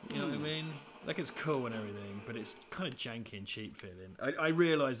 You know what I mean? Like, it's cool and everything, but it's kind of janky and cheap feeling. I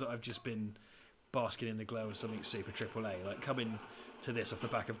realise that I've just been basking in the glow of something super AAA. Like, coming to this off the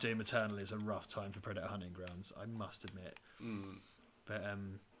back of Doom Eternal is a rough time for Predator Hunting Grounds, I must admit. But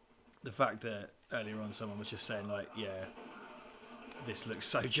the fact that earlier on someone was just saying, like, yeah, this looks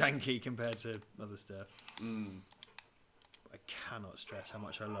so janky compared to other stuff. I cannot stress how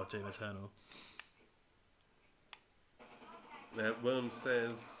much I love Doom Eternal. Now, Worm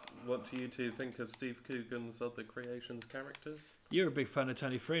says, what do you two think of Steve Coogan's other creations characters? You're a big fan of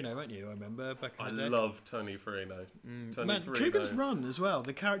Tony Farino, weren't you? I remember back in the day. I love Tony Farino. Man, Coogan's Run as well.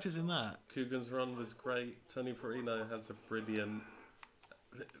 The characters in that. Coogan's Run was great. Tony Farino has a brilliant...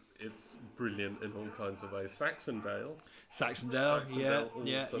 It's brilliant in all kinds of ways. Saxondale, yeah.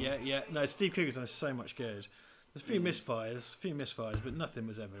 awesome. Yeah. No, Steve Coogan's done so much good. There's a few misfires, but nothing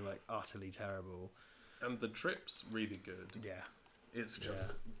was ever like utterly terrible. And the trip's really good. Yeah. It's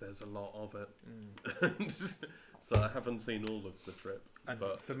just, there's a lot of it. So I haven't seen all of the trip. And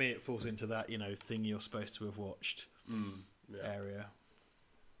but for me, it falls into that, you know, thing you're supposed to have watched area.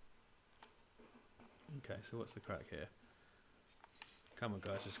 Okay, so what's the crack here? Come on,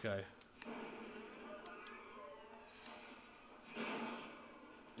 guys, let's go.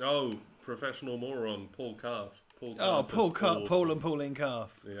 Oh, professional moron, Paul Calf. Paul and Pauline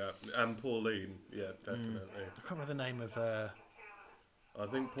Calf. Yeah, and Pauline. Yeah, definitely. I can't remember the name of... I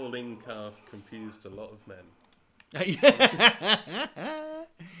think Pauline Calf confused a lot of men.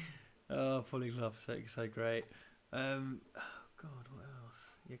 Oh, Pauline Calf, so great. Oh, God, what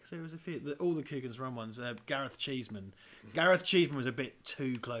else? Yeah, because there was a few... all the Coogan's Run ones. Gareth Cheeseman. Gareth Cheeseman was a bit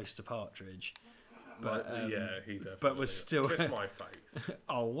too close to Partridge. But, yeah, he definitely... But was still... Kiss my face.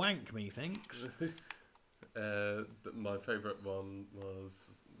 Oh, wank me, thanks. My favourite one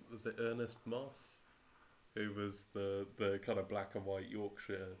was it Ernest Moss, who was the kind of black and white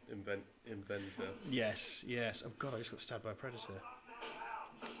Yorkshire inventor. Yes. Oh God, I just got stabbed by a predator.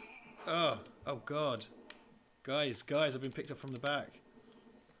 Oh God, guys, I've been picked up from the back.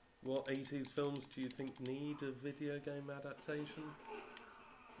 What 80s films do you think need a video game adaptation?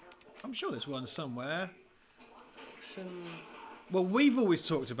 I'm sure there's one somewhere. Well, we've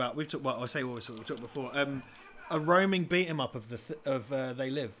talked before. A roaming beat 'em up of They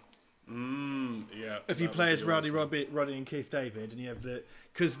Live. Yeah. If you play as Roddy and Keith David, and you have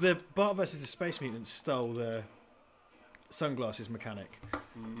because the Bart versus the Space Mutants stole the sunglasses mechanic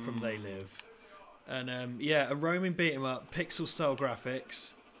from They Live, and a roaming beat 'em up, pixel style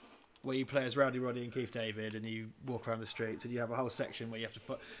graphics, where you play as Roddy and Keith David, and you walk around the streets, and you have a whole section where you have to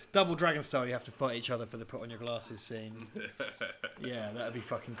fight, double dragon style. You have to fight each other for the put on your glasses scene. Yeah, that'd be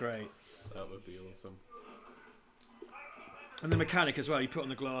fucking great. That would be awesome. And the mechanic as well. You put on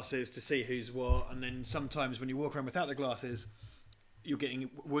the glasses to see who's what, and then sometimes when you walk around without the glasses, you're getting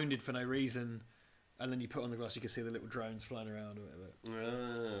wounded for no reason, and then you put on the glasses, you can see the little drones flying around or whatever.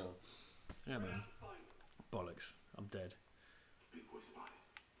 Oh. Yeah, man. Bollocks. I'm dead.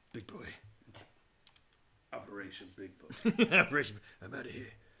 Big boy. Operation Big Boy. Operation. I'm out of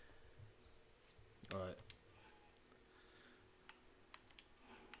here. Alright.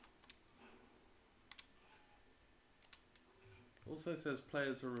 Also says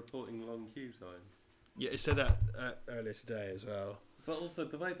players are reporting long queue times. Yeah, it said that earlier today as well. But also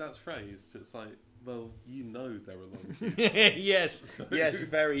the way that's phrased, it's like, well, you know there are long queues. Yes, yes,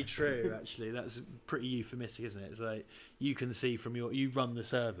 very true. Actually, that's pretty euphemistic, isn't it? It's like you can see from you run the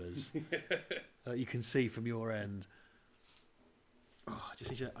servers. You can see from your end. Oh, I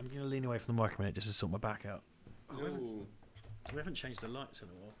just need to. I'm going to lean away from the mic a minute just to sort my back out. Oh, Ooh. we haven't changed the lights in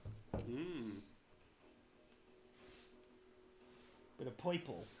a while. Bit of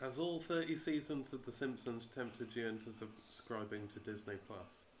purple. Has all 30 seasons of The Simpsons tempted you into subscribing to Disney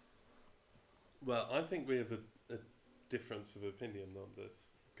Plus? Well, I think we have a difference of opinion on this.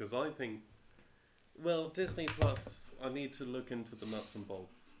 Because I think, well, Disney Plus, I need to look into the nuts and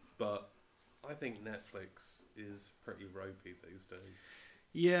bolts. But I think Netflix is pretty ropey these days.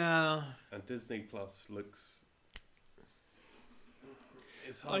 Yeah. And Disney Plus looks...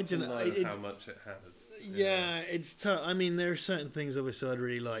 It's hard to know how much it has. Yeah, it's tough. I mean, there are certain things obviously I'd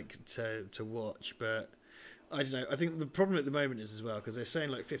really like to watch, but I don't know. I think the problem at the moment is as well, because they're saying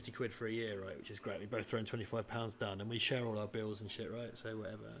like 50 quid for a year, right, which is great. We both thrown £25 down and we share all our bills and shit, right? So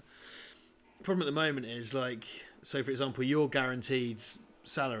whatever. The problem at the moment is like, so for example, you're guaranteed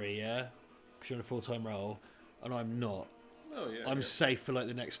salary, yeah? Because you're in a full-time role, and I'm not. Oh, yeah. I'm safe for like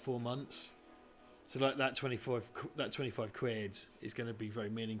the next 4 months. So like that 25 quid is going to be very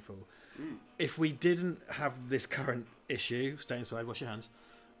meaningful. If we didn't have this current issue, stay inside, wash your hands,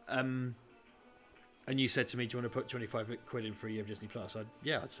 and you said to me, do you want to put 25 quid in for a year of Disney Plus? I'd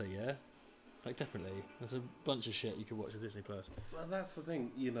say yeah. Like, definitely. There's a bunch of shit you could watch with Disney Plus. Well, that's the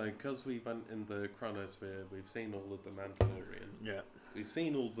thing, you know, because we went in the chronosphere, we've seen all of the Mandalorian. Yeah. We've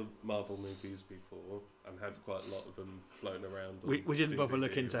seen all the Marvel movies before and have quite a lot of them floating around. We didn't bother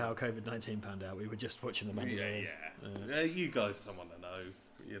looking into how COVID-19 panned out. We were just watching the Mandalorian. Yeah. You guys don't want to know,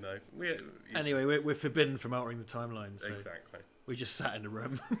 you know. Anyway, we're forbidden from altering the timeline. So exactly. we just sat in a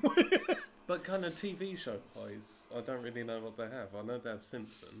room. But kind of TV show wise, I don't really know what they have. I know they have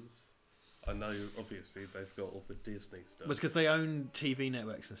Simpsons. I know, obviously, they've got all the Disney stuff. Well, it's because they own TV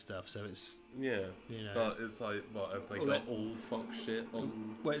networks and stuff, so it's... Yeah, you know. But it's like, what, have they got all Fox shit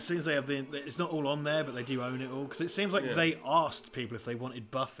on... Well, it seems they have the... It's not all on there, but they do own it all. Because it seems like they asked people if they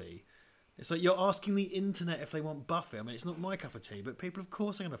wanted Buffy. It's like, you're asking the internet if they want Buffy. I mean, it's not my cup of tea, but people, of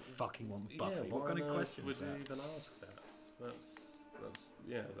course, are going to fucking want Buffy. Yeah, what kind of question is that? Would you even ask that?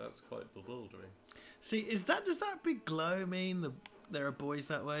 That's quite bewildering. See, does that big glow mean there are boys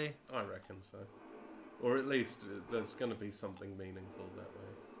that way? I reckon so. Or at least there's going to be something meaningful that way.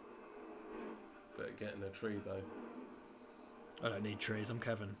 But getting a tree, though. I don't need trees, I'm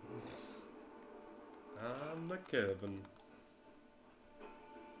Kevin. I'm the Kevin.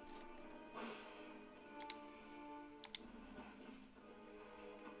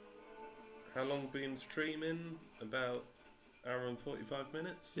 How long been streaming? About hour and 45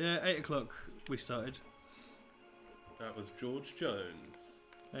 minutes? Yeah, 8 o'clock we started. That was George Jones.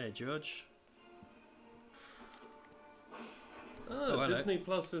 Hey, George. Oh, Disney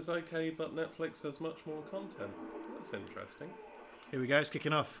Plus is okay, but Netflix has much more content. That's interesting. Here we go, it's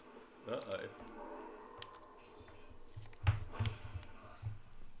kicking off. Uh-oh.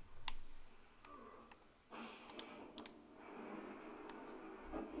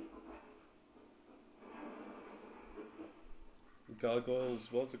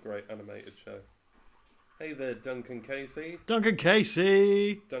 Gargoyles was a great animated show. Hey there, Duncan Casey. Duncan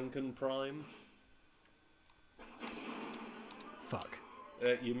Casey! Duncan Prime. Fuck.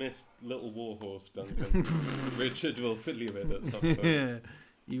 You missed Little Warhorse, Duncan. Richard will fill you in at some point. Yeah,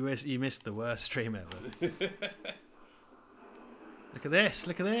 you missed the worst stream ever. Look at this,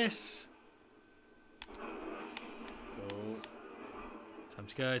 look at this! Oh. Time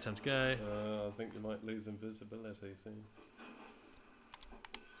to go, time to go. I think you might lose invisibility soon.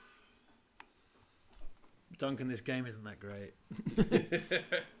 Duncan, this game isn't that great.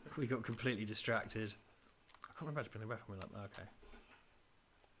 We got completely distracted. I can't remember how to bring the weapon wheel up. Okay.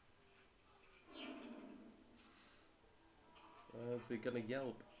 Is he going to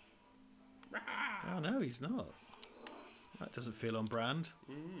yelp? Oh no, he's not. That doesn't feel on brand.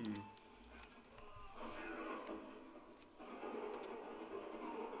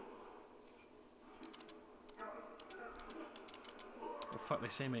 Oh fuck, they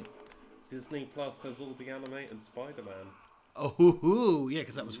see me. Disney Plus has all the animated Spider-Man. Oh, yeah,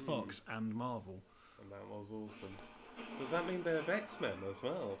 because that was Fox and Marvel. And that was awesome. Does that mean they have X-Men as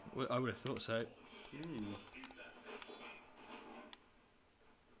well? I would have thought so.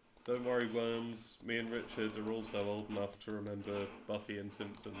 Don't worry, Worms. Me and Richard are also old enough to remember Buffy and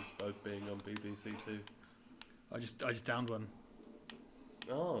Simpsons both being on BBC Two. I just downed one.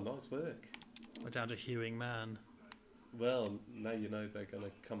 Oh, nice work. I downed a hewing man. Well, now you know they're going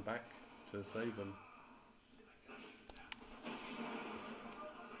to come back to save them.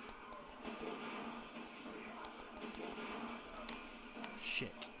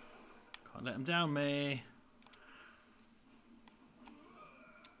 Shit. Can't let them down me.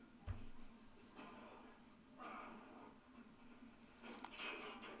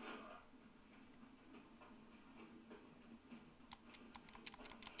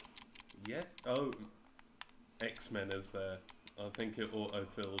 Yes. Oh, X-Men is there. I think it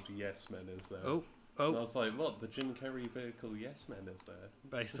auto-filled Yes Men is there. Oh, And I was like, what? The Jim Carrey vehicle Yes Men is there?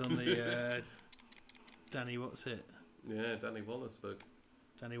 based on the Danny, what's it? Yeah, Danny Wallace book.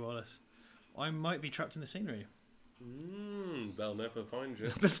 Danny Wallace. I might be trapped in the scenery. They'll never find you.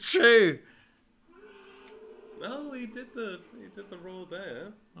 That's true. Oh, he did the roar there.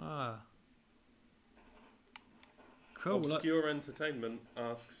 Ah. Cool. Obscure Entertainment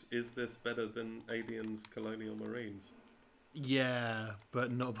asks, is this better than Aliens Colonial Marines? Yeah,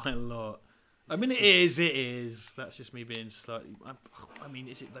 but not by a lot. I mean, it is. That's just me being slightly... I mean,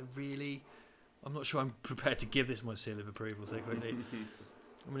 is it though, really? I'm not sure I'm prepared to give this my seal of approval so quickly.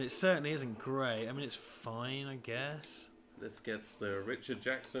 I mean, it certainly isn't great. I mean, it's fine, I guess. This gets the Richard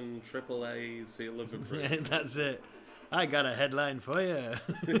Jackson AAA seal of approval. Yeah, that's it. I got a headline for you.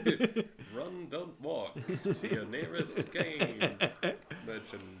 Run, don't walk to your nearest game.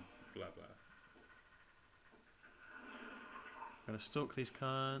 Merchant, blah, blah. Gonna stalk these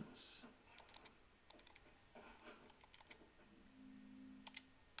cunts.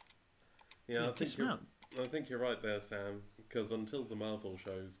 Yeah, I Dismount. think you're right there, Sam. Because until the Marvel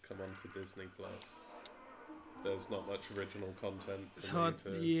shows come onto Disney Plus, there's not much original content. It's hard.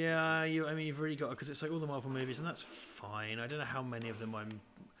 Yeah, I mean, you've really got, because it's like all the Marvel movies, and that's fine. I don't know how many of them I'm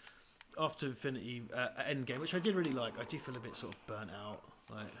after Infinity Endgame, which I did really like. I do feel a bit sort of burnt out.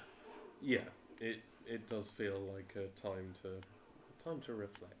 Like, yeah, it does feel like a time to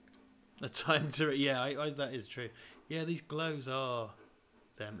reflect. A time to I that is true. Yeah, these glows are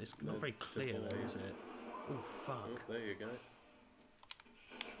them. It's not very clear though, is it? Oh fuck! Oh, there you go.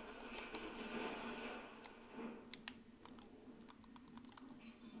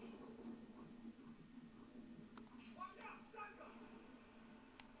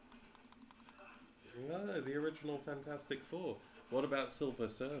 No, the original Fantastic Four. What about Silver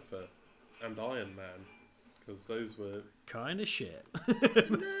Surfer and Iron Man? Because those were kind of shit.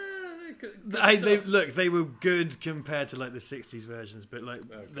 no, they were good compared to like the '60s versions, but like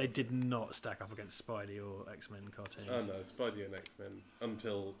they did not stack up against Spidey or X-Men cartoons. Oh no, Spidey and X-Men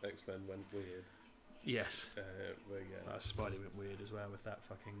until X-Men went weird. Yes. But yeah. Spidey went weird as well with that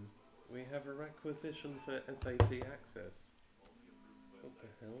fucking. We have a requisition for SAT access. What the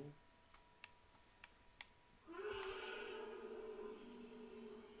hell?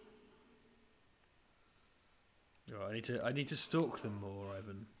 Oh, I need to stalk them more,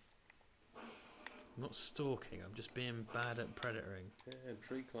 Ivan. I'm not stalking. I'm just being bad at predatoring. Yeah,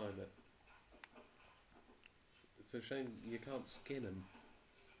 tree climber. It's a shame you can't skin them.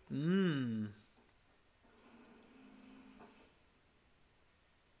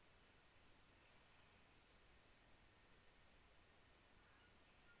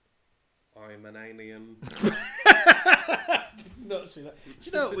 I'm an alien. Did not see that. Do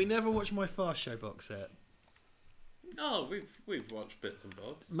you know what? We never watched my Fast Show box set. Oh, we've watched bits and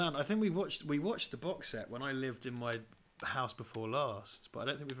bobs. Man, I think we watched the box set when I lived in my house before last, but I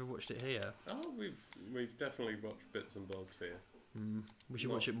don't think we've ever watched it here. Oh, we've definitely watched bits and bobs here. We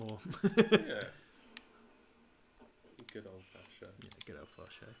should watch it more. Yeah. Good old Fast Show. Yeah, good old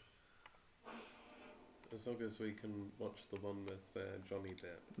Fast Show. As long as we can watch the one with Johnny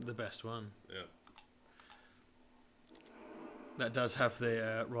Depp. The best one. Yeah. That does have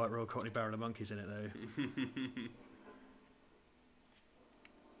the Right Royal Cockney Barrel of Monkeys in it, though.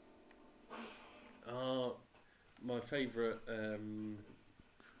 My favourite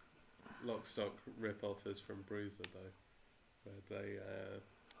Lock, Stock rip-off is from Bruiser, though. Where they...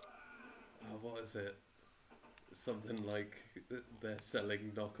 what is it? Something like they're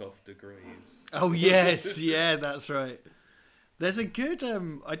selling knockoff degrees. Oh, yes. Yeah, that's right. There's a good...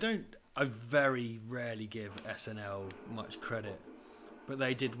 I very rarely give SNL much credit, but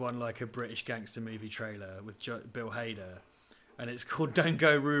they did one like a British gangster movie trailer with Bill Hader, and it's called Don't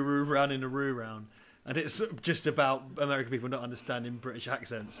Go Roo Roo Round in a Roo Round, and it's just about American people not understanding British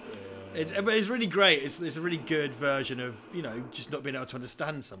accents. But it's really great. It's a really good version of, you know, just not being able to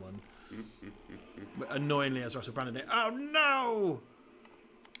understand someone. But annoyingly, as Russell Brand did, oh no!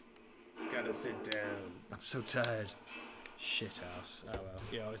 Gotta sit down. I'm so tired. Shit house. Oh well.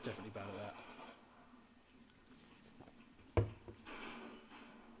 Yeah, I was definitely bad at that.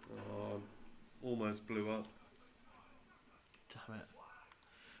 Oh, almost blew up. Damn it.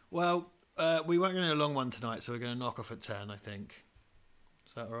 Well, we weren't going to do a long one tonight, so we're going to knock off at 10, I think.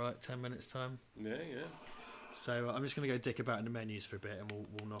 Is that alright? 10 minutes time? Yeah. So I'm just going to go dick about in the menus for a bit, and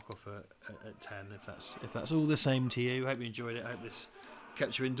we'll knock off at 10 if that's all the same to you. Hope you enjoyed it. Hope this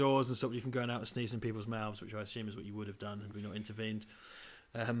kept you indoors and stopped you from going out and sneezing in people's mouths, which I assume is what you would have done had we not intervened.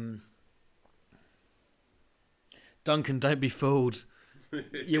 Duncan, don't be fooled.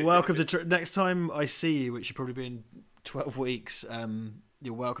 You're welcome to next time I see you, which should probably be in 12 weeks.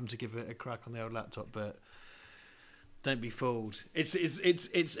 You're welcome to give it a crack on the old laptop, but don't be fooled. It's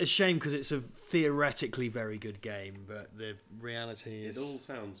a shame because it's a theoretically very good game, but the reality is it all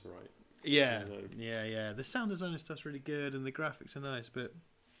sounds right. Yeah, yeah. The sound design and stuff's really good, and the graphics are nice, but it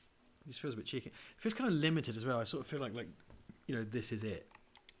just feels a bit cheeky. It feels kind of limited as well. I sort of feel like this is it.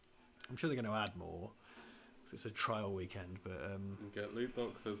 I'm sure they're going to add more. It's a trial weekend, but You get loot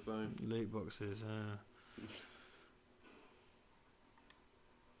boxes though. Loot boxes.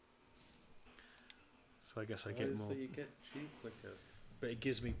 So I guess I get more. So you get duplicates. But it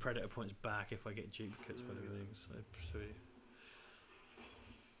gives me predator points back if I get duplicates by the things. So sweet.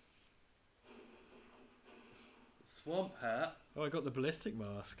 Swamp hat. Oh, I got the ballistic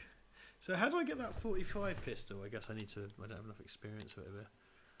mask. So how do I get that 45 pistol? I guess I need to. I don't have enough experience or whatever.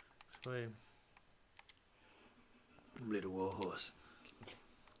 So Little Warhorse.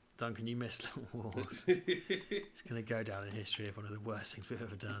 Duncan, you missed Little Warhorse. It's going to go down in history as one of the worst things we've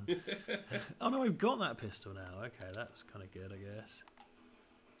ever done. Oh no, I've got that pistol now. Okay, that's kind of good, I guess.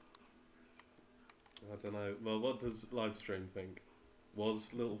 I don't know. Well, what does Livestream think? Was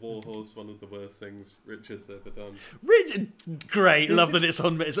Little Warhorse one of the worst things Richard's ever done? Richard, great. Love that it's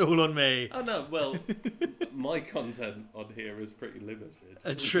on me. It's all on me. Oh no, well, my content on here is pretty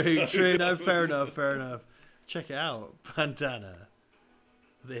limited. True. No, fair enough. Check it out, bandana.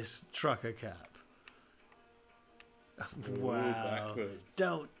 This trucker cap. Wow. Backwards.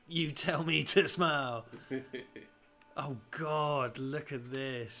 Don't you tell me to smile. Oh God, look at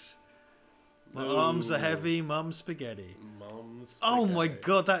this. My arms are heavy, mum's spaghetti. Oh my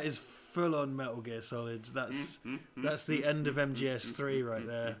God, that is full on Metal Gear Solid. That's the end of MGS3 right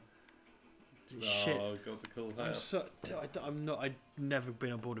there. Shit. Oh, got the cool hat. I've never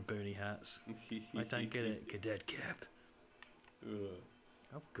been on board of boonie hats. I don't get it. Cadet cap. Ugh.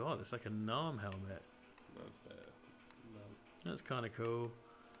 Oh God, it's like a Nam helmet. That's better. No. That's kind of cool.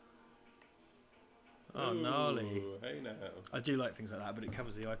 Oh, Ooh, gnarly. Hey now. I do like things like that, but it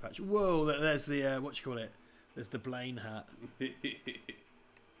covers the eye patch. Whoa, there's the, what you call it? There's the Blaine hat. Hey,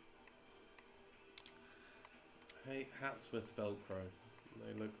 hats with Velcro.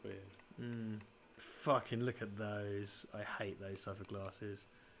 They look weird. Fucking look at those. I hate those type of glasses.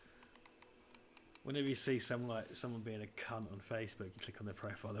 Whenever you see someone being a cunt on Facebook, you click on their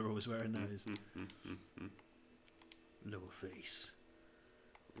profile, they're always wearing those. Little face.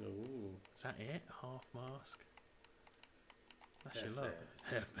 Ooh. Is that it? Half mask? That's your lot.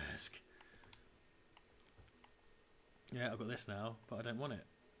 Mask. Half mask. Yeah, I've got this now, but I don't want it.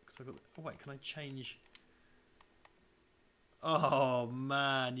 Oh wait, can I change? Oh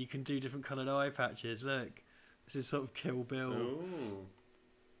man, you can do different coloured eye patches. Look, this is sort of Kill Bill. Ooh.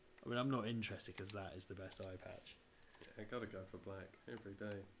 I mean, I'm not interested because that is the best eye patch. Yeah, I gotta go for black every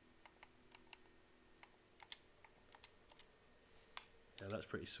day. Yeah, that's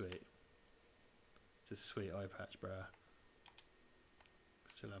pretty sweet. It's a sweet eye patch, bruh.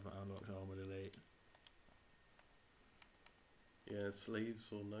 Still haven't unlocked Armoured Elite. Yeah,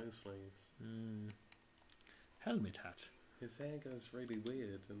 sleeves or no sleeves. Helmet hat. His hair goes really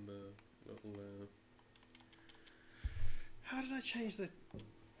weird in the little... How did I change the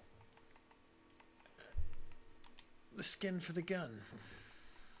skin for the gun?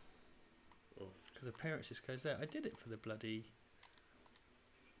 Because appearance just goes there. I did it for the bloody...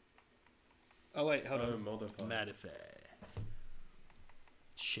 Oh wait, hold on. Modify.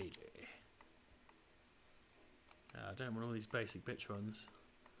 Shader. I don't want all these basic bitch ones.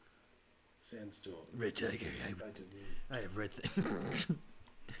 Sandstorm. Red Tiger. I have red things.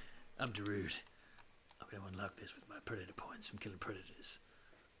 I'm Darude. I'm going to unlock this with my predator points from killing predators.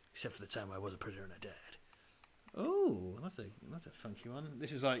 Except for the time I was a predator and I died. Oh, that's a funky one.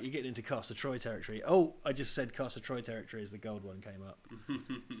 This is like you're getting into Castle Troy territory. Oh, I just said Castle Troy territory as the gold one came up.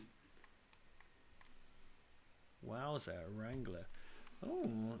 Wowza, Wrangler.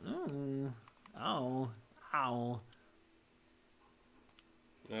 Ow.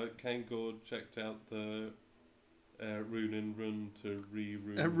 Kane Gord checked out the Rune and Run to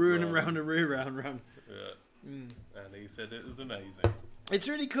Re-Rune. Rune and Round and Run. Yeah. And he said it was amazing. It's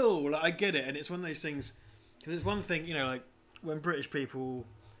really cool. Like, I get it, and it's one of those things. Because there's one thing, like when British people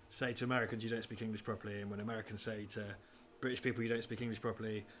say to Americans, "You don't speak English properly," and when Americans say to British people, "You don't speak English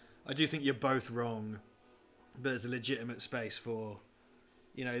properly," I do think you're both wrong. But there's a legitimate space for,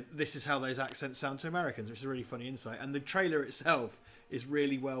 this is how those accents sound to Americans, which is a really funny insight. And the trailer itself is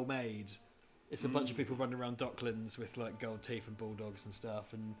really well made. It's a bunch of people running around Docklands with like gold teeth and bulldogs and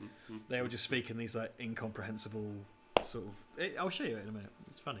stuff, and they all just speak in these like incomprehensible sort of. I'll show you it in a minute.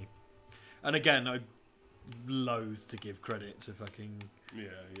 It's funny. And again, loath to give credit to fucking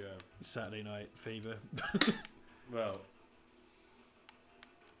Yeah. Saturday Night Fever. Well,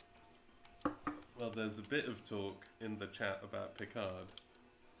 there's a bit of talk in the chat about Picard,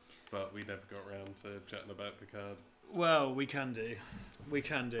 but we never got around to chatting about Picard. Well, we can do.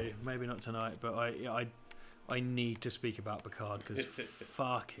 Maybe not tonight, but I need to speak about Picard because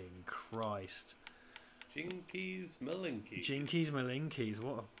fucking Christ. Jinkies Malinkies,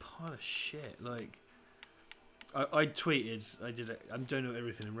 what a pile of shit. Like, I tweeted, I'm doing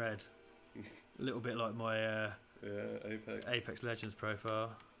everything in red. A little bit like my Apex Legends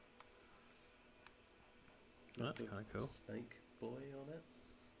profile. Oh, that's kind of cool. Snake boy on it.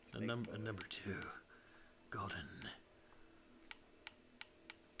 And number 2, Godden.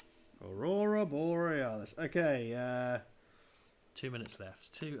 Aurora Borealis. Okay, 2 minutes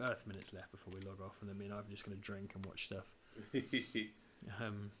left. 2 Earth minutes left before we log off, and then me and I'm just going to drink and watch stuff.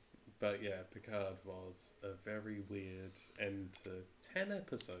 But yeah, Picard was a very weird end to 10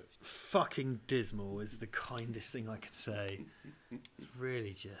 episodes. Fucking dismal is the kindest thing I could say. It's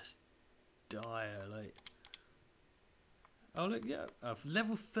really just dire. Like, oh look, yeah,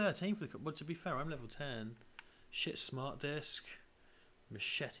 level 13 for the. Well, to be fair, I'm level 10. Shit, smart disc,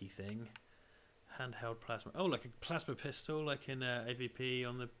 machete thing, handheld plasma. Oh, like a plasma pistol, like in AVP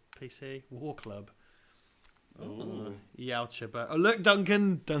on the PC. War Club. Oh, Yautja, but oh look,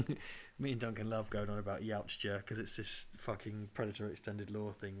 Duncan. Me and Duncan love going on about Yautja because it's this fucking Predator extended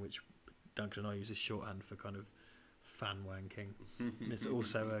lore thing, which Duncan and I use as shorthand for kind of fan wanking. And it's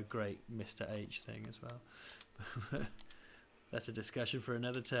also a great Mr. H thing as well. That's a discussion for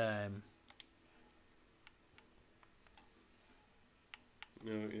another time.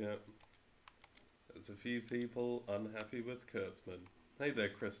 Oh yeah, there's a few people unhappy with Kurtzman. Hey there,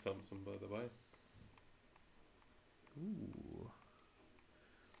 Chris Thompson, by the way. Ooh.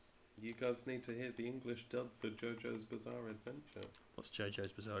 You guys need to hear the English dub for JoJo's Bizarre Adventure. What's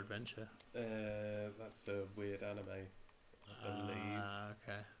JoJo's Bizarre Adventure? That's a weird anime, I believe.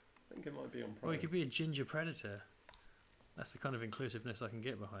 Okay. I think it might be on Prime. Well, he could be a ginger predator. That's the kind of inclusiveness I can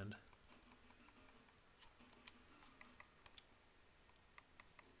get behind.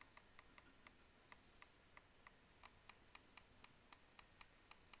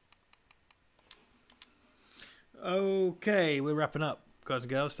 Okay, we're wrapping up, guys and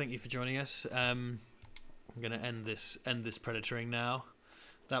girls. Thank you for joining us. I'm going to end this predatoring now.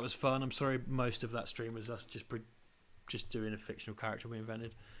 That was fun. I'm sorry most of that stream was us just doing a fictional character we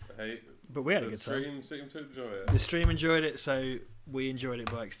invented. Hey, but we had a good time. The stream seemed to enjoy it. The stream enjoyed it, so we enjoyed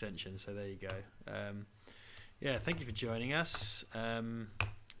it by extension. So there you go. Yeah, thank you for joining us.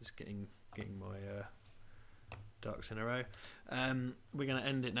 Just getting my ducks in a row. We're going to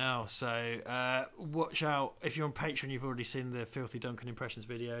end it now, so watch out. If you're on Patreon, you've already seen the Filthy Duncan Impressions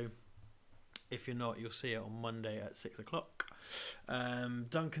video. If you're not, you'll see it on Monday at 6 o'clock.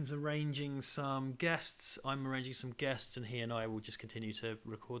 Duncan's arranging some guests, I'm arranging some guests, and he and I will just continue to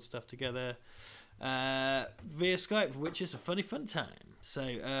record stuff together via Skype, which is a fun time.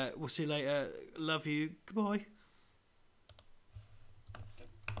 So we'll see you later. Love you. Goodbye.